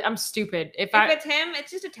 I'm stupid. If it's him, it's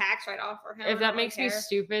just a tax write-off for him. If that makes me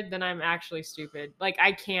stupid, then I'm actually stupid. Like,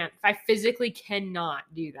 I physically cannot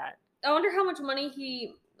do that. I wonder how much money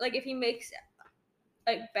if he makes,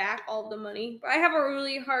 like, back all the money. But I have a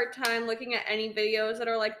really hard time looking at any videos that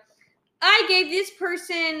are like, I gave this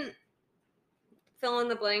person fill in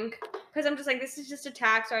the blank. Because I'm just like, this is just a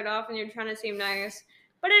tax write-off and you're trying to seem nice.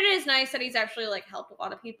 But it is nice that he's actually, like, helped a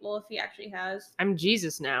lot of people if he actually has. I'm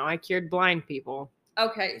Jesus now. I cured blind people.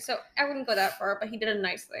 Okay, so I wouldn't go that far, but he did a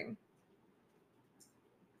nice thing.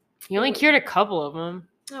 He only cured a couple of them.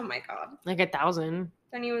 Oh my god. Like 1,000.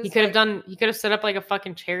 Then he could have set up like a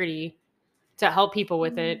fucking charity to help people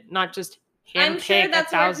with it, not just I'm sure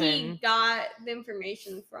that's 1,000. where he got the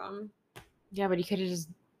information from. Yeah, but he could have just.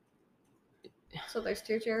 So there's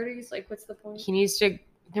 2 charities? Like, what's the point? He needs to.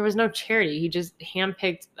 There was no charity. He just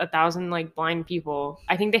handpicked 1,000 like blind people.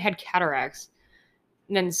 I think they had cataracts,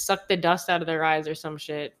 and then sucked the dust out of their eyes or some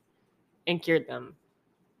shit, and cured them.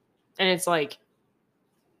 And it's like,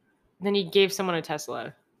 then he gave someone a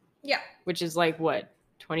Tesla. Yeah. Which is like what,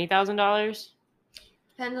 $20,000?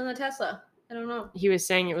 Depends on the Tesla. I don't know. He was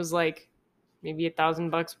saying it was like maybe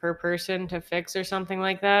 $1,000 per person to fix or something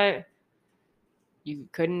like that. You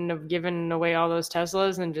couldn't have given away all those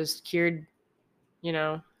Teslas and just cured,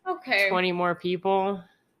 20 more people,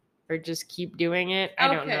 or just keep doing it.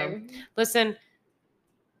 I don't know. Listen,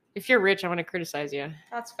 if you're rich, I want to criticize you.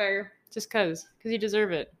 That's fair. Just because you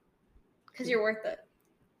deserve it. Because you're worth it.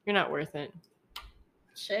 You're not worth it.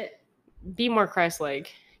 Shit. Be more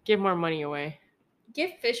Christ-like. Give more money away.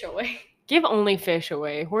 Give fish away. Give only fish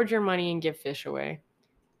away. Hoard your money and give fish away.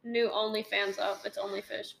 New OnlyFans up. It's only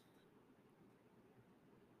fish.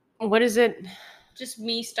 What is it? Just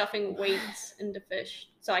me stuffing weights into fish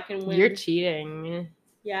so I can win. You're cheating.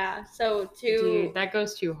 Yeah. So Dude, that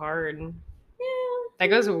goes too hard. Yeah. That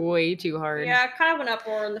goes way too hard. Yeah, kind of an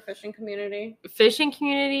uproar in the fishing community. Fishing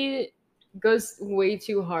community goes way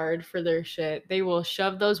too hard for their shit. They will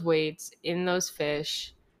shove those weights in those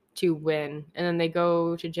fish to win, and then they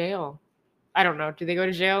go to jail. I don't know. Do they go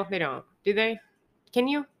to jail? They don't. Do they? Can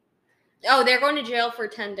you? Oh, they're going to jail for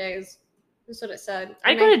 10 days. That's what it said.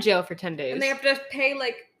 I'd go to jail for 10 days. And they have to pay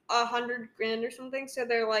like $100,000 or something. So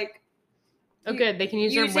they're like, oh, good. They can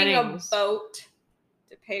use their winnings. Using a boat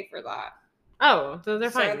to pay for that. Oh, so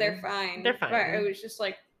they're fine. So they're fine. They're fine. But it was just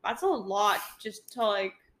like, that's a lot just to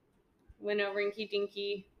like win a rinky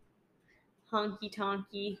dinky, honky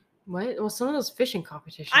tonky. What? Well, some of those fishing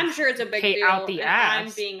competitions. I'm sure it's a big deal. Out the ass.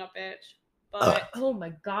 I'm being a bitch. But oh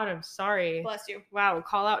my god, I'm sorry. Bless you. Wow,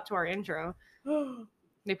 call out to our intro.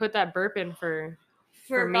 They put that burp in for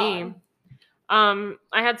me. I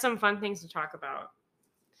had some fun things to talk about.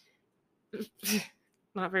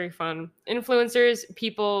 Not very fun. Influencers,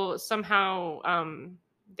 people somehow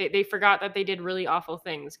they forgot that they did really awful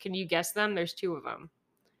things. Can you guess them? There's 2 of them.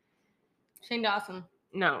 Shane Dawson.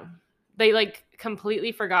 No. They like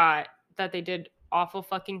completely forgot that they did awful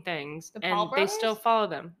fucking things, and they still follow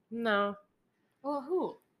them. No. Well,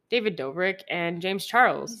 who? David Dobrik and James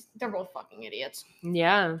Charles. They're both fucking idiots.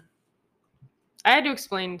 Yeah. I had to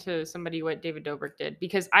explain to somebody what David Dobrik did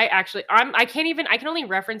because I can only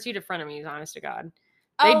reference you to frenemies, honest to God.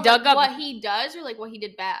 They dug up what he does or like what he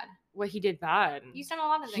did bad? what he did bad. He's done a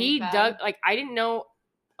lot of things He bad. dug like I didn't know.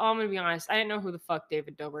 Oh, I'm gonna be honest. I didn't know who the fuck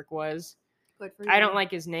David Dobrik was. Good for you. I don't like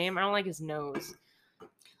his name. I don't like his nose.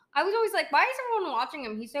 I was always like, why is everyone watching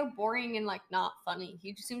him? He's so boring and like not funny.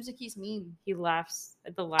 He just seems like he's mean. He laughs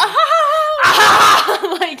at the laugh.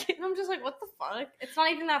 Like, and I'm just like, what the fuck? It's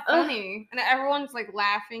not even that funny. And everyone's like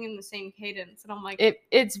laughing in the same cadence. And I'm like,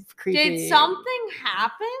 it's creepy. did something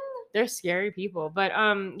happen? They're scary people. But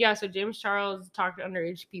yeah, so James Charles talked to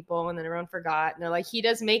underage people and then everyone forgot. And they're like, he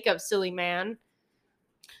does makeup, silly man.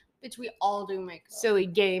 Bitch, we all do makeup. Silly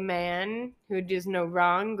gay man who does no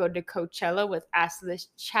wrong. Go to Coachella with assless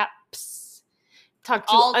chaps. Talk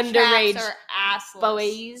to all underage chaps are assless.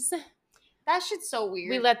 boys. That shit's so weird.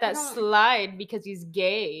 We let that slide because he's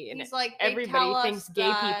gay. And he's like, everybody thinks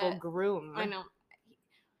gay people groom. I know.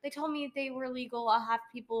 They told me they were legal. I'll have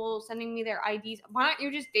people sending me their IDs. Why don't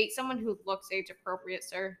you just date someone who looks age appropriate,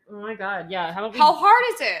 sir? Oh my god, yeah. How hard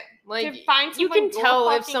is it? Like, to find you can someone tell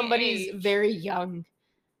your if somebody's fucking age? very young.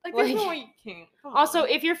 Like, there's no way you can't. Come Also, on.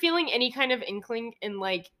 if you're feeling any kind of inkling and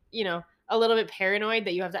like, you know, a little bit paranoid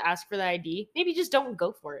that you have to ask for the ID, maybe just don't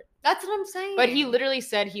go for it. That's what I'm saying. But he literally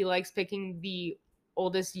said he likes picking the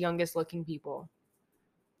oldest, youngest looking people.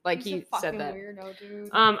 Like, He's he a fucking said that. Weirdo, dude.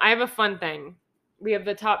 I have a fun thing. We have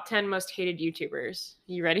the top 10 most hated YouTubers.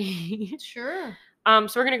 You ready? Sure. So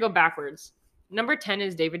we're gonna go backwards. Number 10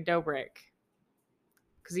 is David Dobrik.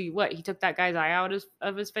 Cause he took that guy's eye out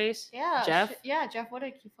of his face? Yeah. Jeff? Jeff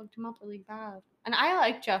Woodick, he fucked him up really bad. And I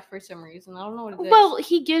like Jeff for some reason. I don't know what it is. Well,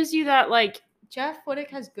 he gives you that, like, Jeff Woodick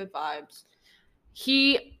has good vibes.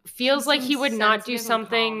 he feels like he seems would not do sensitive and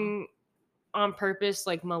something on purpose,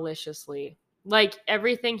 like, maliciously. Like,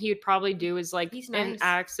 everything he would probably do is, like, He's an nice.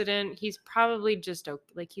 accident. He's probably just,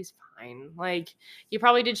 like, he's fine. Like, he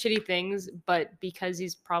probably did shitty things, but because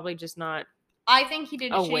he's probably just not, I think he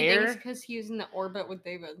did shitty aware. things because he was in the orbit with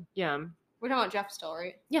David. yeah. We're talking about Jeff still,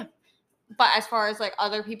 right? Yeah. But as far as like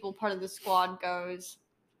other people part of the squad goes,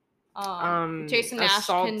 Jason Nash can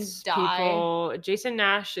assaults die. people. Jason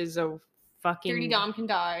Nash is a fucking Dirty Dom can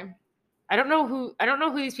die. I don't know who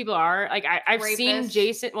these people are. Like I've seen Rapist.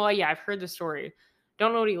 Jason. Well, yeah, I've heard the story.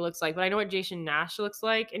 Don't know what he looks like, but I know what Jason Nash looks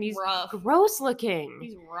like, and he's Rough. gross looking.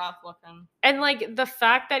 He's rough looking. And like the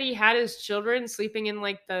fact that he had his children sleeping in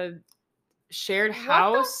like the shared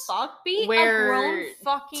house What the fuck? Be where a grown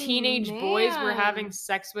fucking teenage boys were man. having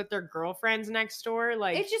sex with their girlfriends next door.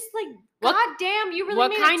 Like It's just like, what- god damn, you really what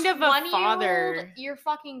made kind of a 20-year-old father- your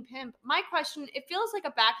fucking pimp. My question, it feels like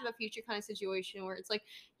a Back to the Future kind of situation where it's like,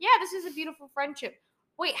 yeah, this is a beautiful friendship.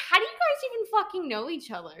 Wait, how do you guys even fucking know each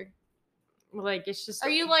other? like it's just Are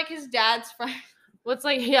you like his dad's friend? what's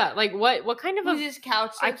like yeah like what kind of Who's a his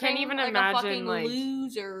couch? I can't surfing? even like imagine, a fucking like-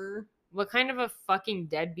 loser. what kind of a fucking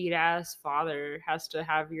deadbeat ass father has to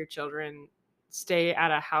have your children stay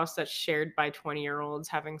at a house that's shared by 20-year-olds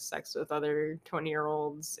having sex with other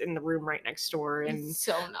 20-year-olds in the room right next door and It's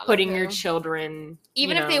so not putting okay. your children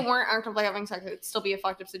Even you if they know, weren't actively having sex, it'd still be a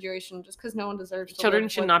fucked up situation just because no one deserves to children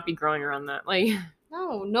live should with- not be growing around that. Like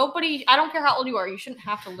No, nobody. I don't care how old you are. You shouldn't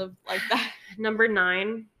have to live like that. number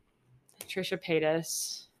 9, Trisha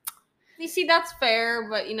Paytas. You see, that's fair,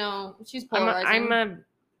 but you know, she's polarizing.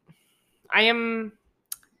 I am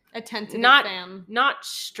a tentative not- fan. not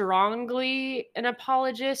strongly an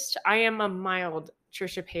apologist. I am a mild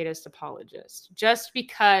Trisha Paytas apologist, just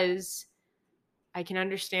because I can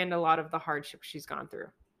understand a lot of the hardship she's gone through.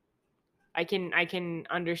 I can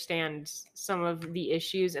understand some of the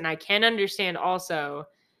issues, and I can understand also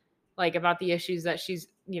like about the issues that she's,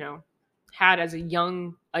 you know, had as a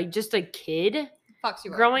young, like just a kid Fucks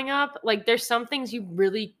you up. growing up. Like there's some things you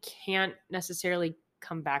really can't necessarily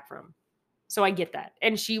come back from. So I get that.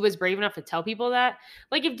 And she was brave enough to tell people that.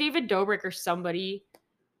 Like if David Dobrik or somebody,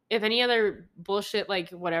 if any other bullshit, like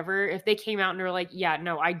whatever, if they came out and were like, yeah,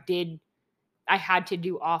 no, I had to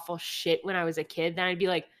do awful shit when I was a kid, then I'd be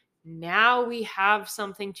like, now we have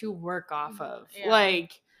something to work off of. Yeah.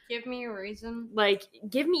 Like, Give me a reason. like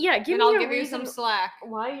give me And me I'll a give you reason some slack.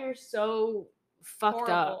 why you're so fucked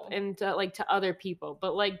up Horrible. and like to other people.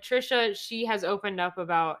 But like Trisha, she has opened up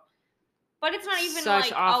about But it's not even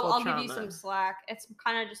Such like, awful I'll give you trauma. some slack. It's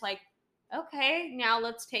kind of just like, okay, now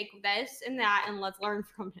let's take this and that and let's learn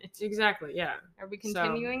from it. exactly, yeah. Are we So-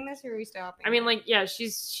 continuing this or are we stopping? I mean, it? like, yeah,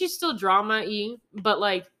 she's still drama-y, but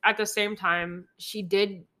like at the same time, she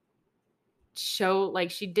did show,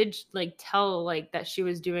 like, she did like tell like that she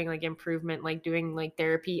was doing like improvement, like doing like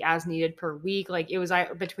therapy as needed per week. Like it was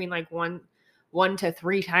between like one to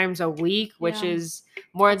 3 times a week, which Yeah. is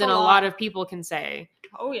more That's than a a lot. lot of people can say.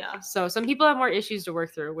 Oh yeah. So some people have more issues to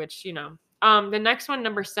work through, which, you know, The next one,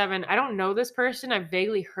 number 7. I don't know this person. I've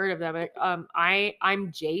vaguely heard of them.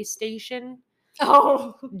 I'm J Station.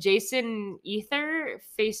 Oh. Jason Ether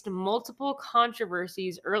faced multiple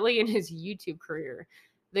controversies early in his YouTube career.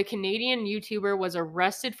 The Canadian YouTuber was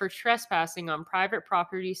arrested for trespassing on private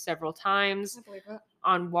property several times I believe it.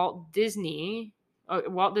 on Walt Disney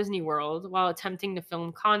World while attempting to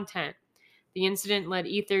film content. The incident led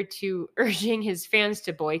Ether to urging his fans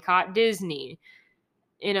to boycott Disney.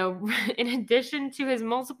 In addition to his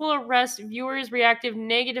multiple arrests, viewers reacted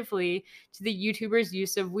negatively to the YouTuber's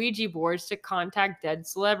use of Ouija boards to contact dead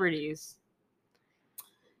celebrities.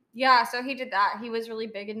 Yeah, so he did that. He was really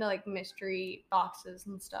big into like mystery boxes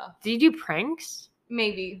and stuff. Did he do pranks?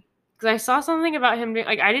 Maybe. Because I saw something about him.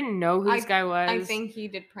 Like, I didn't know who this guy was. I think he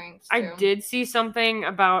did pranks too. I did see something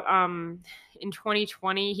about in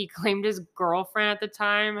 2020 he claimed his girlfriend at the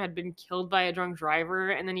time had been killed by a drunk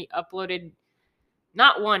driver, and then he uploaded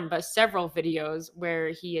not one but several videos where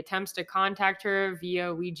he attempts to contact her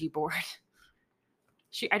via Ouija board.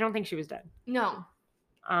 I don't think she was dead. No.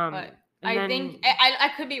 But I think I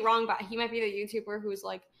could be wrong, but he might be the YouTuber who's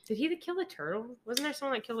like, did he kill a turtle? Wasn't there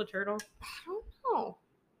someone that killed a turtle? I don't know.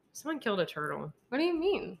 Someone killed a turtle. What do you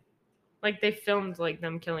mean? Like they filmed like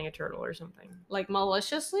them killing a turtle or something. Like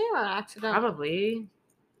maliciously or accidentally? Probably.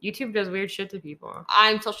 YouTube does weird shit to people.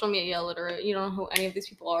 I'm social media illiterate. You don't know who any of these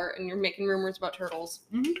people are, and you're making rumors about turtles.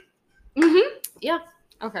 Mm-hmm. Mm-hmm. Yeah.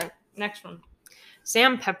 Okay. Next one.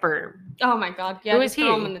 Sam Pepper. Oh my god. Yeah. Who is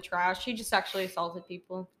throw he? him in the trash. He just actually assaulted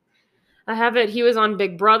people. I have it. He was on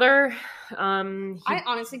Big Brother. I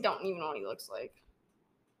honestly don't even know what he looks like.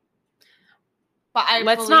 But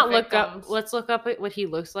let's look up at what he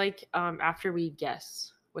looks like after we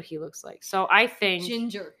guess what he looks like. So I think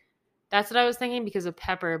ginger. That's what I was thinking because of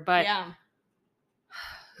Pepper, but yeah.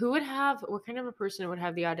 What kind of a person would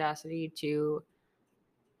have the audacity to,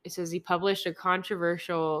 it says he published a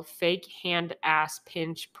controversial fake hand ass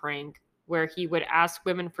pinch prank where he would ask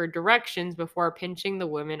women for directions before pinching the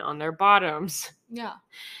women on their bottoms. Yeah.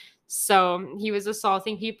 So he was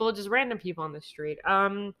assaulting people, just random people on the street.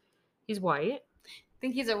 He's white.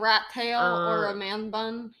 Think he's a rat tail or a man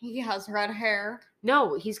bun. He has red hair.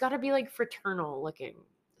 No, he's got to be like fraternal looking.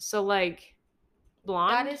 So like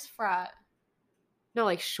blonde. That is frat. No,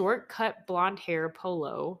 like short cut blonde hair,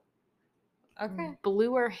 polo. Okay.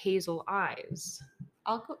 Blue or hazel eyes.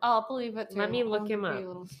 I'll believe it too. Let me look him A up.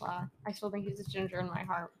 little slack. I still think he's a ginger in my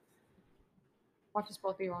heart. Watch us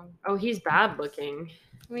both be wrong. Oh, he's bad looking.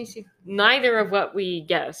 Let me see. Neither of what we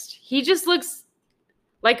guessed. He just looks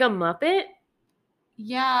like a Muppet.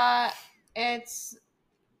 Yeah, it's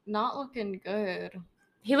not looking good.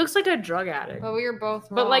 He looks like a drug addict. But we were both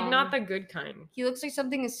wrong. But like not the good kind. He looks like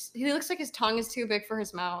he looks like his tongue is too big for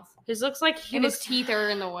his mouth. His looks like his teeth are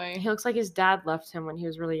in the way. He looks like his dad left him when he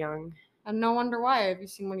was really young. And no wonder why. Have you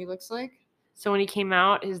seen what he looks like? So when he came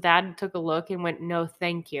out, his dad took a look and went, "No,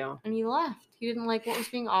 thank you." And he left. He didn't like what was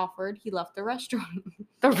being offered. He left the restaurant.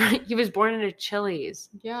 He was born in a Chili's.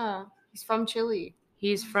 Yeah, he's from Chile.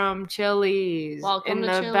 He's from Chili's. Welcome in to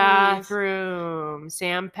the Chili's. bathroom.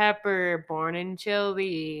 Sam Pepper, born in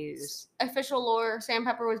Chili's. Official lore: Sam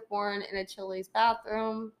Pepper was born in a Chili's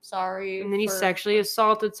bathroom. Sorry. And then he sexually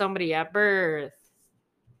assaulted somebody at birth.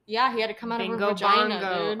 Yeah, he had to come out of her Bingo vagina,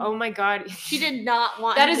 bongo. dude. Oh my god. She did not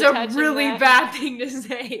want That him is to a touch really him bad thing to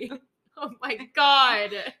say. Oh my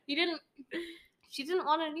god. She didn't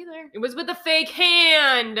want it either. It was with a fake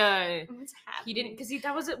hand. What's happening? He didn't, because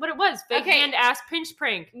that was what it was. Fake Okay. hand ass pinch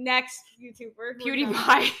prank. Next YouTuber.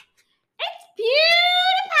 PewDiePie. It's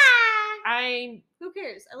PewDiePie! Who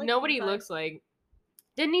cares? I like know what he PewDiePie. looks like.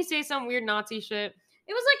 Didn't he say some weird Nazi shit?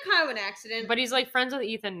 It was like kind of an accident. But he's like friends with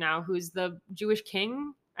Ethan now, who's the Jewish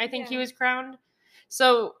king. I think he Yeah. was crowned.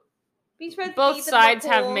 So He's friends with both Ethan sides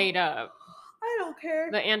have Buckle. made up. I don't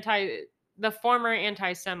care. The former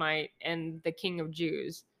anti-Semite and the king of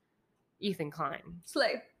Jews, Ethan Klein.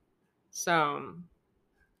 Slay. So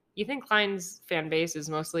Ethan Klein's fan base is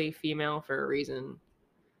mostly female for a reason.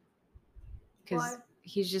 Because Why?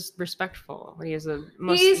 he's just respectful. He has a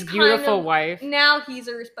most He's beautiful kind of- wife. Now he's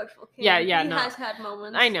a respectful king. Yeah, He no. has had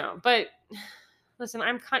moments. I know, but listen,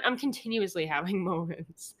 I'm continuously having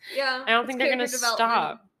moments. Yeah. I don't think they're gonna character development.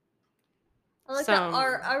 stop. I like So- that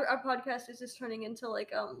our podcast is just turning into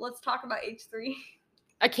like let's talk about H3.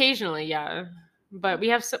 Occasionally, yeah, but we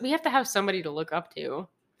have to have somebody to look up to.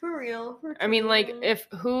 For real. I mean, like,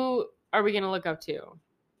 who are we gonna look up to?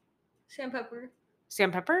 Sam Pepper.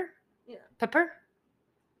 Sam Pepper? Yeah. Pepper?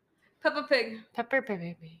 Peppa Pig. Pepper,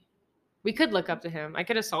 baby. We could look up to him. I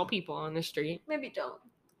could assault people on the street. Maybe don't.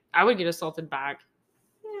 I would get assaulted back.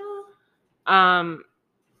 Yeah.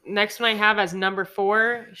 Next one I have as number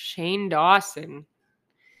 4, Shane Dawson.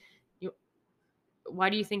 Why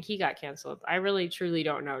do you think he got canceled? I really truly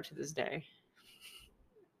don't know to this day.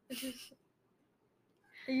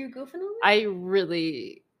 Are you goofing on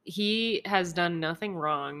me? He has done nothing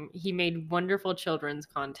wrong. He made wonderful children's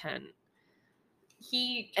content.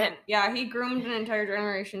 He groomed an entire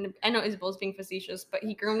generation. I know Isabel's being facetious, but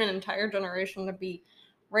he groomed an entire generation to be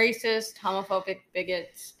racist, homophobic,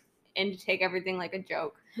 bigots, and to take everything like a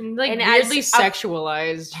joke. And like And weirdly as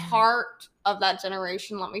sexualized. Part of that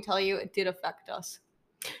generation, let me tell you, it did affect us.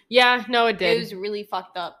 Yeah, no, it did. It was really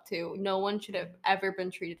fucked up too. No one should have ever been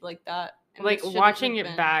treated like that. And like this watching shouldn't it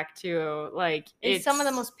have been. back too, like It's some of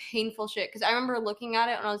the most painful shit. Because I remember looking at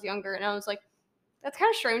it when I was younger, and I was like, "That's kind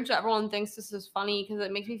of strange that everyone thinks this is funny because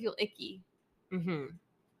it makes me feel icky." Mm-hmm.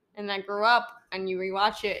 And I grew up, and you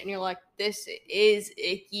rewatch it, and you're like, "This is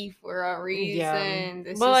icky for a reason. Yeah.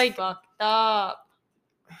 This But, is like, fucked up."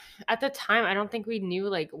 At the time, I don't think we knew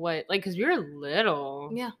like what, like, because we were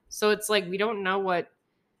little. Yeah. So it's like we don't know what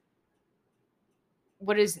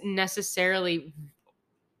is necessarily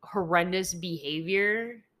horrendous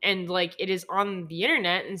behavior, and like it is on the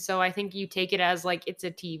internet, and so I think you take it as like it's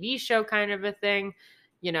a TV show kind of a thing.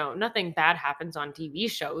 Nothing bad happens on TV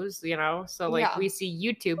shows, so like Yeah. we see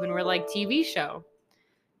YouTube and we're like, TV show,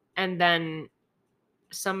 and then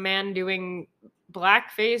some man doing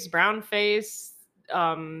blackface, brown face,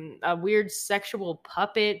 a weird sexual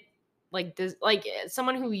puppet, like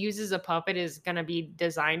someone who uses a puppet is gonna be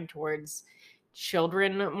designed towards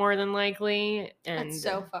children more than likely, and That's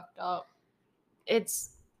so fucked up.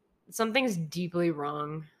 it's something's deeply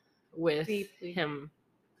wrong with Deeply. him,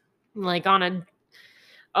 like on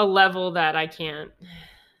a level that I can't.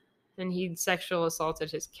 And he sexual assaulted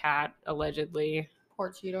his cat allegedly.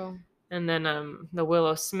 Poor Cheeto. And then the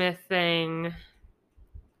Willow Smith thing.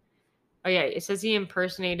 Oh yeah, it says he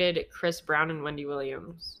impersonated Chris Brown and Wendy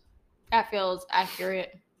Williams. That feels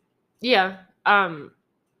accurate. Yeah.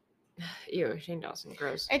 Ew, Shane Dawson,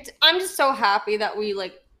 gross. I'm just so happy that we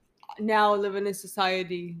like now live in a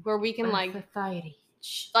society where we can like society.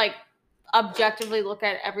 Like objectively look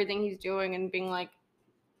at everything he's doing and being like,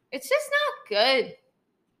 it's just not good.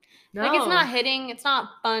 No. Like it's not hitting, it's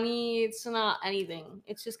not funny, it's not anything.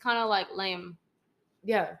 It's just kind of like lame.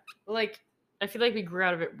 Yeah. Like I feel like we grew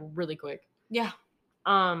out of it really quick. Yeah.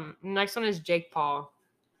 Next one is Jake Paul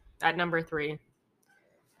at number 3.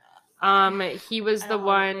 He was the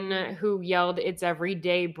one who yelled, "It's every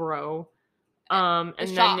day, bro." And it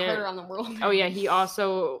then shot her on the world. Oh yeah, he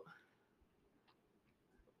also.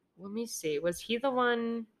 Let me see. Was he the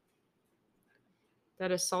one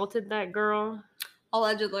that assaulted that girl?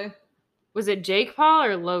 Allegedly. Was it Jake Paul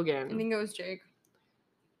or Logan? I think it was Jake.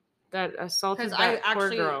 That assaulted Because that I poor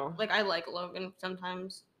actually girl. I like Logan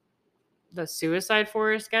sometimes. The Suicide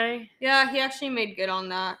Forest guy? Yeah, he actually made good on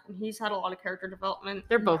that. He's had a lot of character development.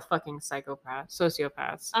 They're both fucking psychopaths,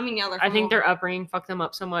 sociopaths. I mean, yeah, I think their upbringing fucked them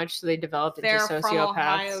up so much, so they developed into sociopaths. They're from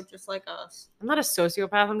Ohio, just like us. I'm not a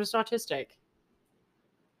sociopath. I'm just autistic.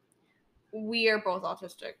 We are both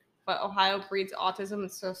autistic, but Ohio breeds autism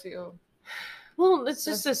and socio. Well, it's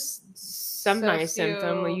just a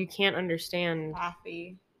semi-symptom where you can't understand.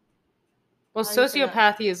 Pathy. Well,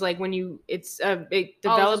 sociopathy is like when it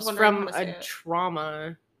develops from a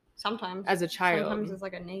trauma. Sometimes. As a child. Sometimes it's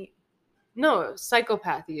like innate. No,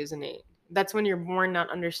 psychopathy is innate. That's when you're born not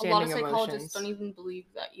understanding emotions. A lot of psychologists don't even believe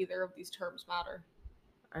that either of these terms matter.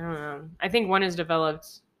 I don't know. I think one is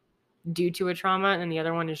developed due to a trauma and the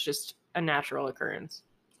other one is just a natural occurrence.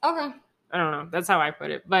 Okay. I don't know. That's how I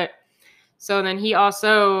put it. But so then he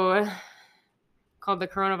also called the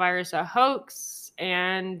coronavirus a hoax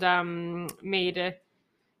and made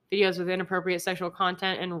videos with inappropriate sexual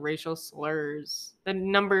content and racial slurs. The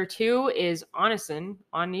number 2 is Onision.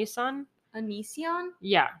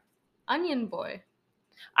 Yeah. Onion Boy.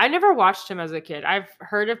 I never watched him as a kid. I've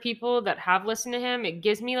heard of people that have listened to him. It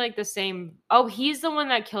gives me like the same. Oh, he's the one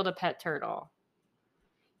that killed a pet turtle.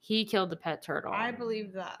 He killed a pet turtle. I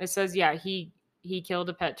believe that. It says, yeah, he killed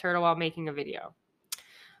a pet turtle while making a video.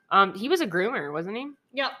 He was a groomer, wasn't he?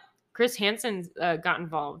 Yep. Chris Hansen got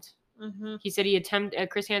involved. Mm-hmm. He said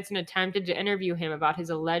Chris Hansen attempted to interview him about his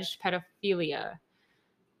alleged pedophilia.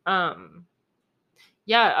 A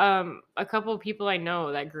couple of people I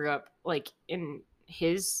know that grew up like in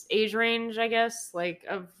his age range, I guess, like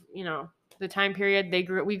of the time period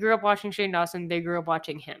we grew up watching Shane Dawson. They grew up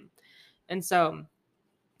watching him, and so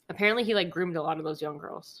apparently he like groomed a lot of those young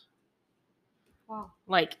girls. Wow.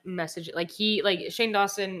 Like Shane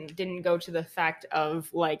Dawson didn't go to the fact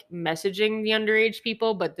of like messaging the underage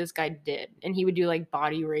people, but this guy did. And he would do like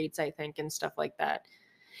body rates, I think, and stuff like that.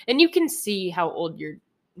 And you can see how old your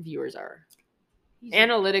viewers are. He's-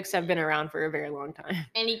 Analytics have been around for a very long time.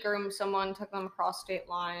 And he groomed someone, took them across state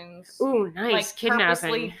lines. Ooh, nice. Like Kidnapping.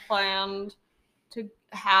 purposely planned to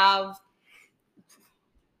have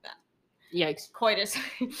Yikes. coitus.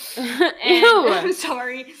 Ew. I'm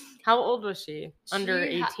sorry. How old was she? Under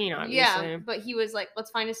She 18, obviously. Yeah, but he was like,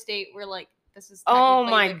 let's find a state where like this is. Oh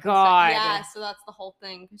technically my the consent- God. Yeah, so that's the whole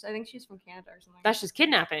thing. Because I think she's from Canada or something. That's just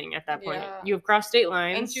kidnapping at that point. Yeah. You have crossed state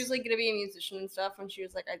lines. And she was like gonna be a musician and stuff, and she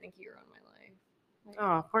was like, I think you ruined my life. Like,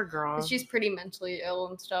 oh, poor girl. 'cause she's pretty mentally ill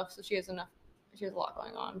and stuff, so she has a lot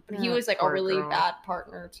going on. But he Yeah, was like a poor really girl. bad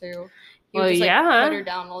partner too. He Well, would just like yeah. put her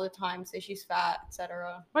down all the time, say she's fat,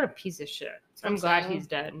 etc. What a piece of shit. what I'm I'm glad saying. he's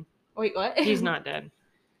dead. Wait, what? He's not dead.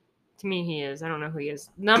 To me, he is. I don't know who he is.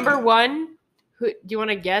 Number one. Who do you want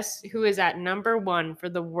to guess who is at number one for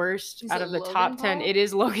the worst Is out it of the Logan top 10? Paul? It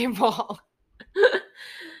is Logan Paul.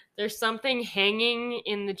 There's something hanging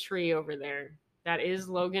in the tree over there. That is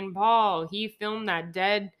Logan Paul. He filmed that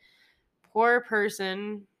dead poor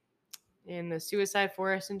person in the suicide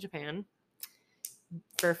forest in Japan.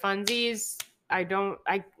 For funsies,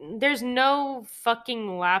 there's no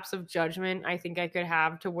fucking lapse of judgment I think I could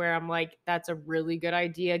have to where I'm like, that's a really good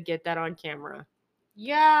idea. Get that on camera.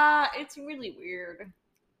 Yeah, it's really weird.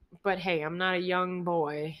 But hey, I'm not a young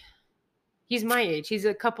boy. He's my age. He's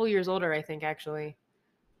a couple years older, I think, actually.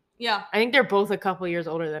 Yeah, I think they're both a couple years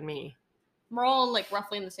older than me. we're all like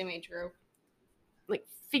roughly in the same age group. Like,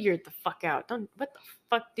 figure it the fuck out. What the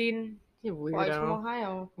fuck, dude? You Why from weirdo.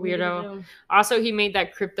 Ohio? Weirdo. Also, he made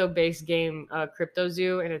that crypto-based game, Crypto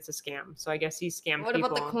Zoo, and it's a scam. So I guess he scammed What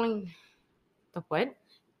people. about the coin? The what?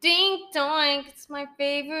 Dink doink, it's my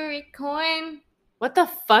favorite coin. What the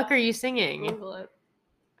fuck are you singing? Google it.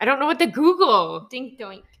 I don't know what to Google. Dink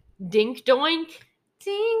doink. Dink doink?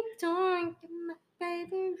 Dink doink, my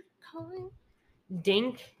favorite coin.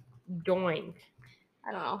 Dink doink.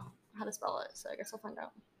 I don't know how to spell it, so I guess I'll find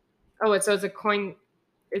out. Oh, it's a coin.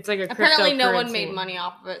 It's like a Apparently, no one cryptocurrency. made money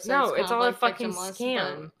off of it. So No, it's, kind it's of all a like fucking victimless,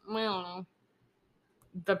 scam. But I don't know.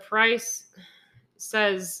 The price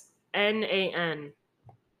says NAN.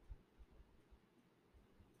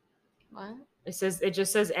 What? It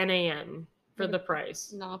just says NAN for the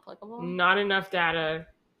price. Not applicable. Not enough data.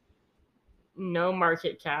 No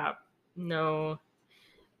market cap. No.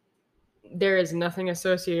 There is nothing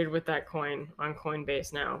associated with that coin on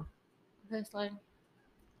Coinbase now. Okay, slide.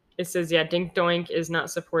 It says, yeah, Dink Doink is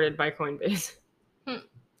not supported by Coinbase.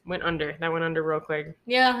 Went under. That went under real quick.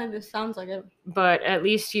 Yeah, it just sounds like it. But at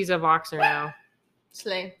least he's a boxer now.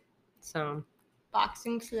 Slay. So,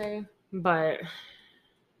 Boxing slay. but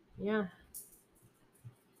yeah.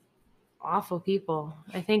 Awful people.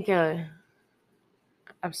 I think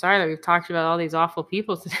I'm sorry that we've talked about all these awful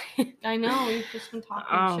people today. I know, we've just been talking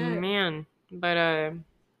Oh shit. man. But I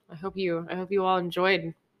hope you all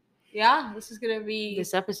enjoyed Yeah, this is gonna be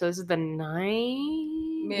this episode. This is the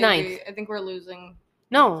maybe, ninth. I think we're losing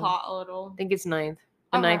No. plot a little. I think it's ninth.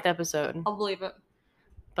 The Okay. ninth episode. I'll believe it.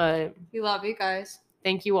 But We love you guys.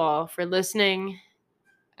 thank you all for listening.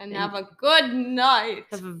 And have a good night.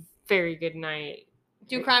 Have a very good night.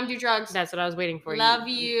 Do crime, do drugs. That's what I was waiting for. Love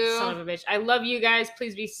you. Son of a bitch. I love you guys.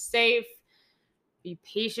 Please be safe. Be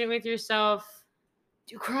patient with yourself.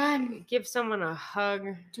 Do crime. Give someone a hug.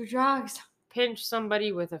 Do drugs. Pinch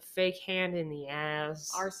somebody with a fake hand in the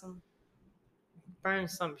ass. Arson. Burn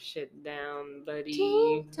some shit down, buddy.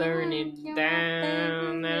 Ding Burn dong, it you're my down. I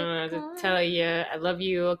don't know favorite what to guy. tell you. I love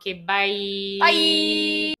you. Okay, bye.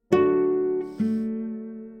 Bye.